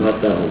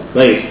fantahu."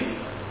 Baik.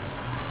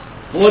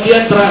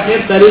 Kemudian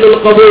terakhir, dalilul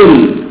qabul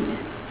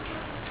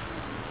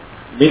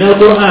minal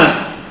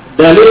Quran.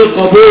 Dalil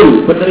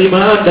qabul,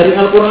 penerimaan dari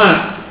Al-Quran,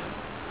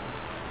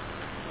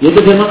 yaitu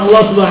firman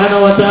Allah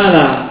Subhanahu wa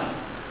taala,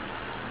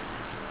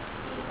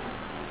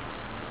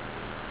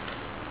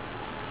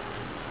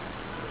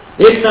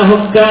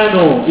 "Innahum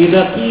kanu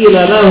idza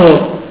qila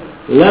lahum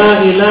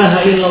la ilaha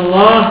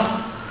illallah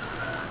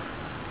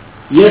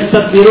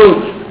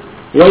yastakbirun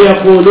wa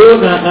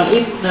yaquluna a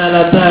inna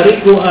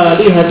latariku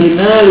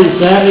alihatina li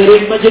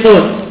syairin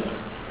majnun."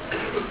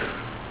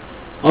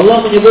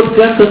 Allah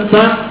menyebutkan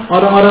tentang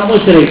orang-orang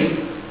musyrik.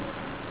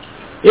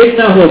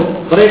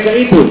 Innahum, mereka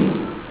itu,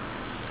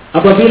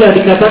 apabila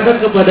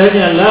dikatakan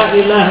kepadanya la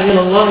ilaha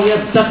illallah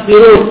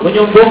yastakbirun,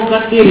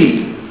 menyombongkan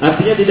diri,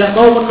 artinya tidak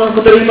mau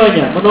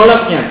menerimanya,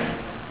 menolaknya,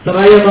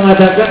 seraya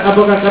mengatakan,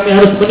 apakah kami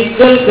harus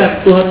meninggalkan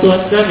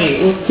Tuhan-Tuhan kami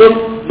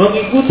untuk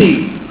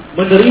mengikuti,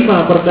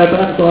 menerima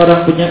perkataan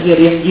seorang penyair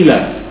yang gila.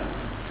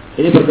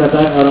 Ini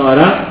perkataan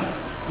orang-orang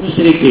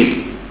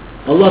musyrikin.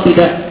 Allah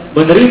tidak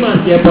menerima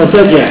siapa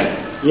saja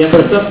yang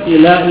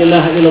bersaksi la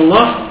ilaha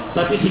illallah,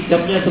 tapi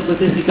sikapnya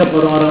seperti sikap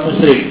orang-orang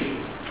musyrik,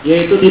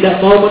 yaitu tidak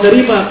mau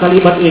menerima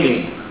kalimat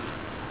ini.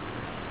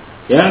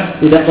 Ya,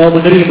 tidak mau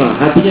menerima,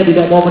 hatinya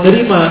tidak mau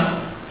menerima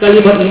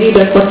kalimat ini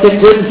dan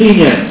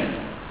konsekuensinya.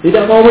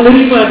 Tidak mau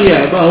menerima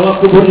dia bahwa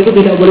kubur itu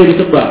tidak boleh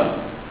disembah.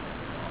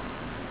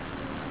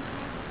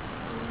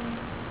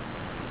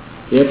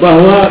 Ya,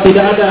 bahwa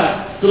tidak ada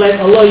selain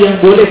Allah yang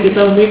boleh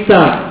kita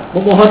meminta,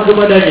 memohon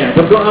kepadanya,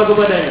 berdoa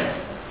kepadanya.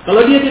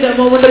 Kalau dia tidak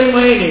mau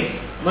menerima ini,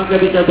 maka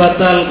bisa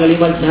batal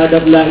kalimat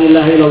syahadat la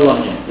ilaha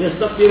illallahnya.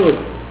 Yastakbirun.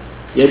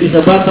 Ya,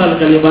 bisa batal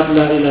kalimat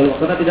la ilaha illallah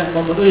karena tidak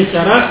memenuhi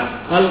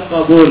syarat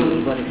al-qabul.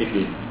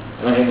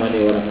 Rahimani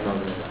wa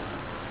rahimakumullah.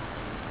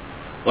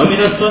 Wa min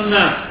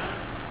as-sunnah,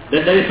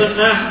 dan dari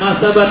sunnah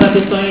masabata fi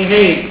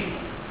sahihain.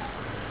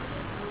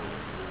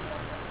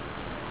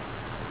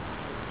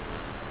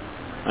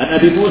 An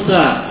Nabi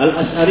Musa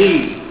al-Asy'ari,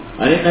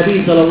 an Nabi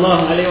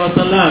sallallahu alaihi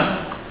wasallam,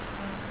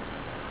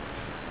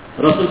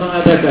 Rasul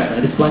mengatakan,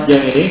 hadis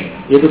panjang ini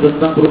itu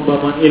tentang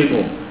perumpamaan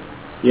ilmu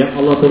yang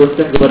Allah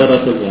turunkan kepada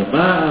Rasulnya.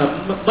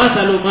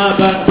 Masalu ma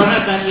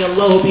ba'athani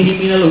Allah bihi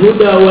minal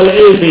huda wal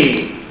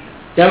ilmi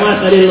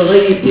kama salil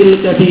ghaitil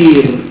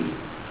kathir.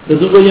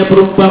 Sesungguhnya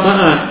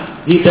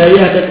perumpamaan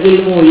hidayah dan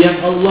ilmu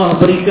yang Allah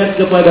berikan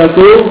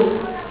kepadaku,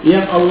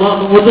 yang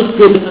Allah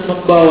mengutusku dengan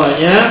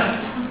membawanya,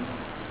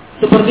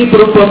 seperti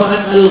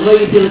perumpamaan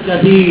al-ghaitil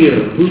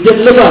kathir, hujan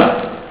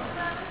lebat.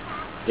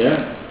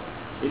 Ya,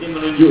 ini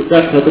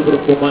menunjukkan satu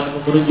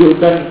perumpamaan,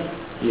 menunjukkan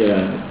ya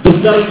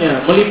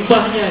besarnya,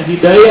 melimpahnya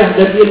hidayah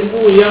dan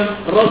ilmu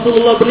yang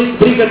Rasulullah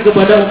berikan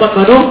kepada umat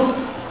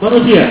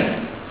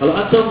manusia. Kalau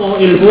antum mau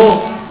ilmu,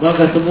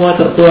 maka semua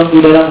tertuang di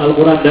dalam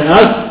Al-Quran dan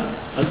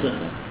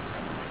As-Sunnah.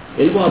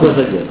 Ilmu apa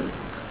saja?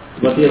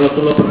 Seperti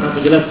Rasulullah pernah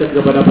menjelaskan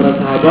kepada para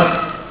sahabat,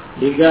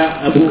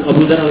 hingga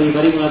Abu Dzar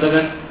Al-Ghifari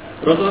mengatakan,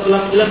 Rasulullah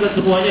telah menjelaskan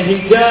semuanya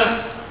hingga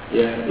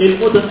ya,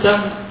 ilmu tentang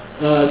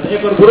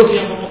seekor burung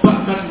yang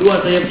mengepakkan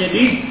dua sayapnya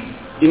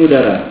di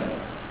udara.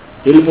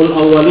 Ilmu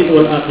awalin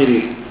wal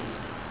akhirin.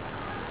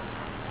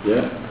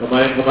 Ya,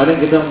 kemarin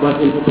kita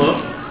membahas ilmu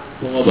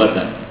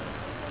pengobatan.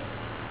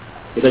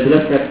 Kita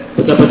jelaskan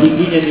betapa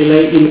tingginya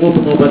nilai ilmu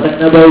pengobatan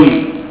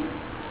nabawi,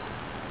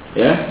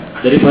 ya,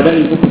 daripada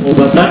ilmu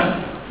pengobatan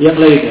yang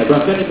lainnya.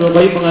 Bahkan Ibnu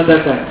Qayyim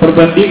mengatakan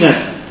perbandingan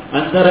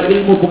antara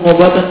ilmu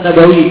pengobatan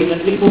nabawi dengan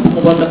ilmu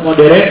pengobatan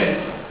modern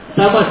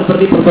sama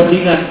seperti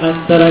perbandingan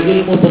antara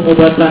ilmu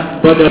pengobatan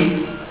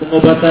badani,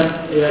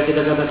 pengobatan ya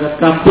kita katakan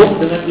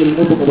kampung dengan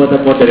ilmu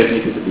pengobatan modern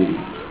itu sendiri.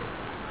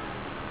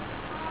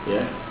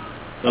 Ya,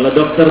 kalau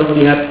dokter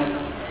melihat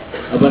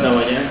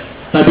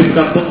tabib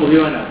kampung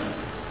bagaimana?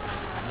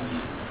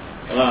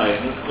 Wah,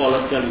 ini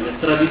kolot kali,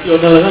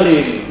 tradisional kali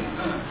ini.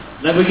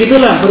 Nah,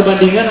 begitulah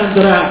perbandingan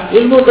antara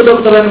ilmu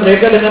kedokteran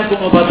mereka dengan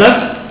pengobatan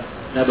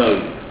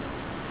nabawi.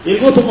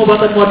 Ilmu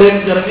pengobatan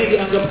modern sekarang ini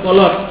dianggap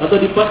kolot atau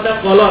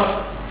dipandang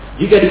kolot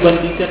jika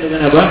dibandingkan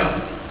dengan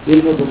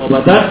ilmu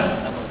pengobatan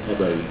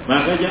nabawi.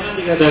 Maka jangan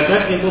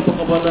dikatakan ilmu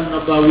pengobatan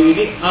nabawi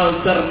ini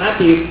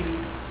alternatif.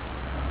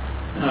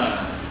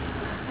 Nah,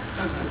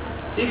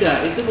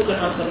 tidak, itu bukan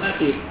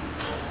alternatif.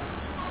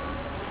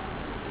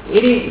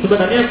 Ini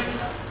sebenarnya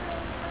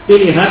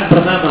pilihan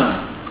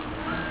pertama,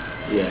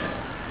 ya,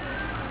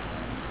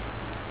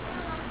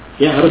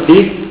 yang harus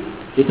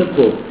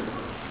ditempuh,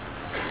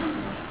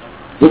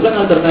 bukan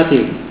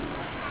alternatif.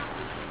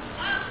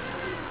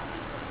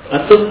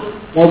 Atau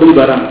mau beli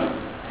barang,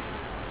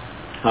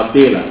 HP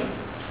lah,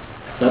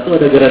 satu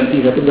ada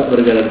garansi, satu nggak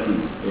bergaransi.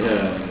 Ya,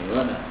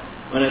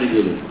 mana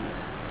dijeli?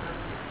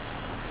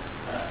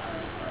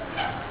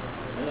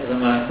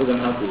 Sama tukang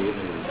HP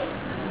ini.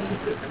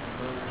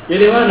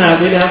 Pilih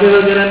mana? Pilih HP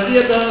bergaransi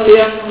atau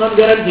yang non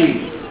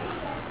garansi?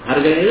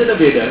 Harganya itu udah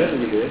beda kan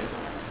begitu ya?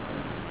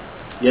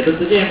 Ya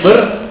tentunya yang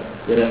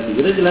bergaransi.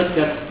 Kita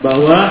jelaskan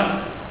bahwa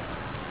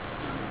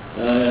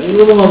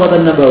ilmu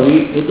pengobatan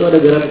nabawi itu ada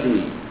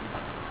garansi.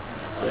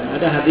 Ya,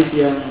 ada hadis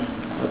yang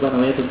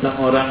tentang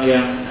orang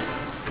yang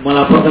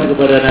melaporkan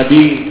kepada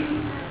Nabi.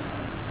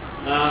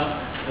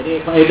 Ini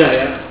faedah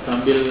ya,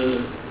 sambil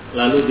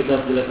lalu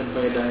kita menjelaskan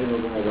faedah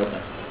ilmu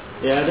pengobatan.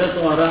 Ya, ada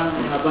seorang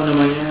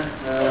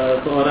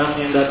seorang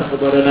yang datang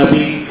kepada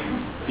Nabi,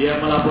 dia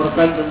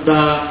melaporkan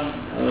tentang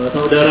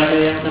saudaranya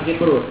yang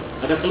sakit perut,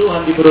 ada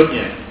keluhan di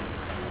perutnya.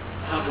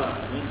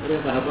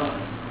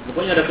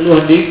 Pokoknya ada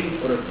keluhan di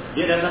perut.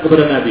 Dia datang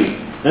kepada Nabi.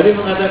 Nabi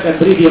mengatakan,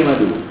 beri dia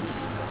madu.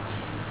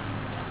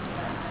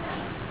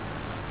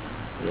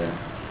 Ya,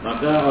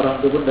 maka orang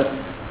itu pun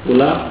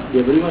pulang,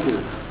 dia beri madu.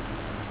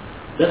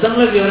 Datang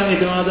lagi orang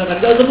itu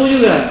mengatakan, enggak sembuh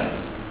juga.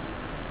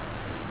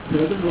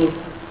 Enggak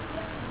sembuh.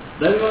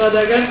 Nabi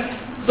mengatakan,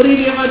 beri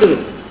dia madu.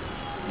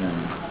 Nah,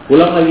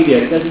 pulang lagi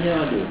dia, dikasihnya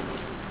madu.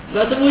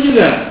 Enggak sembuh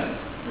juga.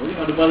 Mungkin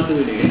madu palsu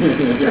ini.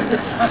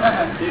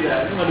 Tidak,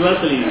 ini madu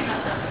asli.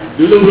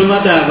 Dulu belum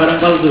ada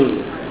barang palsu.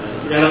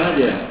 Sekarang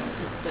aja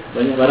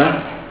banyak barang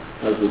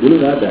palsu. Dulu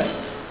nggak ada.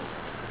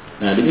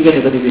 Nah,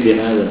 demikian yang tadi video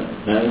ada.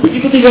 Nah,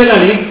 begitu 3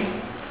 kali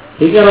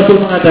hingga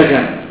Rasul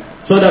mengatakan,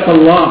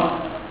 Sadaqallah,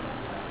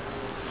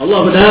 Allah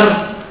benar,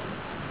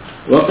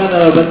 wa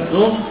kana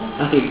batnu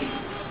akhi.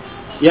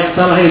 Yang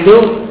salah itu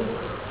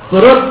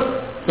perut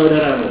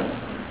saudaramu.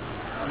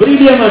 Beri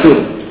dia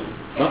madu.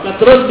 Maka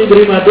terus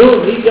diberi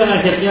madu hingga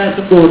akhirnya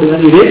sembuh dengan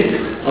izin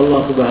Allah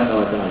Subhanahu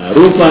wa taala.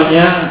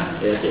 Rupanya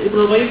ya,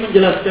 Ibnu Qayyim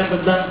menjelaskan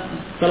tentang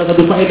salah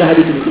satu faedah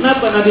hadis ini.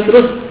 Kenapa Nabi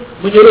terus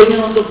menyuruhnya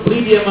untuk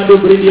beri dia madu,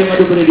 beri dia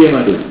madu, beri dia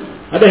madu?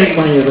 Ada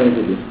hikmahnya pada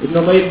itu. Ibnu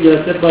Qayyim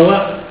menjelaskan bahwa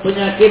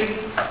penyakit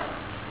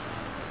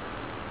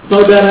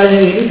saudaranya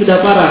ini sudah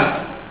parah.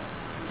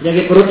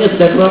 Penyakit perutnya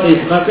sudah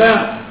kronis, maka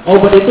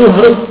obat itu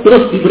harus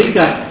terus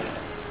diberikan.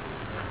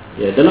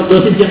 Ya, dalam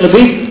dosis yang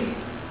lebih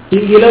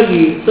tinggi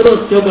lagi,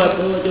 terus coba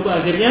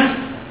akhirnya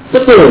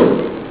sembuh.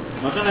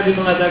 Maka Nabi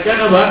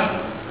mengatakan apa?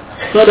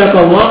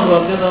 Sadaqallah wa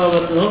kana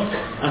batnu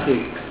akhi.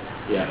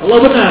 Ya, Allah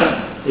benar.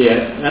 Ya,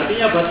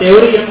 artinya apa?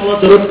 Teori yang Allah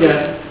turunkan.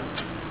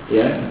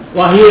 Ya,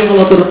 wahyu yang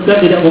Allah turunkan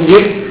tidak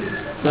mungkin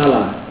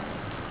salah.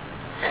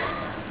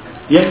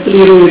 Yang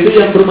keliru itu,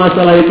 yang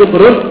bermasalah itu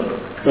perut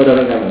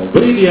saudara kamu.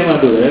 Beri dia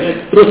madu, ya.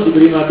 Terus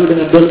diberi madu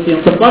dengan dosis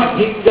yang tepat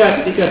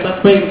hingga ketika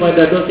sampai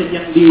kepada dosis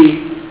yang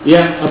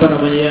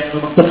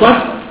memang tepat,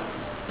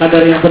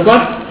 kadar yang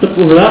tepat,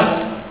 sembuhlah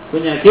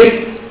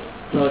penyakit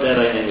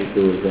saudaranya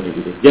itu.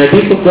 Jadi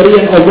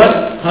pemberian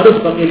obat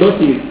harus pakai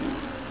dosis.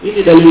 Ini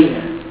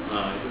dalilnya.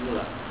 Nah, itu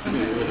pula.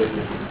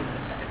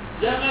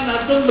 Jangan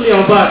langsung beli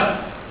obat.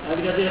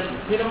 Dikasih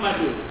minum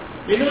madu.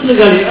 Minum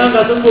sekali,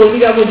 nggak sembuh, ini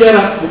nggak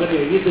mujarab. Bukan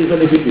kayak gitu,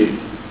 itu.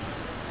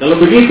 Kalau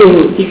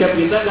begitu, sikap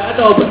kita nggak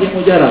ada obat yang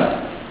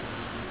mujarab.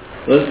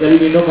 Kalau sekali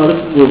minum harus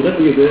sembuh, kan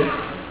begitu ya?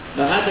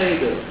 Nggak ada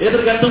itu. Ya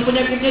tergantung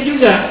penyakitnya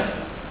juga.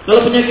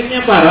 Kalau penyakitnya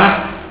parah,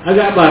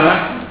 agak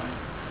parah,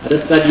 ada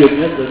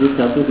stadiumnya, stadium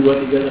 1,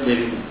 2, 3, sampai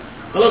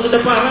 5. Kalau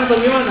sudah parah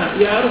bagaimana?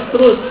 Ya harus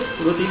terus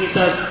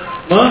rutinitas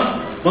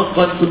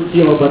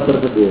mengkonsumsi obat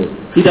tersebut.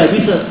 Tidak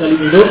bisa sekali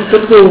minum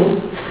sembuh.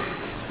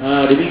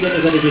 Demikian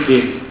ikhwan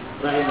fillah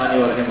rahimani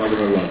wa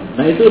rahimakumullah.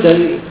 Nah, itu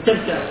dari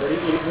cerca dari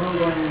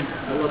ilmu yang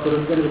Allah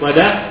turunkan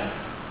kepada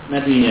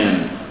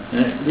nabinya.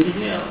 Nah, jadi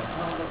ini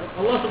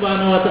Allah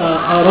Subhanahu wa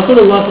taala,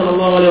 Rasulullah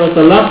sallallahu alaihi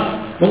wasallam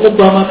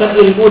mengumpamakan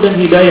ilmu dan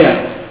hidayah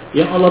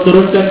yang Allah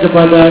turunkan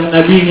kepada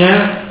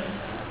nabinya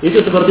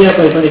itu seperti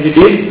apa ya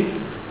Fanifidin?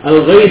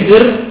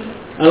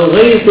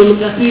 Al-ghaithul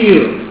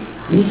katsir,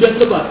 hujan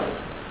lebat.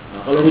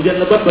 Nah, kalau hujan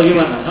lebat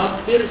bagaimana?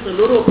 Hampir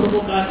seluruh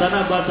permukaan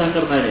tanah basah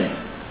karenanya.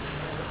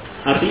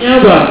 Artinya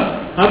apa?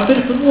 Hampir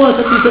semua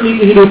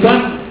sendi-sendi kehidupan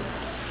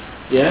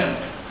ya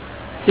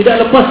tidak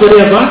lepas dari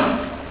apa?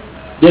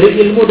 Dari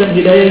ilmu dan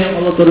hidayah yang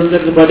Allah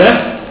turunkan kepada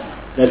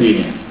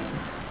nabinya.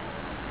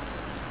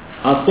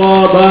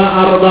 Asaba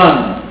ardan,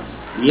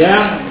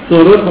 yang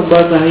turun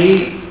membasahi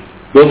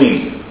bumi.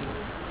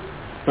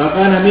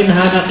 Fakana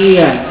minha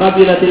naqiyah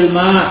qabilatil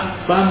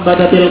ma'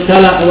 fambatatil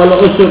kala'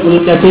 wal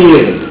usyubul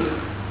katsir.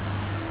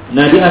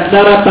 Nah, di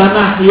antara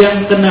tanah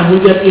yang kena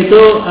hujan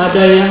itu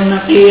ada yang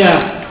naqiyah,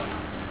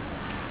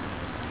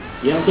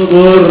 yang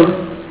subur,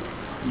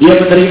 dia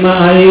menerima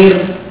air,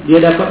 dia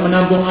dapat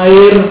menampung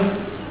air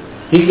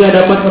hingga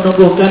dapat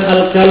menumbuhkan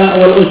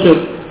al-kala' wal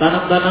usyub,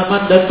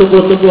 tanam-tanaman dan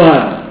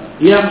tumbuh-tumbuhan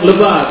yang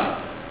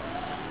lebat.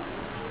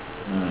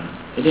 Nah,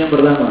 ini yang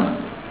pertama.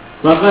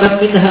 Faqarat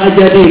minha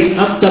ajadid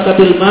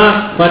amsakatil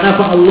ma' fa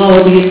nafa'a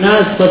Allahu bihin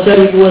nas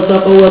fasyaribu wa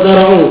saqaw wa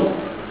zara'u.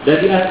 Dan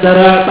di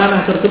antara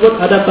tanah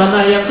tersebut ada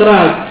tanah yang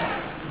keras.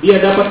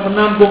 Dia dapat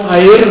menampung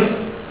air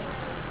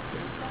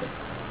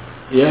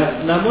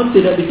ya, namun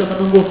tidak bisa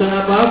menumbuhkan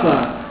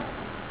apa-apa.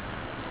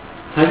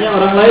 Hanya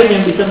orang lain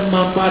yang bisa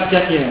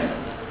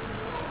memanfaatkannya.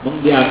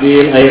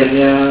 Diambil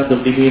airnya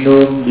untuk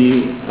diminum,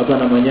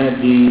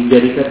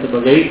 dijadikan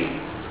sebagai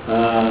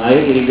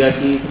air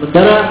irigasi.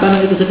 Sementara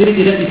tanah itu sendiri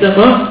tidak bisa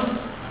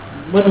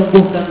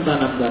menumbuhkan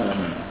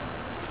tanam-tanaman.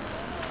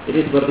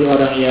 Ini seperti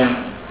orang yang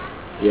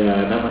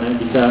ya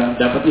namanya bisa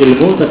dapat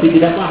ilmu tapi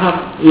tidak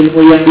paham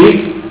ilmu yang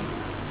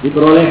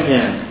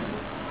diperolehnya.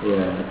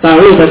 Ya,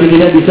 tahu tapi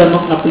tidak bisa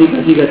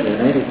mengaplikasikannya.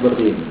 Nah, ini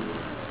seperti ini.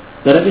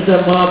 Tidak bisa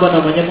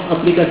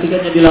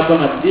mengaplikasikannya di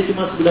lapangan. Dia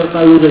cuma sekedar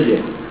tahu saja,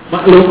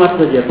 maklumat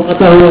saja,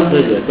 pengetahuan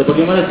saja.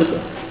 Sebagaimana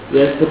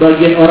ya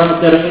sebagian orang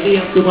sekarang ini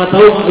yang cuma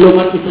tahu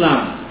maklumat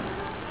Islam,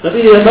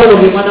 tapi tidak tahu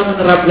bagaimana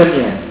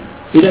menerapkannya.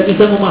 Tidak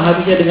bisa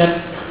memahaminya dengan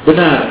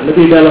benar,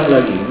 lebih dalam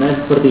lagi.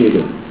 Nah, seperti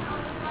itu.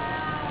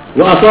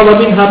 Wa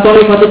asaba minha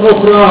tarifatun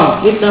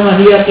ukhra, innama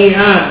hiya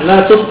qi'an,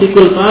 la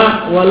tumsikul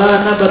ma'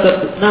 wala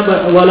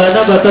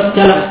nabatat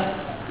kala.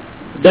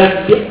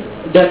 Dan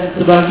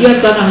sebagian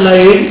tanah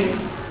lain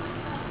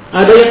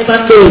ada yang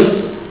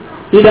tandus,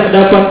 tidak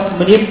dapat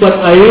menyimpan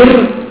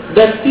air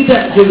dan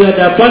tidak juga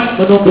dapat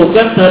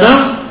menumbuhkan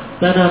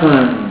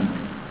tanaman.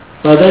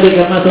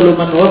 Fadzalika mathalu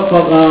man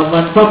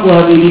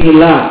faqaha fi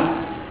dinillah.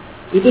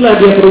 Itulah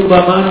dia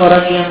perumpamaan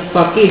orang yang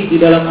faqih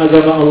di dalam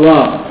agama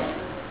Allah.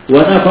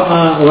 Wa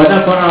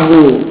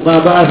nafa'ahu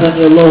ma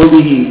ba'athani Allah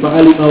bihi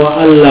fa'alima wa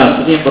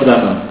 'allam. Ini yang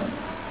pertama.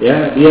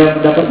 Ya, dia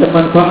mendapatkan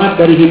manfaat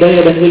dari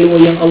hidayah dan ilmu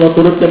yang Allah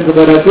turunkan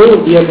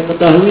kepadaku, dia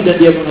mengetahui dan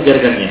dia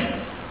mengajarkannya.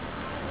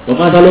 Wa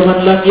mathalu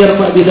man lam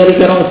yarfa'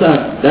 bidzalika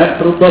ra'san, dan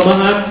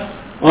perumpamaan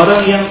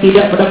orang yang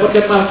tidak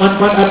mendapatkan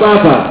manfaat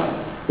apa-apa.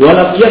 Wa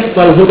lam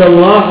yaqbal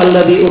hudallah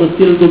alladhi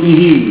ursiltu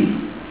bihi.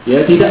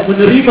 Ya, tidak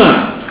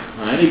menerima.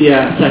 Nah, ini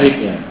dia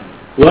syahidnya.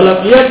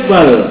 Walam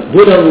yaqbal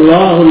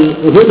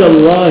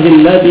hudallahi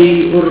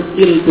alladhi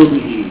ursiltu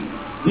bihi.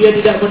 Dia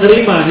tidak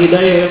menerima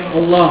hidayah yang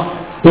Allah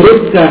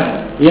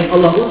turunkan, yang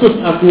Allah utus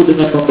aku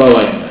dengan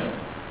membawanya.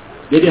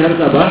 Jadi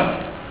harus apa?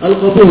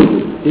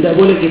 Al-qabul. Tidak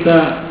boleh kita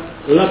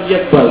lam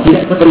yaqbal,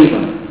 tidak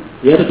menerima.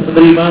 Dia harus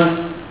menerima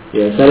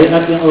ya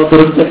syariat yang Allah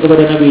turunkan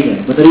kepada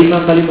nabinya, menerima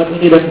kalimat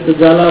ini dan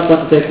segala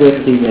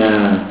konsekuensinya.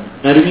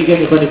 Nah,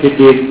 demikian ikhwan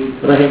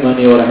fillah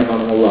rahimani wa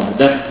rahimakumullah.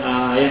 Dan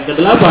yang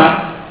kedelapan,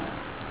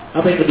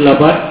 apa yang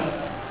kedelapan?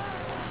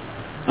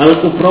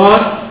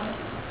 Al-kufran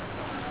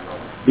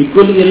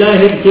bikul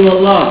ilahin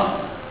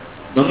siwallah,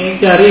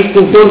 mengingkari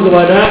kufur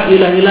kepada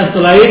ilah-ilah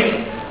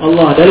selain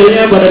Allah.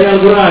 Dalilnya apa? Dari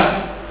Al-Quran.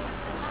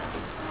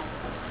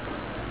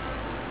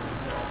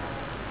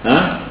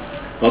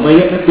 Wa may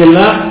yu'min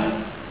billah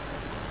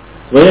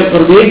wa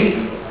yakfur bihi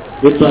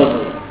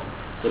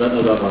surat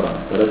Al-Baqarah.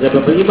 Barang siapa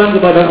beriman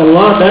kepada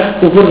Allah dan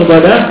kufur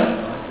kepada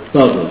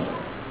taghut.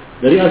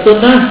 Dari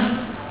As-Sunnah,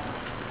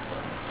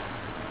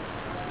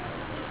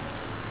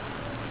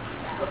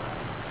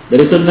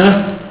 dari Sunnah,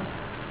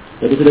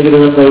 jadi sudah kita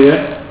tahu ya,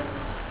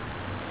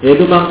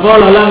 yaitu man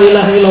qala la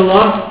ilaha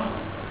illallah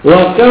wa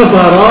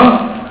kafara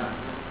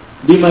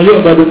bima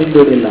yu'badu min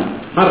dunillah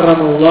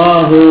harama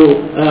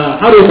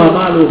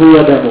maluhu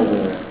wa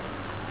damuhu.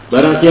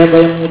 Barang siapa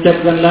yang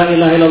mengucapkan la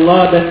ilaha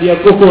illallah dan dia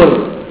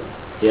kufur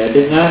ya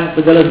dengan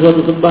segala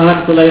sesuatu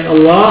sembahan selain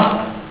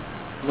Allah,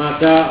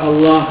 maka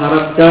Allah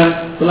haramkan,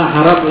 telah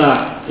haramlah,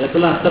 ya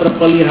telah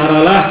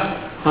terpeliharalah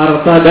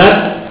harta dan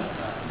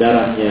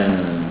darahnya.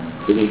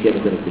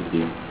 Demikian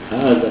terjadi.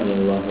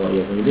 Azanillah wa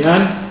iyyakum.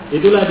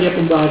 Itulah dia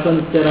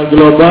pembahasan secara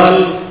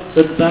global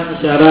tentang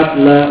syarat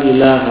la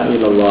ilaha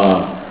illallah.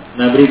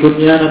 Nah,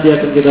 berikutnya nanti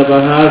akan kita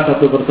bahas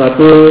satu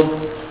persatu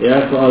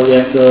ya, soal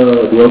yang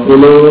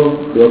ke-20,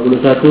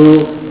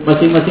 21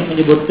 masing-masing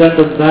menyebutkan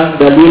tentang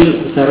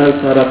dalil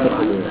syarat-syarat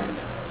tersebut.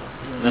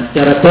 Nah,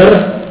 secara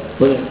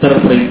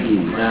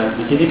terperinci. Nah,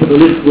 di sini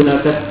penulis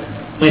gunakan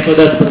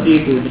metode seperti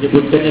itu,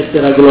 menyebutkannya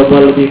secara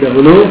global lebih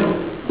dahulu,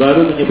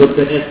 baru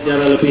menyebutkannya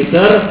secara lebih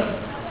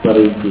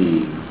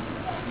terperinci.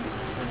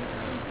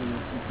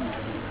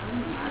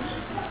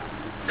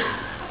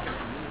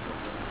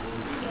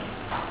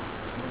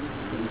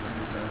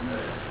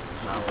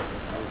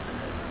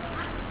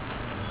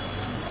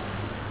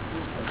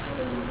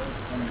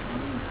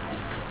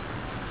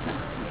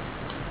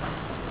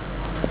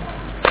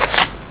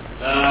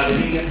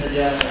 Demikian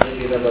saja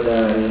kita pada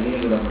hari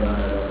ini, mudah-mudahan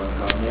ada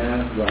manfaatnya.